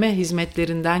birleşik ödeme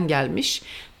hizmetlerinden gelmiş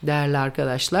değerli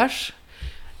arkadaşlar.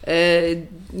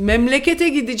 Memlekete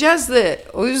gideceğiz de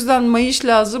o yüzden mayış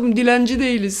lazım, dilenci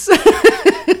değiliz.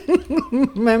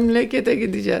 Memlekete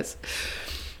gideceğiz.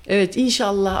 Evet,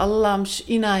 inşallah Allah'ım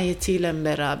inayetiyle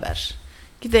beraber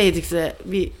gideydik de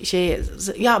bir şey.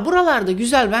 Ya buralarda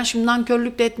güzel, ben şimdi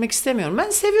nankörlük de etmek istemiyorum. Ben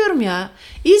seviyorum ya.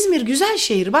 İzmir güzel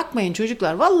şehir, bakmayın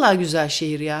çocuklar, vallahi güzel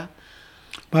şehir ya.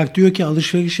 Bak diyor ki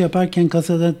alışveriş yaparken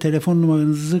kasada telefon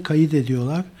numaranızı kayıt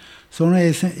ediyorlar.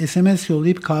 Sonra SMS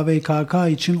yollayıp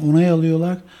KVKK için onay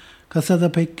alıyorlar.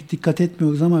 Kasada pek dikkat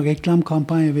etmiyoruz ama reklam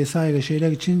kampanya vesaire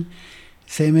şeyler için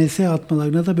SMS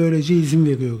atmalarına da böylece izin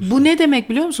veriyoruz. Bu ne demek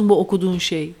biliyor musun bu okuduğun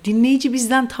şey? Dinleyici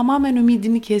bizden tamamen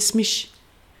ümidini kesmiş.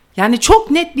 Yani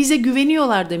çok net bize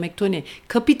güveniyorlar demek Toni.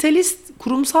 Kapitalist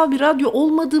kurumsal bir radyo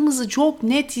olmadığımızı çok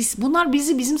net bunlar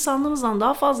bizi bizim sandığımızdan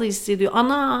daha fazla hissediyor.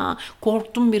 Ana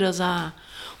korktum biraz ha.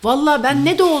 Vallahi ben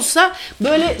ne de olsa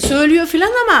böyle söylüyor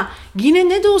filan ama yine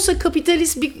ne de olsa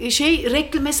kapitalist bir şey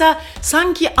reklam, mesela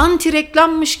sanki anti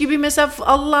reklammış gibi, mesela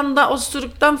Allah'ında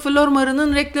Osturuk'tan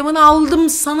Flormar'ının reklamını aldım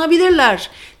sanabilirler.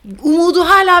 Umudu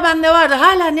hala bende vardı.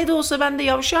 Hala ne de olsa ben de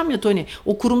yavşağım ya Toni.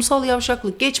 O kurumsal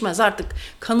yavşaklık geçmez artık.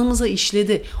 Kanımıza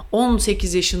işledi.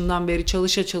 18 yaşından beri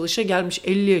çalışa çalışa gelmiş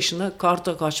 50 yaşına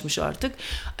karta kaçmış artık.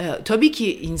 Tabii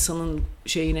ki insanın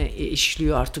şeyine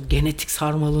işliyor artık, genetik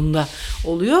sarmalında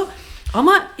oluyor.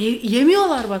 Ama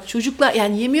yemiyorlar bak çocuklar,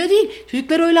 yani yemiyor değil,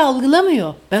 çocuklar öyle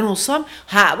algılamıyor. Ben olsam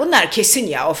bunlar kesin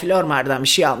ya o Flormar'dan bir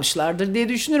şey almışlardır diye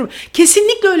düşünürüm.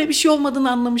 Kesinlikle öyle bir şey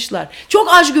olmadığını anlamışlar. Çok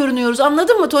aç görünüyoruz,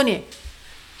 anladın mı Toni?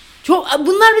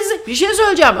 Bunlar bizi, bir şey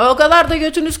söyleyeceğim, o kadar da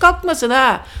götünüz kalkmasın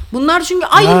ha. Bunlar çünkü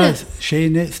aynı.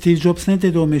 Steve Jobs ne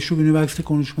dedi o meşhur üniversite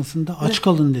konuşmasında? Aç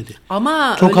kalın dedi.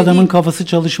 Ama çok adamın değil. Kafası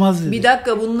çalışmaz dedi. Bir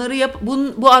dakika, bunları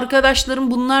bu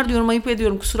arkadaşlarım, bunlar diyorum, ayıp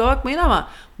ediyorum, kusura bakmayın ama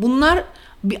bunlar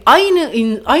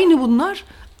aynı bunlar.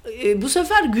 Bu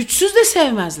sefer güçsüz de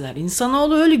sevmezler.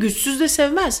 İnsanoğlu öyle güçsüz de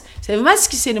sevmez. Sevmez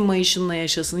ki senin mayışınla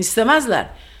yaşasın, istemezler.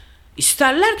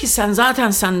 İsterler ki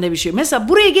zaten sende bir şey. Mesela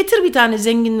buraya getir bir tane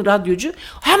zengin radyocu.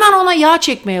 Hemen ona yağ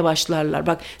çekmeye başlarlar.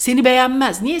 Bak seni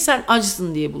beğenmez. Niye? Sen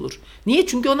acısın diye bulur. Niye?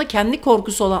 Çünkü ona kendi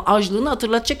korkusu olan acılığını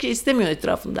hatırlatacak şey istemiyor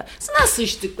etrafında. Nasıl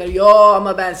sıçtıkları? Yo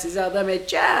ama ben sizi adam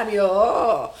edeceğim. Yo.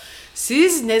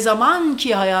 Siz ne zaman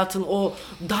ki hayatın o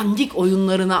dandik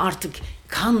oyunlarına artık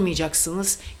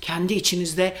kanmayacaksınız. Kendi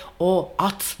içinizde o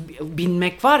at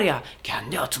binmek var ya,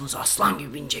 kendi atınızı aslan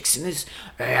gibi bineceksiniz.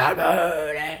 Eğer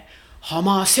böyle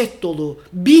hamaset dolu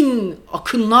 1000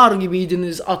 akınlar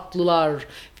gibiydiniz atlılar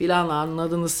filan,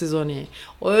 anladınız siz onu.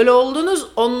 Öyle oldunuz,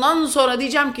 ondan sonra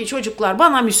diyeceğim ki çocuklar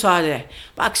bana müsaade.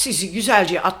 Bak sizi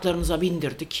güzelce atlarınıza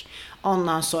bindirdik.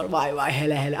 Ondan sonra vay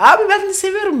hele. Abi ben de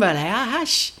seviyorum böyle ya.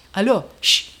 Alo.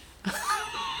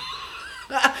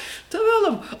 Tabii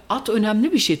oğlum, at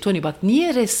önemli bir şey Toni. Bak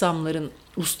niye ressamların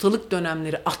ustalık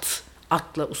dönemleri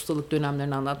atla ustalık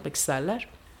dönemlerini anlatmak isterler?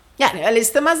 Yani öyle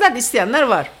istemezler de isteyenler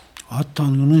var. At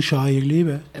Tanrı'nın şairliği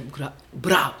be.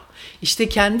 Bravo. İşte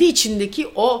kendi içindeki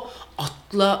o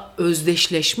atla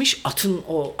özdeşleşmiş atın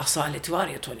o asaleti var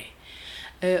ya Toni.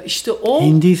 İşte o...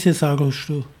 Hindi ise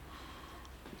sarhoşluğu.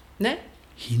 Ne?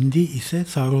 Hindi ise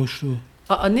sarhoşluğu.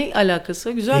 Ne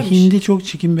alakası? Güzelmiş. Hindi çok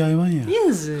çirkin bir hayvan ya.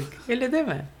 Yazık. Öyle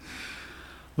deme.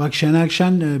 Bak Şener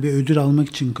Şen bir ödül almak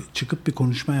için çıkıp bir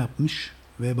konuşma yapmış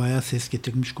ve bayağı ses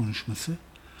getirmiş konuşması.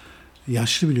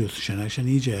 Yaşlı biliyorsun, Şener Şen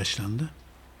iyice yaşlandı.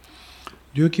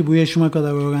 Diyor ki bu yaşıma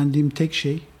kadar öğrendiğim tek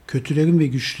şey kötülerin ve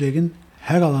güçlülerin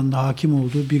her alanda hakim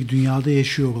olduğu bir dünyada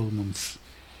yaşıyor olmamız.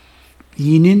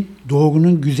 İyinin,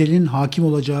 doğrunun, güzelin hakim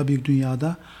olacağı bir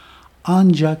dünyada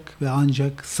ancak ve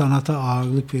ancak sanata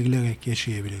ağırlık verilerek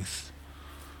yaşayabiliriz.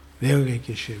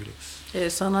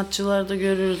 Sanatçılarda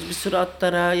görüyoruz bir sürü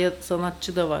atlara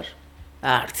sanatçı da var.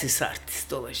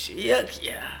 Artist dolaşıyor. Yok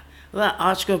ya. Lan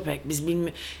aç köpek biz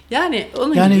bilmiyoruz. Yani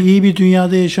gibi. İyi bir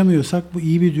dünyada yaşamıyorsak bu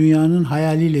iyi bir dünyanın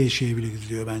hayaliyle yaşayabiliriz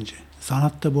diyor bence.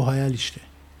 Sanat da bu hayal işte.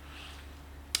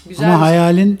 Güzel. Ama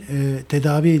hayalin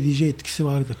tedavi edici etkisi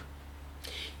vardır.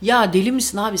 Ya deli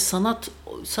misin abi, sanat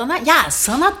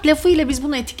lafıyla biz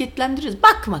bunu etiketlendiririz.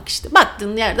 Bakmak işte.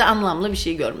 Baktığın yerde anlamlı bir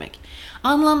şey görmek.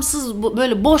 Anlamsız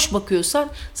böyle boş bakıyorsan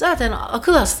zaten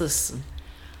akıl hastasısın.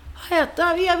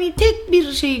 Hayatta bir tek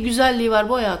bir güzelliği var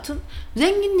bu hayatın.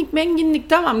 Menginlik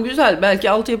tamam güzel. Belki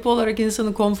altyapı olarak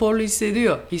insanı konforlu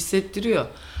hissettiriyor.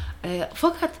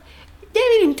 Fakat ne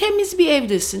bileyim, temiz bir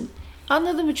evdesin.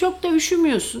 Anladın mı? Çok da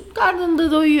üşümüyorsun.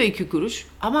 Karnında doyuyor 2 kuruş.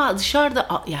 Ama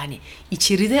dışarıda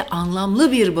içeride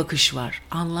anlamlı bir bakış var.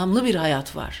 Anlamlı bir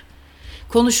hayat var.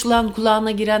 Konuşulan,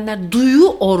 kulağına girenler, duyu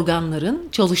organların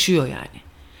çalışıyor yani.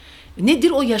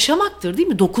 Nedir o? Yaşamaktır değil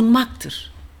mi?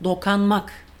 Dokunmaktır.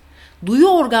 Dokanmak. Duyu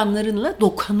organlarınla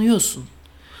dokanıyorsun.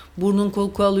 Burnun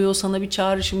koku alıyor, sana bir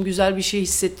çağrışım, güzel bir şey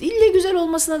hissetti. İlle güzel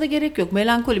olmasına da gerek yok.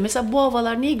 Melankoli. Mesela bu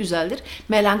havalar niye güzeldir?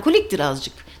 Melankoliktir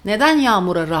azıcık. Neden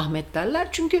yağmura rahmet derler?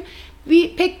 Çünkü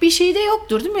pek bir şey de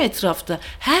yoktur değil mi etrafta?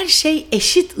 Her şey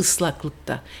eşit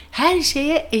ıslaklıkta. Her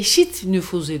şeye eşit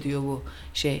nüfuz ediyor bu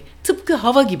şey. Tıpkı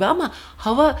hava gibi ama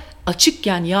hava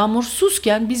açıkken,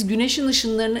 yağmursuzken biz güneşin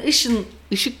ışınlarını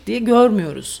ışık diye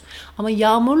görmüyoruz. Ama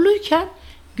yağmurluyken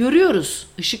görüyoruz.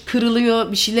 Işık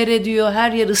kırılıyor, bir şeyler ediyor,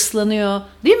 her yer ıslanıyor,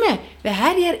 değil mi? Ve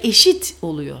her yer eşit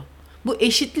oluyor. Bu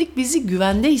eşitlik bizi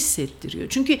güvende hissettiriyor.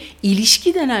 Çünkü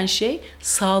ilişki denen şey,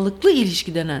 sağlıklı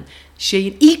ilişki denen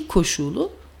şeyin ilk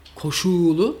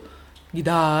koşulu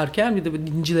giderken, bir de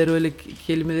dinciler öyle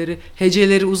kelimeleri,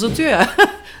 heceleri uzatıyor ya.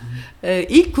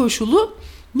 İlk koşulu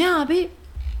ne abi?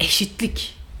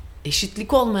 Eşitlik.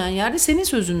 Eşitlik olmayan yerde senin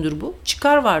sözündür bu.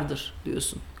 Çıkar vardır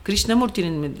diyorsun.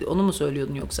 Krishnamurti'nin mi? Onu mu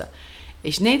söylüyordun yoksa?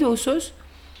 Neydi o söz?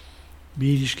 Bir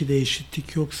ilişkide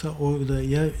eşitlik yoksa orada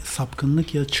ya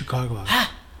sapkınlık ya çıkar var.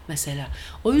 Mesela.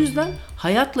 O yüzden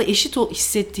hayatla eşit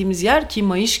hissettiğimiz yer ki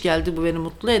mayış geldi bu beni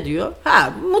mutlu ediyor.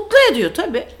 Mutlu ediyor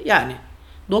tabii yani.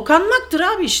 Dokanmaktır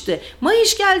abi işte.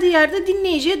 Mayış geldiği yerde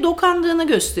dinleyiciye dokandığını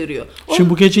gösteriyor. Şimdi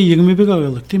bu gece 21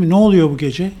 Aralık değil mi? Ne oluyor bu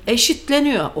gece?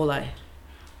 Eşitleniyor olay.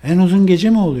 En uzun gece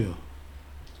mi oluyor?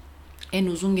 En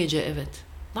uzun gece evet.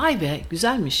 Vay be,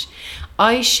 güzelmiş.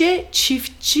 Ayşe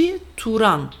Çiftçi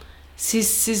Turan.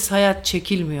 Sizsiz hayat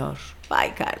çekilmiyor.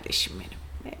 Vay kardeşim benim.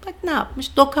 Bak ne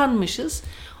yapmış? Dokanmışız.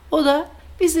 O da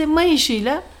bize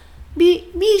mayışıyla bir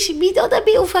o da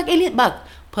bir ufak bak,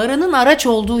 paranın araç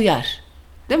olduğu yer.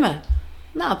 Değil mi?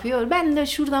 Ne yapıyor? Ben de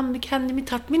şuradan bir kendimi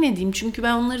tatmin edeyim. Çünkü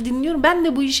ben onları dinliyorum. Ben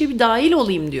de bu işe bir dahil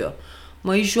olayım diyor.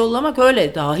 Mayış yollamak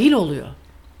öyle. Dahil oluyor.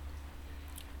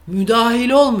 Müdahil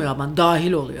olmuyor ama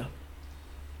dahil oluyor.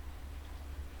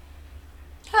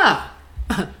 Ha.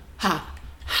 Ha.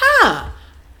 Ha.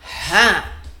 Ha.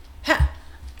 Ha.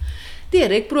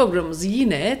 Diyerek programımızı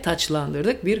yine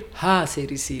taçlandırdık bir Ha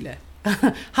serisiyle.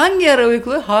 Hangi araba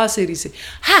kullanıyor? Ha serisi.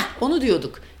 Ha, onu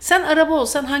diyorduk. Sen araba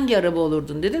olsan hangi araba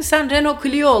olurdun dedin. Sen Renault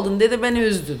Clio oldun dedi, beni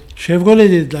üzdün.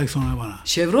 Chevrolet dediler sonra bana.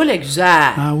 Chevrolet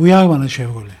güzel. Ha, uyar bana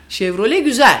Chevrolet. Chevrolet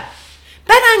güzel.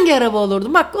 Ben hangi araba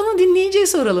olurdum? Bak onu dinleyiciye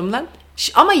soralım lan.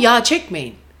 Ama yağ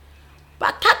çekmeyin.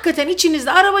 Bak hakikaten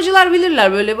içinizde arabacılar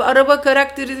bilirler böyle bir araba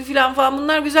karakteri falan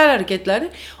bunlar güzel hareketlerdir.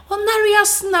 Onlar bir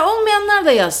yazsınlar. Olmayanlar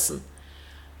da yazsın.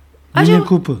 Mini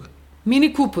Cooper.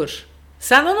 Mini Cooper.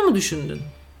 Sen onu mu düşündün?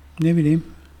 Ne bileyim.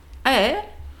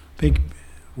 Pek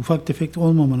ufak tefek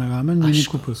olmamana rağmen Mini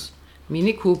Cooper.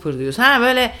 Mini Cooper diyorsun. Ha,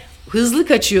 böyle hızlı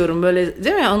kaçıyorum böyle,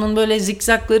 değil mi? Onun böyle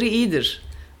zikzakları iyidir.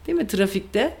 Değil mi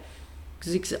trafikte?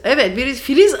 Evet, bir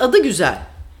Filiz adı güzel.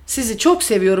 Sizi çok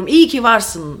seviyorum. İyi ki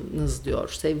varsınız diyor.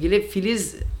 Sevgili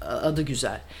Filiz adı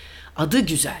güzel. Adı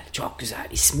güzel. Çok güzel.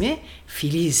 İsmi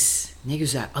Filiz. Ne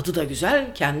güzel. Adı da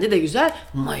güzel. Kendi de güzel.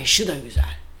 Mayışı da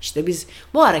güzel. İşte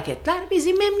bu hareketler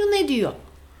bizi memnun ediyor.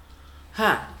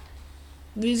 Ha.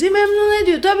 Bizi memnun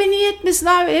ediyor. Tabii niye etmesin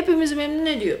abi. Hepimizi memnun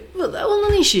ediyor. Bu da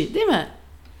onun işi, değil mi?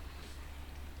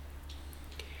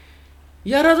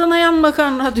 Yaradana yan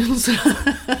bakan radyonuz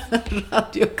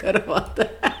radyo karavanda.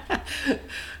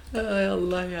 Ay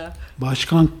Allah ya.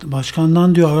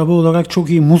 Başkandan diyor araba olarak çok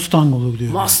iyi Mustang olur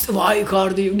diyor. Vay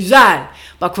kardeşim güzel.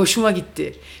 Bak hoşuma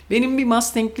gitti. Benim bir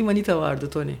Mustang'li manita vardı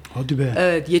Toni. Hadi be.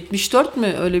 Evet 74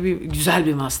 mü öyle bir güzel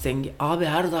bir Mustang. Abi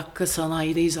her dakika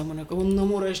sanayideyiz amına. Onunla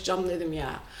mı uğraşacağım dedim ya.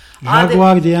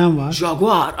 Jaguar diyen var.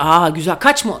 Jaguar. Güzel.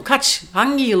 Kaç?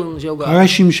 Hangi yılın Jaguar? Kara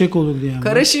şimşek olur diyen var.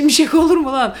 Kara şimşek olur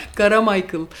mu lan? Kara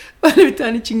Michael. Böyle bir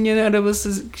tane çingene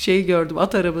arabası gördüm.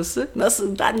 At arabası.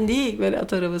 Nasıl dandik böyle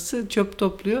at arabası. Çöp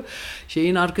topluyor.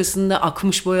 Şeyin arkasında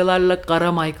akmış boyalarla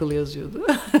Kara Michael yazıyordu.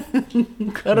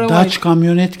 Dutch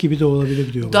kamyonet gibi de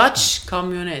olabilir diyor. Dutch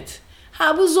kamyonet.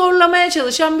 Ha, bu zorlamaya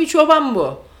çalışan bir çoban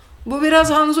bu. Bu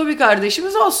biraz Hanzo bir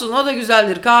kardeşimiz olsun. O da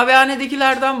güzeldir.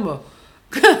 Kahvehanedekilerden bu.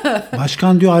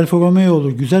 Başkan diyor Alfa Romeo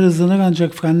olur. Güzel hızlanır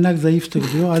ancak frenler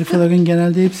zayıftır diyor. Alfaların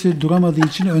genelde hepsi duramadığı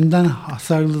için önden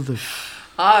hasarlıdır.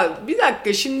 Bir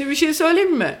dakika şimdi bir şey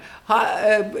söyleyeyim mi?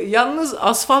 Yalnız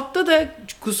asfaltta da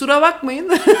kusura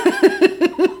bakmayın.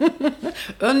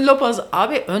 ön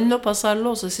lop hasarlı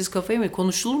olsa siz kafayı mı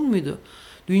konuşulur muydu?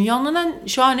 Dünyanın en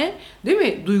şahane, değil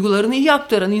mi? Duygularını iyi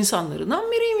aktaran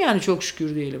insanlarından biriyim yani, çok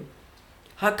şükür diyelim.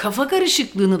 Kafa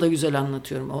karışıklığını da güzel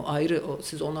anlatıyorum. O ayrı,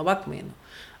 siz ona bakmayın.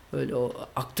 Öyle o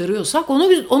aktarıyorsak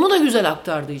onu da güzel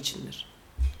aktardığı içindir.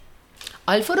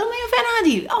 Alfa Romeo fena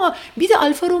değil ama bir de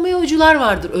Alfa Romeo'cular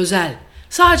vardır özel.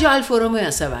 Sadece Alfa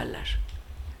Romeo severler.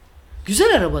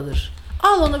 Güzel arabadır.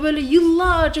 Al onu böyle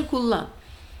yıllarca kullan.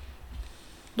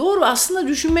 Doğru, aslında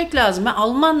düşünmek lazım.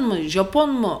 Alman mı, Japon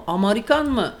mu, Amerikan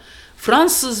mı,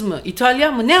 Fransız mı,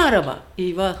 İtalyan mı, ne araba?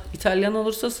 Eyvah, İtalyan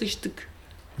olursa sıçtık.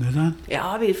 Neden?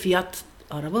 Abi fiyat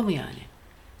araba mı yani?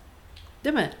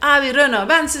 Değil mi? Abi Renault,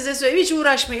 ben size söyleyeyim hiç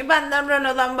uğraşmayın. Benden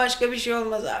Renault'dan başka bir şey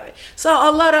olmaz abi.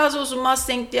 Allah razı olsun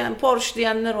Mustang diyen, Porsche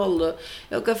diyenler oldu.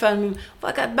 Yok efendim.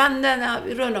 Fakat benden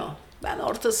abi Renault. Ben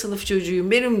orta sınıf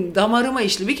çocuğuyum. Benim damarıma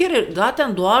işli. Bir kere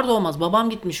zaten doğar doğmaz babam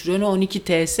gitmiş Renault 12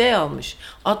 TS almış.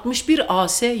 61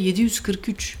 AS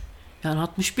 743. Yani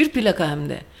 61 plaka hem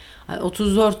de. Yani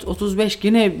 34, 35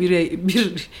 yine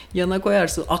bir yana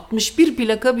koyarsın. 61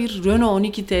 plaka bir Renault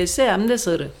 12 TS hem de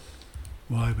sarı.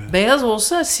 Vay be. Beyaz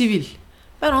olsa sivil.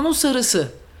 Ben onun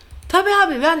sarısı. Tabii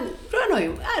abi ben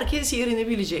Renault'yum. Herkes yerini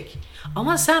bilecek.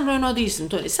 Ama sen Renault değilsin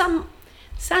Toni.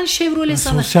 Sen Chevrolet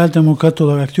sana. Sosyal demokrat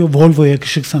olarak diyor Volvo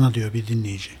yakışık sana diyor bir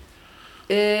dinleyici.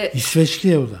 İsveçli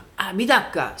ya o da. Bir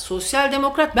dakika. Sosyal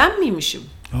demokrat ben miymişim?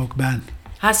 Yok ben.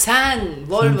 Sen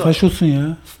Volvo. Sen faşosun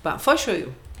ya. Ben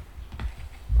faşoyum.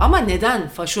 Ama neden?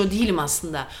 Faşo değilim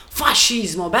aslında.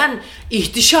 Faşizmo. Ben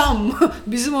ihtişam.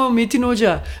 Bizim o Metin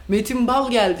Hoca. Metin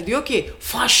Bal geldi. Diyor ki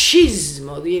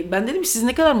faşizmo diye. Ben dedim siz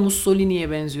ne kadar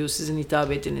Mussolini'ye benziyor sizin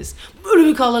hitabetiniz. Böyle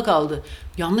bir kala kaldı.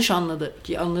 Yanlış anladı.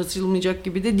 Ki anlatılmayacak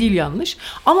gibi de değil yanlış.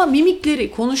 Ama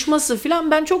mimikleri, konuşması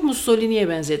filan ben çok Mussolini'ye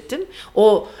benzettim.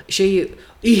 O şeyi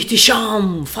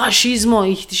ihtişam, faşizmo.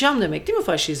 İhtişam demek değil mi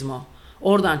faşizmo?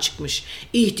 Oradan çıkmış.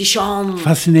 İhtişam.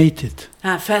 Fascinated.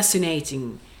 Ha,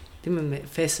 fascinating. Değil mi?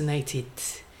 Fascinated.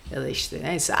 Ya da işte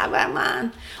neyse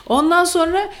aman. Ondan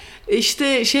sonra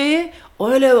işte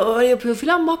öyle yapıyor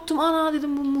filan. Baktım ana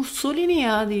dedim bu Mussolini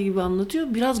ya diye gibi anlatıyor.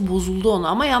 Biraz bozuldu ona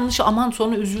ama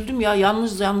sonra üzüldüm ya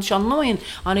yanlış anlamayın.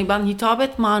 Hani ben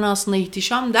hitabet manasında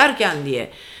ihtişam derken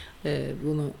diye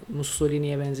bunu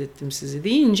Mussolini'ye benzettim sizi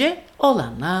deyince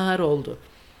olanlar oldu.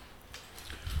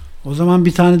 O zaman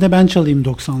bir tane de ben çalayım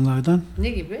 90'lardan. Ne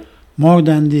gibi? More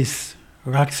Than This.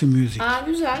 Roxy Music. Aa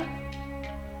güzel.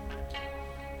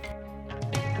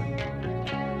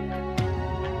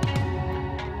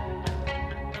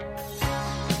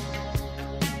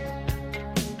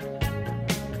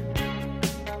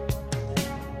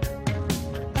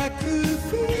 I could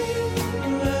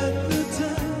feel at the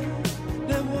time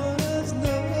there was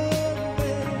no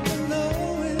way of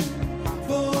knowing.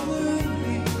 Falling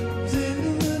leaves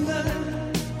in the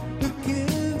night,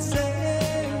 looking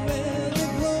sad and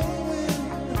glowing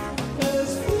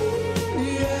as free.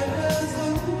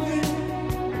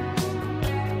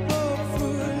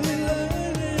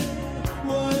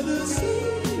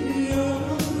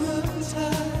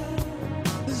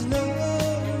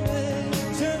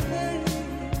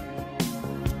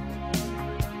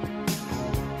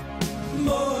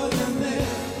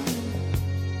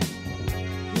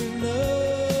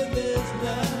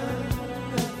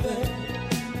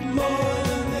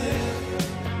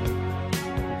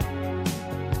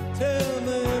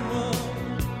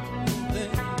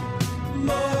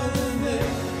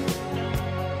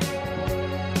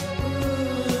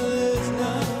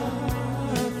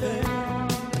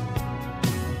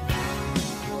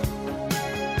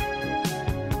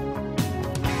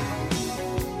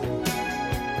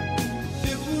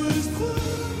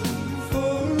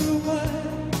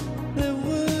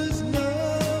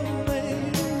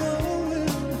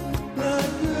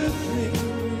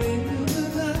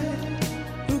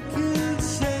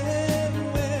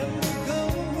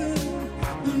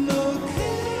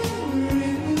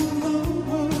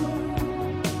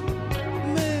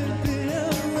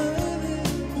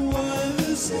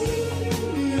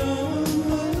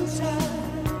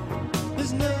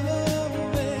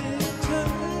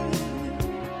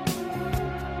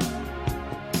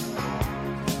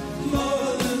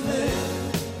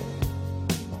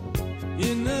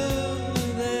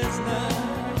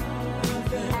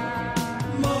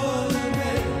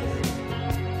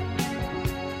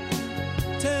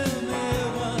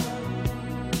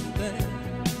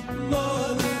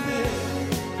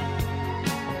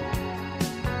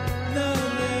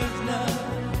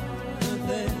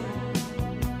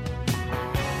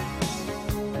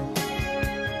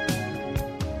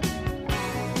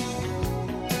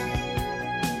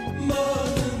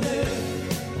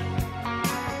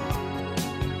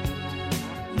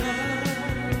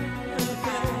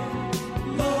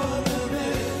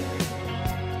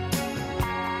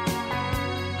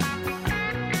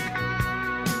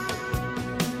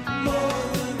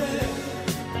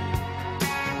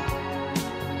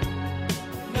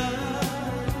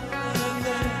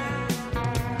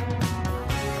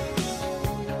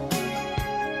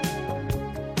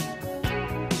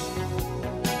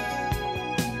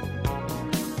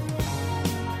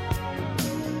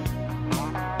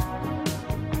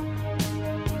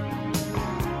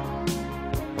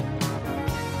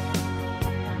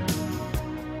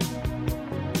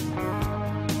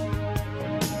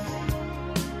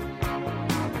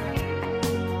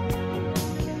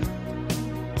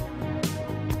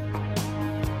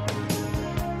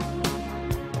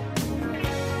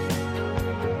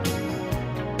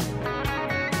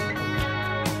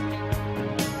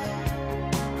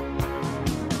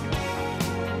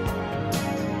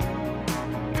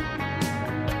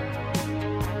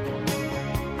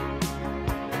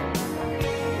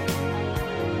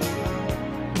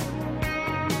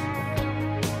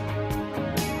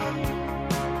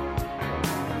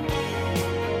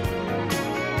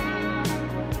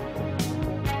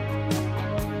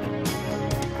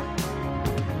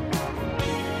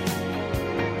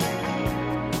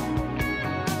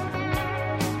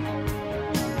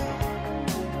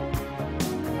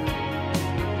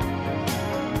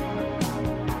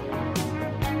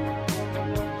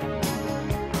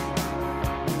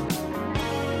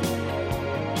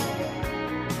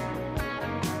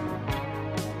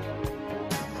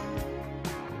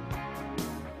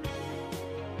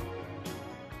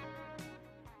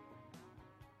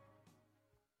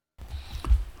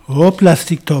 O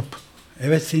plastik top.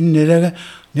 Evet, seni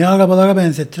ne arabalara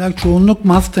benzettiler. Çoğunluk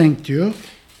Mustang diyor.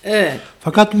 Evet.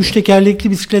 Fakat 3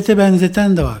 tekerlekli bisiklete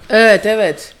benzeten de var.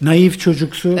 Evet. Naif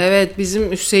çocuksu. Evet,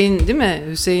 bizim Hüseyin değil mi?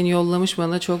 Hüseyin yollamış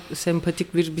bana çok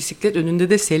sempatik bir bisiklet. Önünde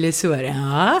de selesi var.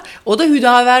 Ya. O da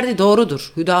Hüdaverdi.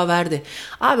 Doğrudur. Hüdaverdi.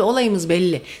 Abi olayımız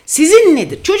belli. Sizin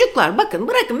nedir? Çocuklar bakın,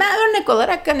 bırakın, ben örnek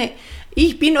olarak hani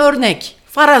ich bin örnek.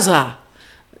 Faraza.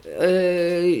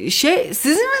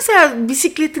 Sizin mesela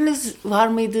bisikletiniz var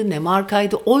mıydı? Ne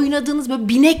markaydı? Oynadığınız böyle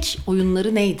binek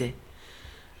oyunları neydi?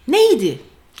 Neydi?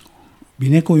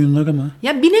 Binek oyunları mı?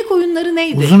 Ya binek oyunları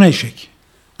neydi? Uzun eşek.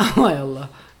 Hay Allah.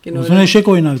 Yine Uzun eşek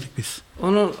oynardık biz.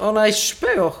 Ona hiç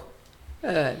şüphe yok.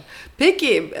 Evet.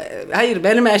 Peki, hayır,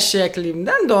 benim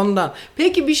eşekliğimden de ondan.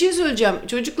 Peki bir şey söyleyeceğim.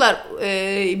 Çocuklar,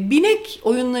 binek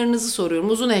oyunlarınızı soruyorum.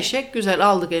 Uzun eşek güzel,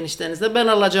 aldık eniştenizle. Ben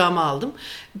alacağımı aldım.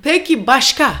 Peki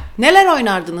başka neler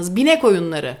oynardınız binek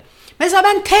oyunları? Mesela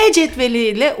ben T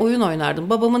cetveliyle oyun oynardım.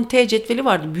 Babamın T cetveli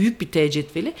vardı. Büyük bir T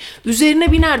cetveli.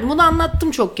 Üzerine binerdim. Bunu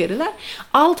anlattım çok kereler.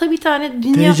 Alta bir tane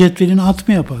dünya... T cetvelini at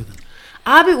mı yapardın?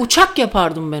 Abi uçak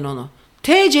yapardım ben onu.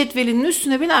 T cetvelinin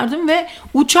üstüne binerdim ve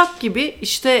uçak gibi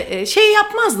işte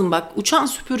yapmazdım bak. Uçan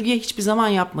süpürge hiçbir zaman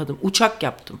yapmadım. Uçak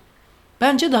yaptım.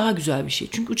 Bence daha güzel bir şey.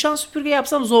 Çünkü uçan süpürge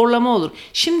yapsam zorlama olur.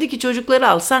 Şimdiki çocukları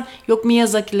alsan, yok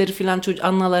Miyazaki'leri falan,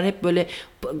 anneler hep böyle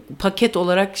paket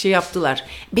olarak yaptılar.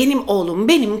 Benim oğlum,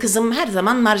 benim kızım her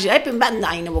zaman marjinal. Hep ben de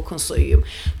aynı bokun soyuyum.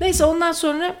 Neyse, ondan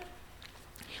sonra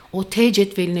o T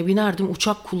cetveline binerdim.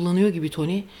 Uçak kullanıyor gibi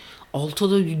Toni.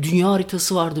 Altta da dünya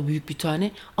haritası vardı büyük bir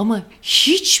tane. Ama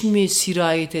hiç mi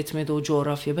sirayet etmedi o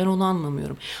coğrafya? Ben onu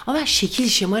anlamıyorum. Ama şekil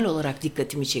şemal olarak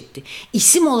dikkatimi çekti.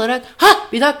 İsim olarak,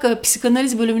 bir dakika,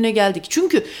 psikanaliz bölümüne geldik.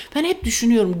 Çünkü ben hep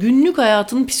düşünüyorum, günlük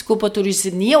hayatın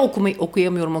psikopatolojisi, niye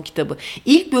okuyamıyorum o kitabı?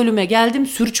 İlk bölüme geldim,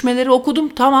 sürçmeleri okudum.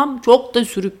 Tamam, çok da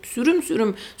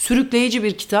sürükleyici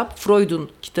bir kitap. Freud'un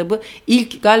kitabı.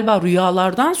 İlk galiba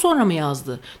rüyalardan sonra mı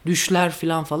yazdı? Düşler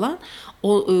falan.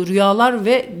 O rüyalar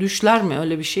ve düşler mi,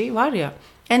 öyle bir şey var ya.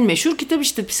 En meşhur kitap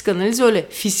işte, psikanaliz öyle.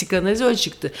 Psikanaliz öyle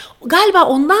çıktı. Galiba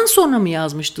ondan sonra mı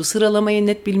yazmıştı? Sıralamayı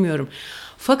net bilmiyorum.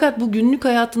 Fakat bu günlük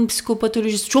hayatın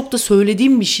psikopatolojisi çok da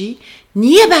söylediğim bir şey.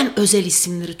 Niye ben özel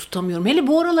isimleri tutamıyorum? Hele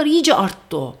bu aralar iyice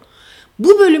arttı o.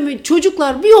 Bu bölümü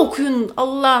çocuklar bir okuyun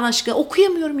Allah'ın aşkına.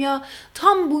 Okuyamıyorum ya.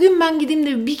 Tam bugün ben gideyim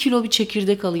de 1 kilo bir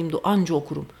çekirdek alayım da anca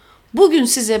okurum. Bugün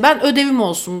size ben ödevim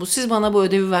olsun bu. Siz bana bu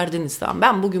ödevi verdiniz, tamam.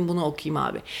 Ben bugün bunu okuyayım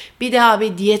abi. Bir de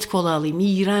abi diyet kola alayım.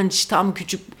 İğrenç, tam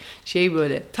küçük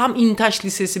böyle. Tam İntaş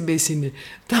Lisesi besini.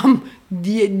 Tam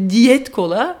diyet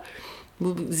kola.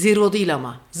 Bu zero değil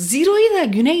ama. Zero'yu da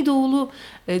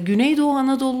Güneydoğu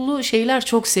Anadolu'lu şeyler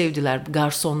çok sevdiler,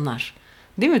 garsonlar.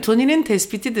 Değil mi? Toni'nin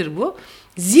tespitidir bu.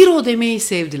 Zero demeyi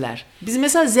sevdiler. Biz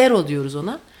mesela zero diyoruz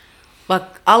ona.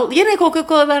 Bak, yine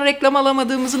Coca-Cola'dan reklam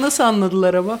alamadığımızı nasıl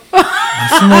anladılar ama?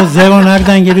 Aslında zero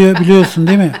nereden geliyor biliyorsun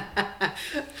değil mi?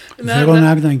 Zero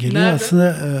nereden geliyor? Nereden?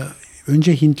 Aslında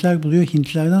önce Hintler buluyor.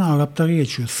 Hintlerden Araplara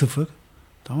geçiyor. 0.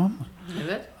 Tamam mı?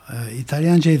 Evet.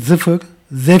 İtalyanca 0.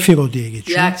 Zefiro diye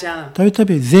geçiyor. Ya canım.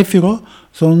 Tabii. Zefiro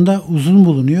sonunda uzun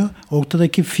bulunuyor.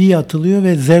 Ortadaki fi atılıyor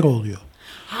ve zero oluyor.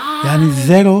 Yani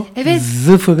zero, evet.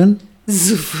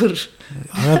 Sıfır.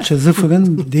 Arapça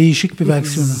zıfırın değişik bir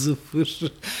versiyonu.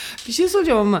 Zıfır. Bir şey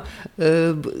soracağım ama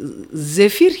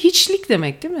zefir hiçlik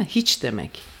demek değil mi? Hiç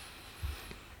demek.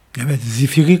 Evet,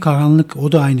 zifiri karanlık,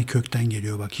 o da aynı kökten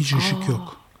geliyor bak. Hiç ışık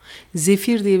yok.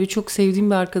 Zefir diye bir çok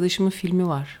sevdiğim bir arkadaşımın filmi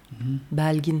var.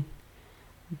 Belgin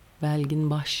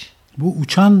Baş. Bu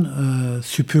uçan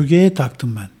süpürgeye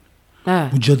taktım ben.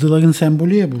 He. Bu cadıların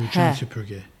sembolü ya bu uçan He.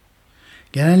 süpürge.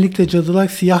 Genellikle cadılar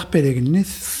siyah pelerinli,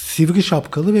 sivri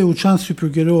şapkalı ve uçan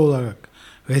süpürgeli olarak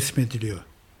resmediliyor.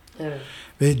 Evet.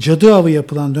 Ve cadı avı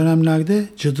yapılan dönemlerde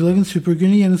cadıların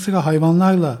süpürgenin yanı sıra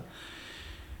hayvanlarla,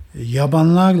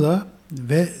 yabanlarla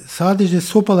ve sadece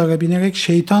sopalara binerek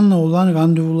şeytanla olan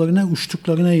randevularına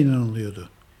uçtuklarına inanılıyordu.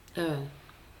 Evet.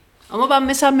 Ama ben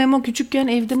mesela Memo küçükken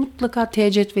evde mutlaka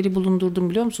T cetveli bulundurdum,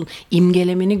 biliyor musun?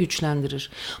 İmgelemeni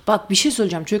güçlendirir. Bak bir şey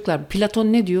söyleyeceğim çocuklar.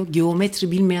 Platon ne diyor?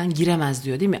 Geometri bilmeyen giremez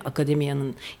diyor, değil mi?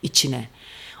 Akademiyanın içine.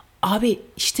 Abi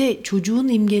işte çocuğun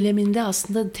imgeleminde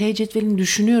aslında T cetvelini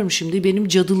düşünüyorum şimdi. Benim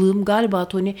cadılığım galiba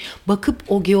Toni, bakıp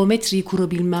o geometriyi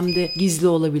kurabilmemde gizli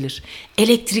olabilir.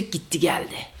 Elektrik gitti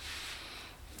geldi.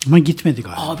 Ama gitmedi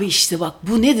galiba. Abi işte bak,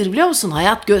 bu nedir biliyor musun?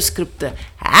 Hayat göz kırptı.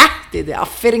 Heh dedi,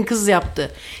 aferin kız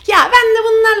yaptı. Ya ben de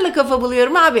bunlarla kafa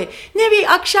buluyorum abi. Ne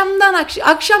bir akşamdan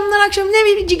akşam ne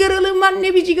bir cigaralığım var,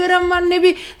 ne bir cigaram var, ne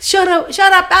bir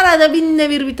şarap arada binde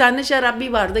bir tane şarap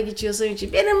bir bardak içiyorsun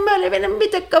için. Benim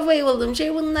bir tek kafayı bulduğum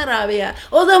şey bunlar abi ya.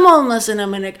 O da mı olmasın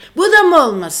amenek? Bu da mı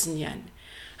olmasın yani?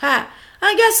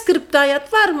 Ha göz kırptı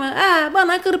hayat var mı? Ha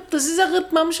bana kırptı, size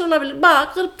kırpmamış olabilir.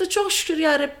 Bak kırptı çok şükür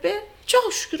ya Rabbi.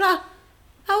 Çok şükür ha.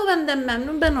 Ha o benden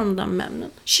memnun, ben ondan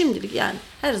memnun. Şimdilik yani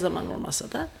her zaman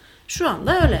olmasa da şu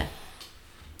anda öyle.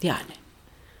 Yani.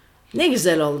 Ne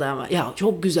güzel oldu ama. Ya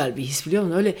çok güzel bir his biliyor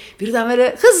musun? Öyle birden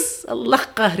böyle kız Allah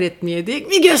kahretmeye diye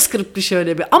bir göz kırptı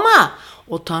şöyle bir. Ama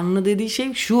o Tanrı dediği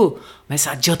şey şu.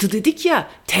 Mesela cadı dedik ya,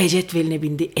 T cetveline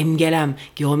bindi, emgelem,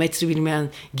 geometri bilmeyen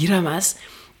giremez.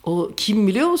 O kim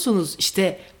biliyor musunuz?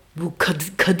 İşte bu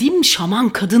kadim şaman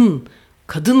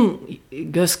kadın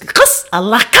göz kız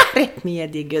Allah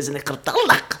kahretmeye diye gözünü kırptı.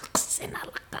 Allah kız seni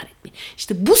Allah kahretmeye.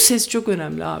 İşte bu ses çok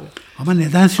önemli abi. Ama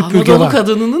neden süpürge Anadolu var?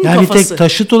 kadınının yani kafası. bir tek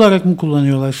taşıt olarak mı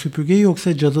kullanıyorlar süpürgeyi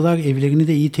yoksa cadılar evlerini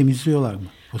de iyi temizliyorlar mı?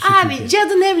 O Abi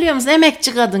cadı ne biliyor musun?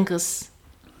 Emekçi kadın kız.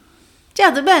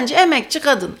 Cadı bence emekçi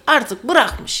kadın. Artık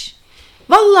bırakmış.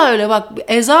 Vallahi öyle bak.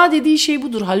 Eza dediği şey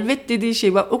budur. Halvet dediği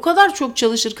şey. Bak o kadar çok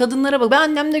çalışır. Kadınlara bak. Ben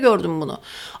annemde gördüm bunu.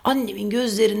 Annemin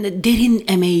gözlerinde derin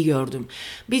emeği gördüm.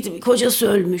 Bir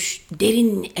kocası ölmüş.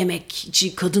 Derin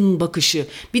emekçi kadın bakışı.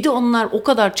 Bir de onlar o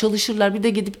kadar çalışırlar. Bir de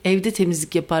gidip evde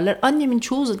temizlik yaparlar. Annemin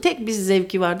tek bir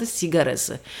zevki vardı,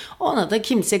 sigarası. Ona da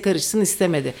kimse karışsın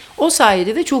istemedi. O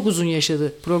sayede de çok uzun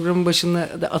yaşadı. Programın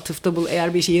başında da atıfta bul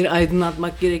eğer bir yeri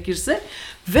aydınlatmak gerekirse.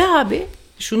 Ve abi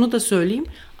şunu da söyleyeyim.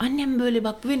 Annem böyle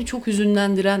bak bu beni çok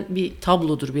hüzünlendiren bir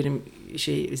tablodur benim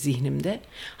zihnimde.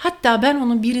 Hatta ben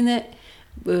onu birine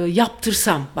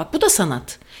yaptırsam, bak bu da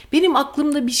sanat. Benim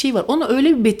aklımda bir şey var. Onu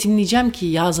öyle bir betimleyeceğim ki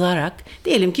yazarak.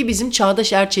 Diyelim ki bizim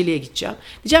Çağdaş Erçeli'ye gideceğim.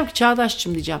 Diyeceğim ki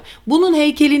Çağdaş'cığım diyeceğim. Bunun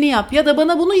heykelini yap ya da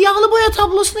bana bunun yağlı boya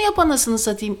tablosunu yap anasını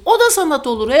satayım. O da sanat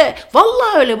olur he.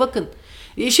 Vallahi öyle bakın.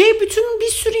 Bütün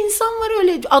bir sürü insan var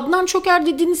öyle. Adnan Çoker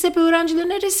dediğiniz hep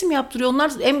öğrencilerine resim yaptırıyor.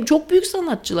 Onlar çok büyük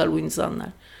sanatçılar bu insanlar.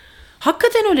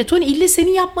 Hakikaten öyle Toni, ille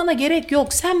senin yapmana gerek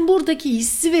yok. Sen buradaki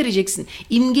hissi vereceksin,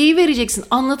 imgeyi vereceksin,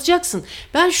 anlatacaksın.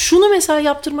 Ben şunu mesela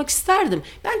yaptırmak isterdim.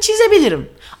 Ben çizebilirim.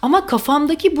 Ama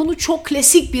kafamdaki bunu çok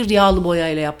klasik bir yağlı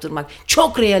boyayla yaptırmak.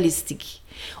 Çok realistik.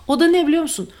 O da ne biliyor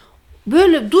musun?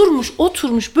 Böyle durmuş,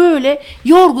 oturmuş böyle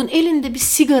yorgun, elinde bir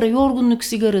sigara, yorgunluk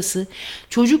sigarası.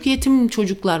 Yetim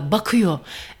çocuklar bakıyor.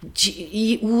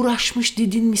 Uğraşmış,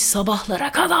 didinmiş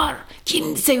sabahlara kadar.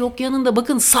 Kimse yok yanında.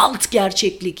 Bakın salt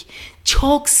gerçeklik.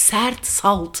 Çok sert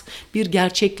salt bir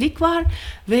gerçeklik var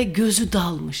ve gözü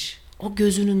dalmış. O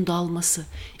gözünün dalması.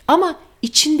 Ama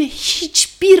içinde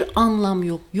hiçbir anlam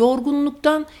yok.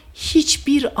 Yorgunluktan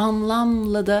hiçbir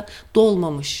anlamla da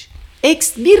dolmamış.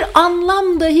 Bir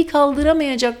anlam dahi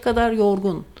kaldıramayacak kadar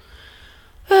yorgun.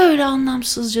 Öyle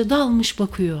anlamsızca dalmış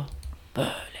bakıyor.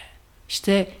 Böyle.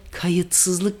 İşte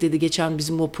kayıtsızlık dedi geçen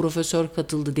bizim o profesör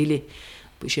katıldı deli.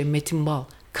 Metin Bal.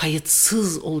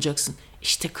 Kayıtsız olacaksın.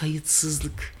 İşte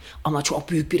kayıtsızlık. Ama çok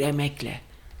büyük bir emekle.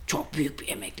 Çok büyük bir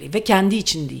emekle. Ve kendi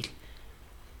için değil.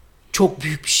 Çok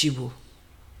büyük bir şey bu.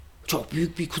 Çok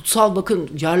büyük bir kutsal bakın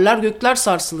yerler gökler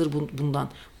sarsılır bundan.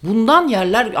 Bundan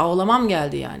yerler ağlamam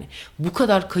geldi yani. Bu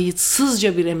kadar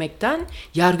kayıtsızca bir emekten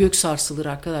yer gök sarsılır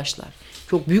arkadaşlar.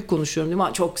 Çok büyük konuşuyorum değil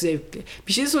mi? Çok zevkli.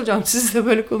 Bir şey soracağım. Siz de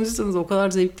böyle konuşsanız o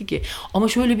kadar zevkli ki. Ama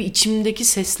şöyle bir içimdeki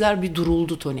sesler bir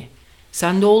duruldu Toni.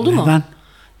 Sende oldu mu? Neden?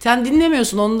 Sen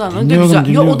dinlemiyorsun ondan.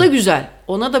 Dinliyorum. Yo, o da güzel.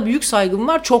 Ona da büyük saygım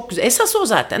var. Çok güzel. Esas o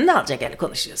zaten. Ne olacak öyle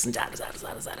konuşuyorsun. Zar.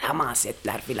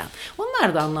 Hamasetler filan.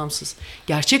 Onlar da anlamsız.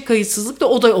 Gerçek kayıtsızlık da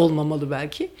o da olmamalı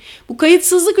belki. Bu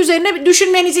kayıtsızlık üzerine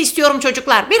düşünmenizi istiyorum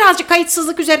çocuklar. Birazcık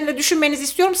kayıtsızlık üzerine düşünmenizi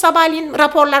istiyorum. Sabahleyin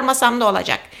raporlar masamda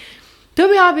olacak.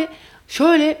 Tabii abi.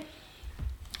 Şöyle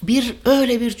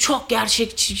öyle bir çok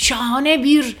gerçekçi, şahane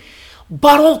bir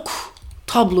barok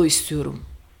tablo istiyorum.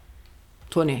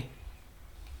 Toni.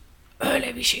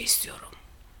 Öyle bir şey istiyorum.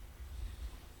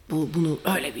 Bunu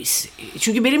öyle bir...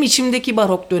 Çünkü benim içimdeki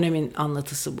barok dönemin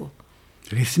anlatısı bu.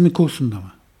 Resmi kursunda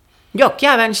mı? Yok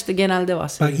ya ben işte genelde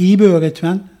bahsediyorum. Bak iyi bir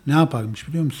öğretmen ne yaparmış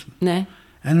biliyor musun? Ne?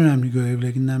 En önemli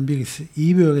görevlerinden birisi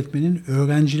iyi bir öğretmenin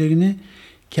öğrencilerini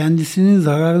kendisinin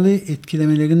zararlı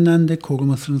etkilemelerinden de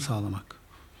korumasını sağlamak.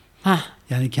 Hah.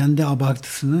 Yani kendi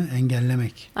abartısını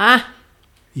engellemek. Hah.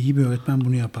 İyi bir öğretmen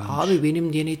bunu yaparmış. Abi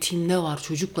benim denetimde var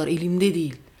çocuklar elimde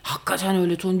değil. Hakikaten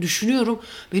öyle Toni düşünüyorum.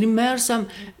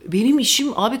 Benim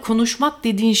işim abi konuşmak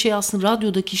dediğin şey aslında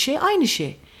radyodaki şey aynı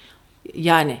şey.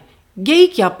 Yani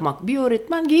geyik yapmak. Bir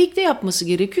öğretmen geyik de yapması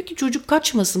gerekiyor ki çocuk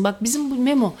kaçmasın. Bak bizim bu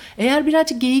Memo eğer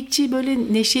birazcık geyikçi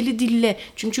böyle neşeli dille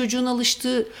çünkü çocuğun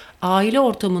alıştığı aile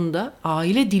ortamında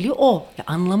aile dili o.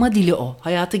 Anlama dili o.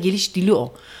 Hayata geliş dili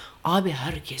o. Abi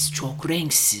herkes çok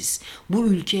renksiz. Bu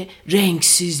ülke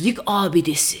renksizlik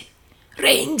abidesi.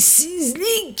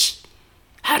 Renksizlik.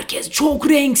 Herkes çok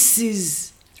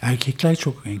renksiz. Erkekler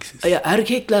çok renksiz. Ya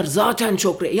erkekler zaten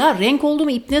çok ya renk oldu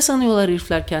mu ipne sanıyorlar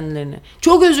herifler kendilerini.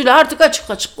 Çok özür dilerim, artık açık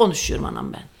açık konuşuyorum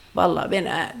anam ben. Vallahi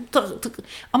beni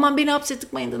aman beni hapse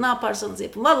tıkmayın da ne yaparsanız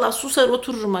yapın. Vallahi susar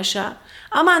otururum aşağı.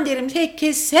 Aman derim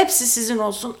hepsi sizin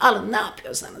olsun, alın ne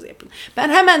yapıyorsanız yapın. Ben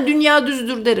hemen dünya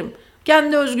düzdür derim.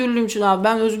 Kendi özgürlüğüm için abi,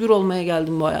 ben özgür olmaya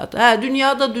geldim bu hayata.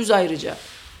 Dünyada düz ayrıca.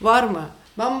 Var mı?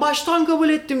 Ben baştan kabul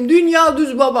ettim. Dünya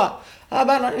düz baba.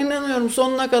 Ben inanıyorum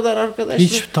sonuna kadar arkadaşlar.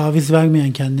 Hiç taviz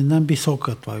vermeyen kendinden bir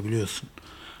Sokrat var biliyorsun.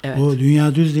 Evet. Bu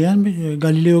dünya düz diyen bir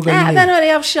Galileo Galilei. Ben öyle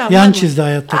yapacağım. Yan çizdi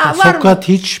hayatta. Sokrat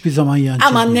hiçbir zaman yan çizdi.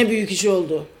 Aman ne büyük iş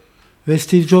oldu. Ve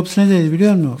Steve Jobs ne dedi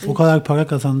biliyor musun? O kadar para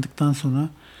kazandıktan sonra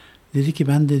dedi ki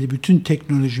ben dedi bütün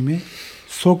teknolojimi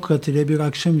Sokrat ile bir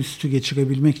akşamüstü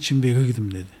geçirebilmek için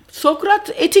verirdim dedi.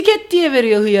 Sokrat etiket diye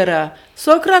veriyor hıyara.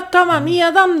 Sokrat tamam iyi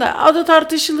adam da adı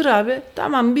tartışılır abi.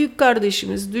 Tamam büyük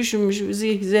kardeşimiz düşünmüş,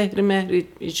 zehri mehri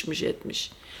içmiş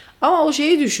etmiş. Ama o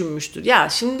şeyi düşünmüştür. Ya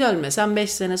şimdi ölmesem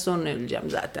 5 sene sonra öleceğim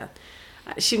zaten.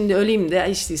 Yani şimdi öleyim de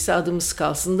işteyse adımız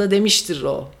kalsın da demiştir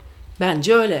o.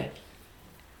 Bence öyle.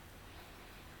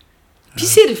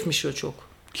 Pis herifmiş o çok.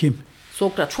 Kim?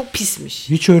 Sokrat çok pismiş.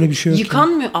 Hiç öyle bir şey yok.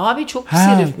 Yıkanmıyor. Abi çok pis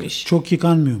herifmiş. Çok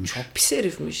yıkanmıyormuş. Çok pis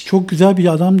herifmiş. Çok güzel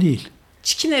bir adam değil.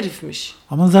 Çikin herifmiş.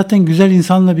 Ama zaten güzel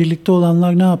insanla birlikte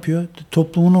olanlar ne yapıyor?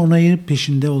 Toplumun onayı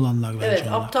peşinde olanlar bence. Evet,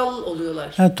 onlar. aptal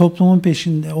oluyorlar. Yani toplumun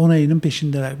peşinde, onayının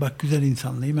peşindeler. Bak güzel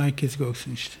insanlayım, herkes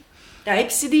görsün işte. Ya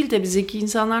hepsi değil tabii, zeki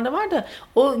insanlar da var da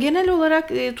o genel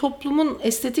olarak toplumun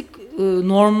estetik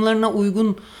normlarına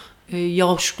uygun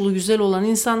yavşuklu güzel olan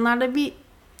insanlarda bir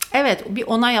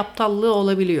onay aptallığı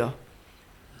olabiliyor.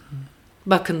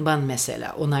 Bakın ben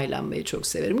mesela onaylanmayı çok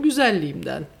severim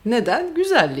güzelliğimden. Neden?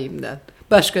 Güzelliğimden.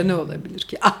 Başka ne olabilir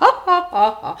ki?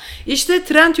 İşte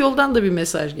Trendyol'dan da bir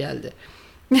mesaj geldi.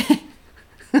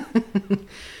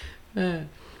 Evet.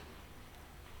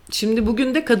 Şimdi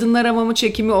bugün de kadınlar hamamı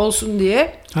çekimi olsun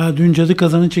diye. Dün cadı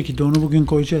kazanı çekildi. Onu bugün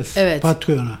koyacağız. Evet.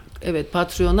 Patreon'a. Evet,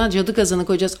 Patreon'a cadı kazanı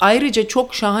koyacağız. Ayrıca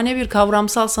çok şahane bir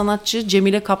kavramsal sanatçı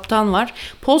Cemile Kaptan var.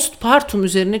 Postpartum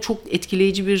üzerine çok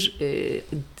etkileyici bir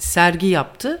sergi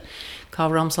yaptı.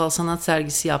 Kavramsal sanat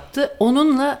sergisi yaptı.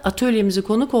 Onunla atölyemize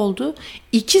konuk oldu.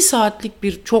 2 saatlik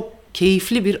bir çok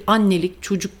keyifli bir annelik,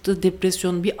 çocukta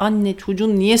depresyon, bir anne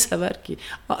çocuğunu niye sever ki?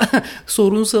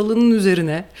 Sorunsalının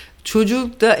üzerine.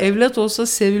 Çocuk da evlat olsa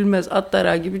sevilmez,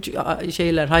 atlara gibi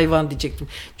şeyler, hayvan diyecektim,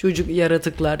 çocuk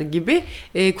yaratıklar gibi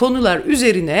konular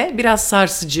üzerine biraz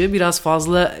sarsıcı, biraz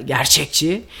fazla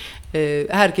gerçekçi,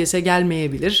 herkese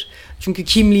gelmeyebilir. Çünkü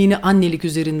kimliğini annelik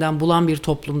üzerinden bulan bir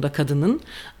toplumda kadının,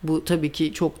 bu tabii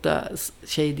ki çok da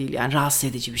şey değil yani, rahatsız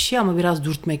edici bir şey ama biraz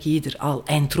dürtmek iyidir.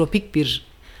 Entropik bir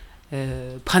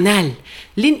panelin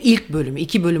ilk bölümü,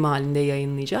 2 bölüm halinde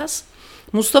yayınlayacağız.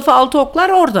 Mustafa Altıoklar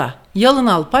orada. Yalın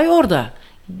Alpay orada.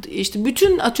 İşte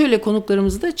bütün atölye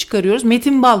konuklarımızı da çıkarıyoruz.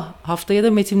 Metin Bal. Haftaya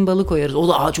da Metin Bal'ı koyarız. O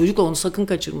da çocuk, onu sakın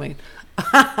kaçırmayın.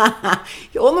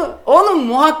 onu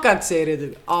muhakkak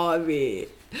seyredin. Abi.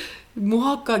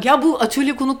 Muhakkak. Ya bu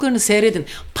atölye konuklarını seyredin.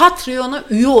 Patreon'a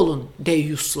üye olun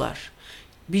deyyuslar.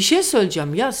 Bir şey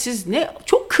söyleyeceğim ya, siz ne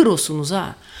çok krosunuz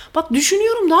ha. Bak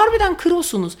düşünüyorum da harbiden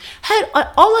krosunuz.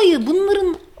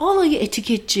 Bunların alayı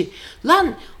etiketçi.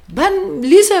 Lan ben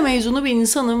lise mezunu bir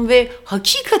insanım ve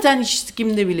hakikaten hiç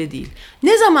kimde bile değil.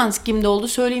 Ne zaman kimde oldu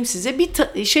söyleyeyim size.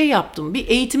 Bir şey yaptım. Bir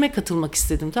eğitime katılmak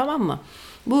istedim, tamam mı?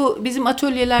 Bu bizim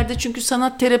atölyelerde çünkü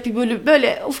sanat terapi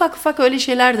böyle ufak ufak öyle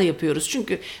şeyler de yapıyoruz.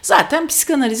 Çünkü zaten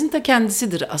psikanalizin ta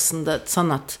kendisidir aslında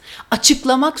sanat.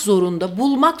 Açıklamak zorunda,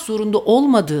 bulmak zorunda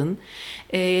olmadığın,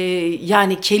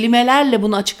 yani kelimelerle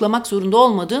bunu açıklamak zorunda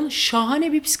olmadığın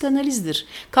şahane bir psikanalizdir.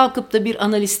 Kalkıp da bir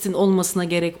analistin olmasına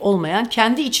gerek olmayan,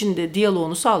 kendi içinde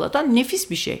diyaloğunu sağlatan nefis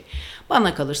bir şey.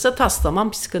 Bana kalırsa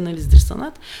tamam psikanalizdir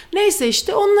sanat. Neyse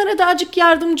işte onlara da azıcık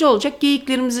yardımcı olacak,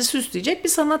 geyiklerimizi süsleyecek bir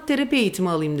sanat terapi eğitimi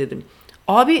alayım dedim.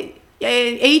 Abi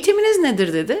eğitiminiz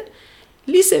nedir dedi.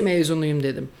 Lise mezunuyum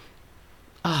dedim.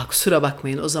 Kusura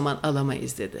bakmayın o zaman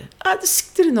alamayız dedi. Hadi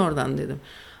siktirin oradan dedim.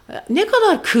 Ne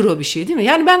kadar kro bir şey değil mi?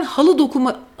 Yani ben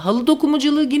halı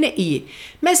dokumacılığı yine iyi.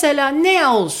 Mesela ne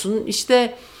olsun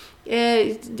işte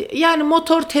yani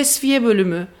motor tesviye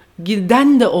bölümü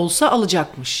giden de olsa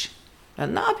alacakmış.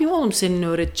 Ben ne yapayım oğlum, senin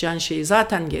öğreteceğin şeyi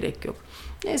zaten gerek yok.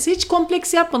 Neyse hiç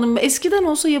kompleks yapmadım. Eskiden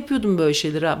olsa yapıyordum böyle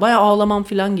şeyleri ha. Bayağı ağlamam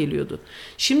falan geliyordu.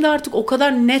 Şimdi artık o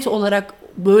kadar net olarak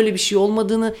böyle bir şey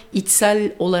olmadığını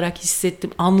içsel olarak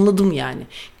hissettim. Anladım yani.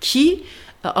 Ki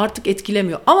artık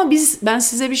etkilemiyor. Ama ben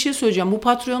size bir şey söyleyeceğim. Bu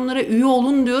Patreon'lara üye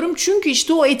olun diyorum. Çünkü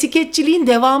işte o etiketçiliğin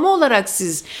devamı olarak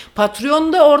siz.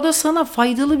 Patreon'da orada sana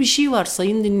faydalı bir şey var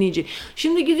sayın dinleyici.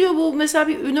 Şimdi gidiyor bu mesela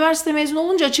bir üniversite mezunu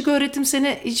olunca açık öğretim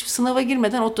seni hiç sınava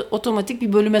girmeden otomatik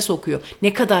bir bölüme sokuyor.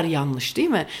 Ne kadar yanlış değil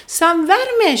mi? Sen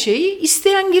verme şeyi,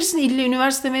 isteyen girsin, illa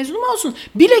üniversite mezunu mu olsun?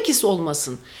 Bilakis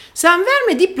olmasın. Sen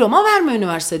verme diploma, verme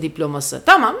üniversite diploması.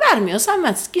 Tamam, vermiyorsan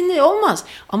versin, olmaz.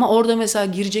 Ama orada mesela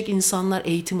girecek insanlar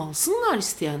eğitim alsınlar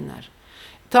isteyenler.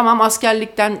 Tamam,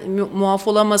 askerlikten muaf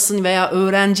olamasın veya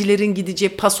öğrencilerin gideceği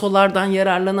pasolardan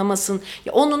yararlanamasın.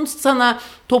 Ya onun sana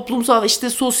toplumsal işte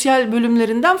sosyal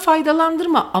bölümlerinden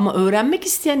faydalandırma. Ama öğrenmek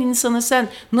isteyen insana sen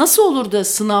nasıl olur da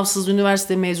sınavsız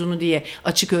üniversite mezunu diye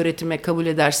açık öğretime kabul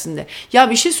edersin de. Ya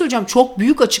bir şey söyleyeceğim, çok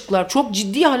büyük açıklar, çok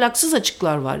ciddi ahlaksız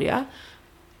açıklar var ya.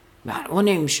 Yani o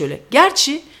neymiş öyle.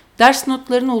 Gerçi ders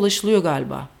notlarına ulaşılıyor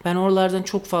galiba. Ben oralardan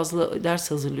çok fazla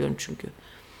ders hazırlıyorum çünkü.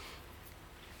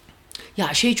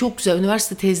 Ya şey çok güzel,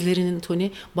 üniversite tezlerinin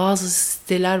Toni, bazı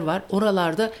siteler var.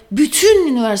 Oralarda bütün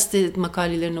üniversite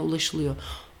makalelerine ulaşılıyor.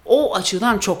 O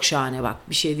açıdan çok şahane, bak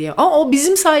bir şey diyemem. Ama o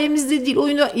bizim sayemizde değil. O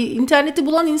interneti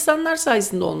bulan insanlar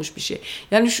sayesinde olmuş bir şey.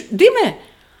 Yani değil mi?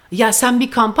 Ya sen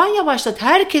bir kampanya başlat.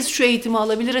 Herkes şu eğitimi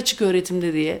alabilir açık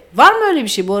öğretimde diye. Var mı öyle bir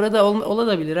şey? Bu arada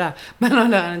olabilir ha. Ben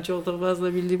öyle yani çok da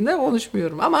fazla bildiğimden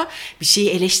konuşmuyorum. Ama bir şeyi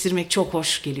eleştirmek çok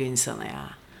hoş geliyor insana ya.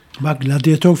 Bak,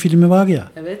 Gladiator filmi var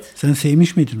ya. Evet. Sen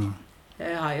sevmiş miydin onu?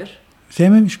 Hayır.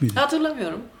 Sevmemiş miydin?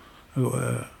 Hatırlamıyorum.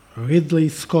 Ridley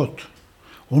Scott.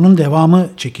 Onun devamı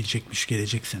çekilecekmiş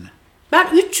gelecek sene. Ben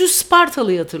 300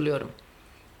 Spartalı'yı hatırlıyorum.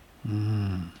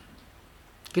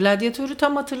 Gladiatörü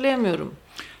tam hatırlayamıyorum.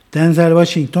 Denzel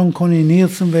Washington, Connie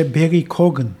Nielsen ve Barry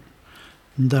Cogan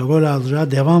da rol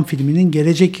alacağı devam filminin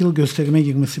gelecek yıl gösterime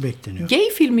girmesi bekleniyor. Gay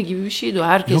filmi gibi bir şeydi o.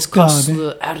 Herkes yok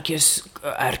kaslı, abi. herkes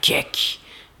erkek.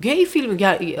 Gay filmi,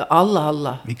 Allah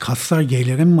Allah. Kaslar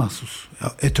gaylere mi mahsus?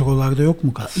 Heterolarda yok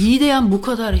mu kas? İyi de yani bu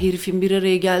kadar herifin bir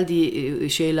araya geldiği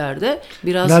şeylerde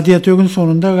biraz... Gladyatörün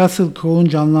sonunda Russell Crowe'un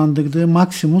canlandırdığı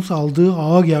Maximus aldığı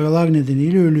ağır yaralar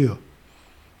nedeniyle ölüyor.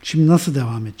 Şimdi nasıl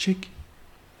devam edecek?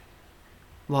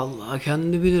 Vallahi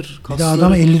kendi bilir. Bir de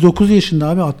adam 59 yaşında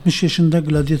abi, 60 yaşında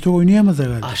gladyatör oynayamaz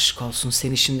herhalde. Aşk olsun,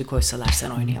 seni şimdi koysalar sen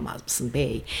oynayamaz mısın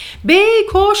bey? Bey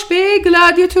koş bey,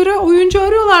 gladyatöre oyuncu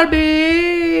arıyorlar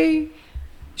bey.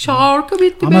 Şarkı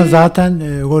bitti ama bey.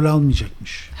 zaten rol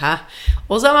almayacakmış.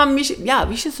 O zaman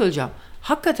bir şey söyleyeceğim.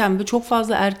 Hakikaten çok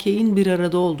fazla erkeğin bir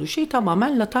arada olduğu şey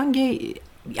tamamen latan gay,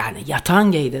 yani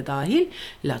yatan gay de dahil,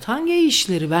 latan gay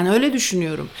işleri, ben öyle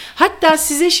düşünüyorum. Hatta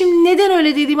size şimdi neden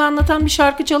öyle dediğimi anlatan bir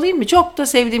şarkı çalayım mı? Çok da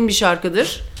sevdiğim bir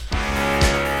şarkıdır.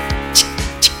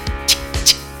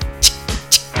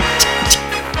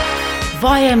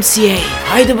 YMCA.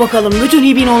 Haydi bakalım bütün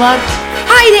hibinolar.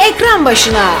 Haydi ekran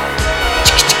başına.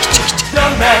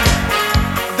 Young man,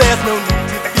 there's no need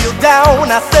to feel down.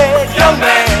 I said, young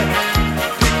man,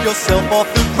 pick yourself off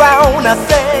the ground. I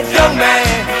said, young man,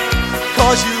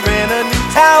 cause you're in a new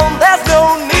town. There's no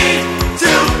need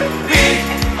to be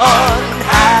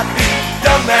unhappy.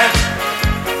 Young man,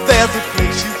 there's a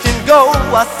place you can go.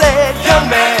 I said, young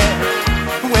man,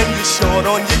 when you're short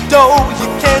on your dough, you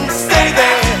can stay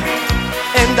there.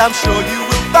 And I'm sure you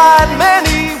will find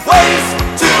many ways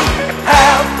to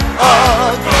have a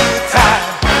good time.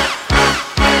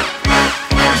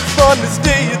 It's fun to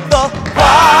stay at the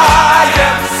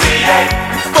YMCA.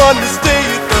 It's fun to stay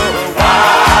at the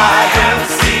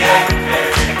YMCA.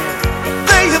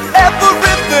 They have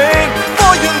everything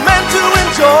for your men to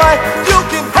enjoy. You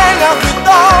can hang out with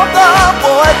all the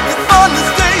boys. It's fun to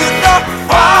stay at the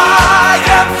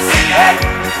YMCA.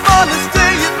 It's fun to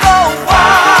stay at the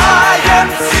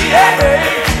YMCA.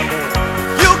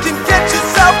 You can get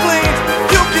yourself clean.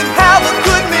 You can have a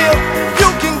good meal. You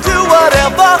can do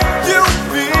whatever you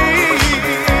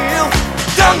feel.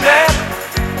 Young man,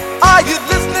 are you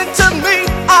listening to me?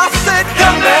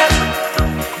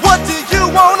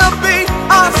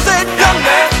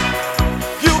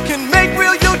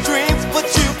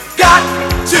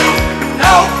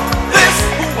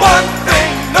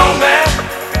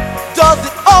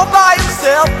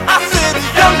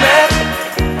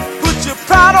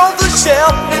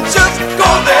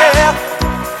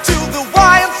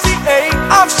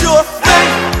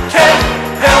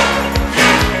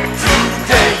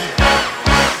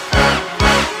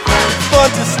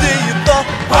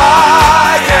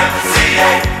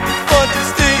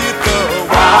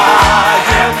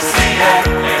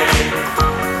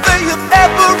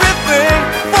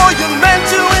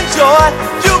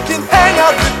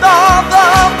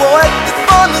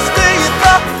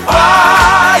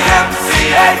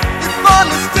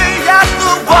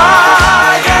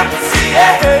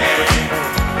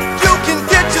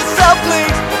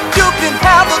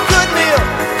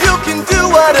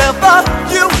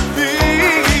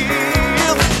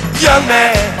 young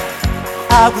man,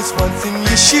 I was once in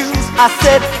your shoes. I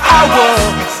said I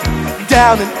was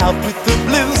down and out with the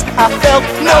blues. I felt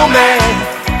no man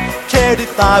cared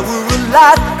if I were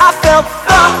alive. I felt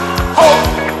the whole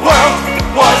world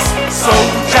was so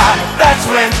dry. That's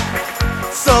when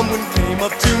someone came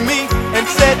up to me and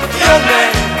said, young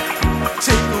man,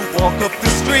 take a walk up the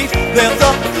street. There's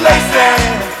a place there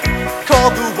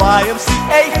called the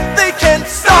YMCA. They can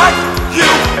start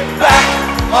you back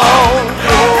on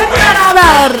your way.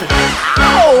 Beraber.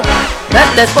 Oh,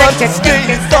 it's fun to stay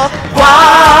at the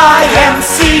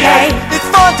YMCA. It's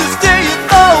fun to stay at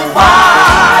the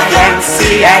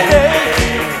YMCA.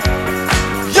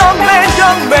 Young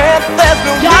man, there's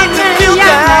no need to feel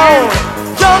down.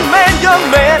 Young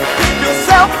man, pick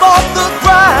yourself off the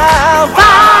ground.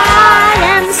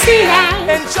 YMCA.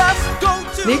 And just go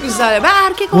to Ne güzel. Ben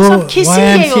erkek olsam Bu kesin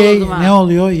gay olurdum YMCA ha. ne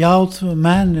oluyor? Youth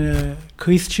Men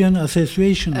Christian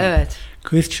Association. Evet.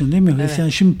 Christian değil mi? Hristiyan.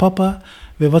 Şimdi Papa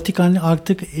ve Vatikan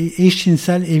artık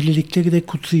eşcinsel evlilikleri de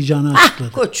kutsayacağını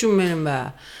açıkladı. Koçum benim be.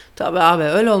 Tabii abi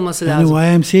öyle olması Yani lazım.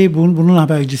 YMCA bunun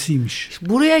habercisiymiş.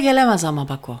 Buraya gelemez ama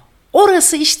bak o.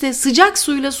 Orası işte sıcak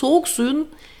suyla soğuk suyun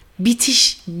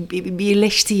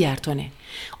birleştiği yer Toni.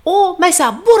 O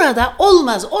mesela burada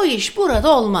olmaz. O iş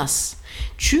burada olmaz.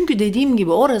 Çünkü dediğim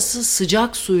gibi orası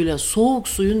sıcak suyla soğuk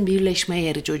suyun birleşme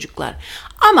yeri çocuklar.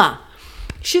 Ama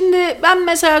şimdi ben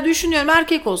mesela düşünüyorum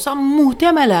erkek olsam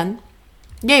muhtemelen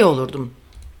gay olurdum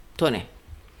Toni.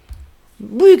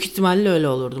 Büyük ihtimalle öyle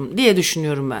olurdum diye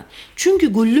düşünüyorum ben.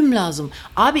 Çünkü güllüm lazım.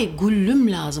 Abi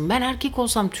güllüm lazım. Ben erkek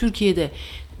olsam Türkiye'de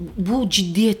bu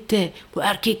ciddiyette, bu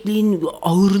erkekliğin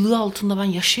ağırlığı altında ben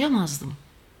yaşayamazdım.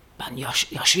 Ben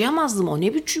yaşayamazdım. O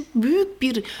ne biçim büyük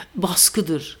bir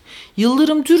baskıdır.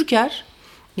 Yıldırım Türker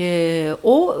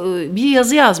bir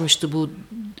yazı yazmıştı bu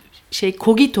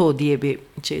Cogito diye bir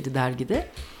şeydi dergide.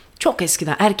 Çok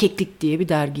eskiden Erkeklik diye bir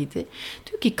dergiydi.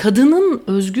 Diyor ki kadının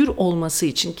özgür olması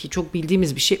için ki çok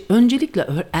bildiğimiz bir şey öncelikle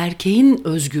erkeğin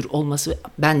özgür olması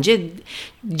bence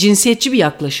cinsiyetçi bir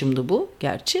yaklaşımdı bu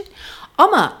gerçi.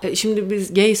 Ama şimdi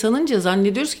biz gay sanınca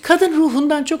zannediyoruz ki kadın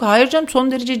ruhundan çok hayır canım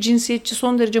son derece cinsiyetçi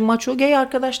son derece maço gay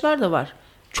arkadaşlar da var.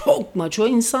 Çok maço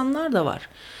insanlar da var.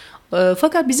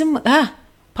 Fakat bizim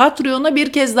Patreon'a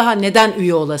bir kez daha neden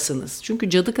üye olasınız? Çünkü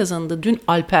Cadı Kazanı'nda dün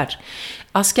Alper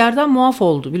askerden muaf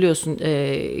oldu biliyorsun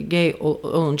gay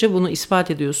olunca bunu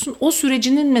ispat ediyorsun. O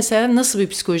sürecinin mesela nasıl bir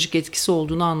psikolojik etkisi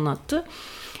olduğunu anlattı.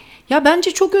 Ya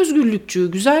bence çok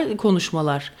özgürlükçü, güzel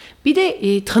konuşmalar. Bir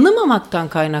de tanımamaktan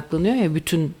kaynaklanıyor ya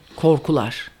bütün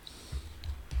korkular.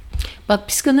 Bak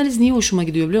psikanaliz niye hoşuma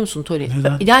gidiyor biliyor musun Toni?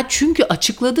 Ya çünkü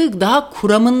açıkladığı daha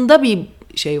kuramında bir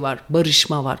şey var,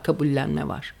 barışma var, kabullenme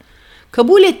var.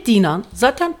 Kabul ettiğin an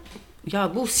zaten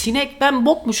ya bu sinek ben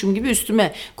bokmuşum gibi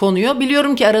üstüme konuyor.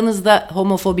 Biliyorum ki aranızda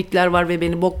homofobikler var ve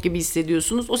beni bok gibi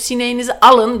hissediyorsunuz. O sineğinizi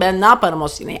alın ben ne yaparım o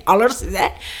sineği alır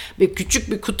size. Bir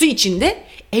küçük bir kutu içinde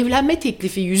evlenme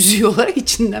teklifi yüzüyorlar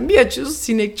içinden bir açıyorsun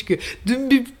sinek çıkıyor.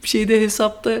 Dün bir şeyde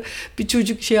hesapta bir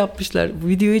çocuk şey yapmışlar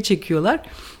videoyu çekiyorlar.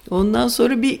 Ondan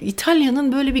sonra bir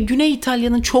İtalya'nın böyle bir Güney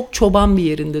İtalya'nın çok çoban bir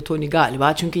yerinde Toni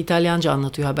galiba. Çünkü İtalyanca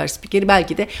anlatıyor haber spikeri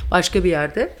belki de başka bir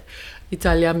yerde.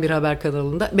 İtalyan bir haber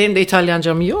kanalında. Benim de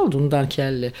İtalyancam iyi olduğundan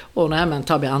kelli. Onu hemen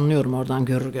tabii anlıyorum oradan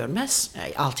görür görmez.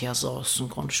 Alt yazı olsun,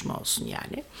 konuşma olsun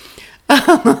yani.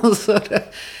 Ondan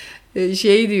sonra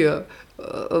diyor.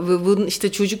 Bunun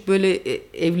işte çocuk böyle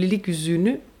evlilik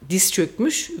yüzüğünü diz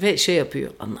çökmüş ve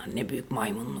yapıyor. Onlar ne büyük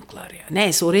maymunluklar ya.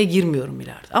 Neyse oraya girmiyorum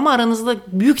ileride. Ama aranızda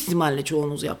büyük ihtimalle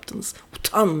çoğunuz yaptınız.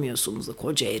 Utanmıyorsunuz da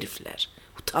koca herifler.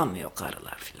 Utanmıyor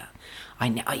karılar filan.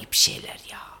 Ay ne ayıp şeyler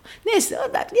ya. Neyse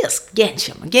o da yazık genç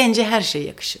ama gence her şey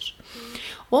yakışır.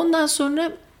 Ondan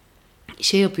sonra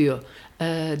yapıyor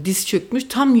diz çökmüş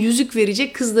tam yüzük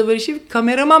verecek kız da böyle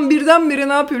kameraman birdenbire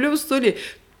ne yapıyor biliyor musun Toni?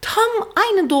 Tam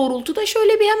aynı doğrultuda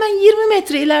şöyle bir hemen 20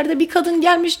 metre ileride bir kadın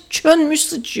gelmiş çönmüş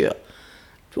sıçıyor.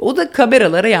 O da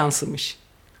kameralara yansımış.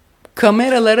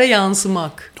 Kameralara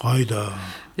yansımak. Hayda.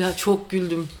 Ya çok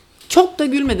güldüm. Çok da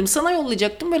gülmedim. Sana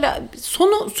yollayacaktım böyle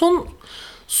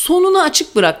sonunu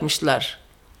açık bırakmışlar.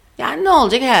 Yani ne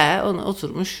olacak? Onu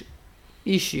oturmuş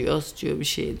işiyor, sıçıyor bir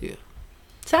şey diyor.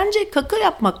 Sence kaka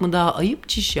yapmak mı daha ayıp,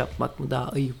 çiş yapmak mı daha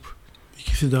ayıp?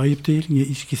 İkisi de ayıp değil.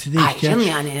 İkisi de ihtiyaç. Hayır canım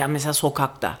yani mesela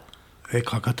sokakta.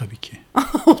 Kaka tabii ki.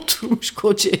 Oturmuş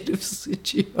koca herif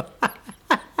sıçıyor.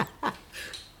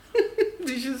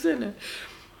 Düşünsene.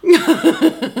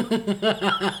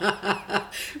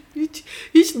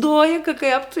 hiç doğaya kaka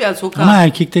yaptı ya sokağa. Ama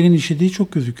erkeklerin işediği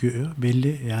çok gözüküyor ya.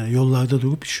 Belli yani yollarda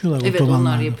durup işiyorlar. Evet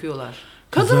onlar yapıyorlar.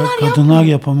 Kadınlar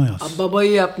yapamıyor.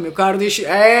 Babayı yapmıyor. Kardeş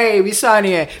bir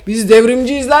saniye. Biz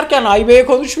devrimci izlerken haybeye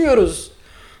konuşmuyoruz.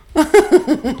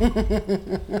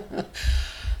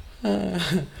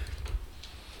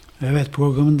 Evet,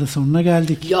 programın da sonuna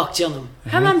geldik. Yok canım.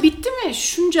 Evet. Hemen bitti mi?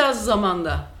 Şunca az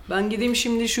zamanda. Ben gideyim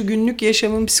şimdi şu günlük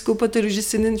yaşamın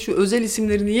psikopatolojisinin şu özel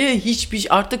isimleri niye hiçbir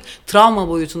artık travma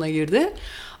boyutuna girdi.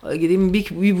 Gideyim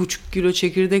 1,5 kilo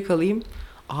çekirdek alayım.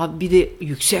 Abi bir de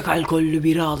yüksek alkollü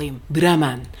biri alayım.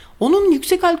 Bremen. Onun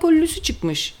yüksek alkollüsü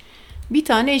çıkmış. Bir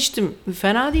tane içtim.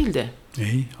 Fena değildi.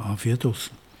 İyi, afiyet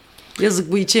olsun.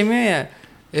 Yazık bu içemiyor ya.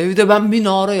 Evde ben bir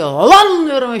naraya lan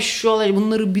diyorum eşyalar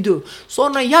bunları bir de.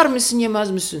 Sonra yer misin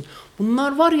yemez misin?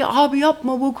 Bunlar var ya abi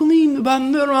yapma bokunu yiyeyim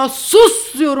ben diyorum ya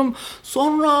sus diyorum.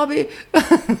 Sonra abi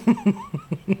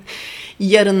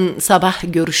yarın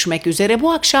sabah görüşmek üzere.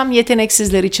 Bu akşam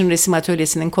yeteneksizler için resim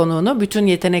atölyesinin konuğunu bütün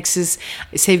yeteneksiz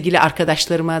sevgili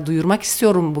arkadaşlarıma duyurmak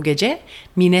istiyorum bu gece.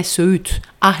 Mine Söğüt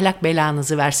Ahlak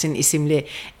Belanızı Versin isimli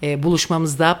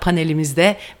buluşmamızda,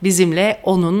 panelimizde bizimle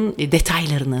onun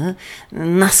detaylarını,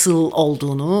 nasıl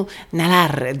olduğunu,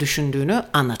 neler düşündüğünü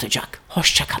anlatacak.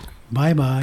 Hoşça kalın. Bye bye.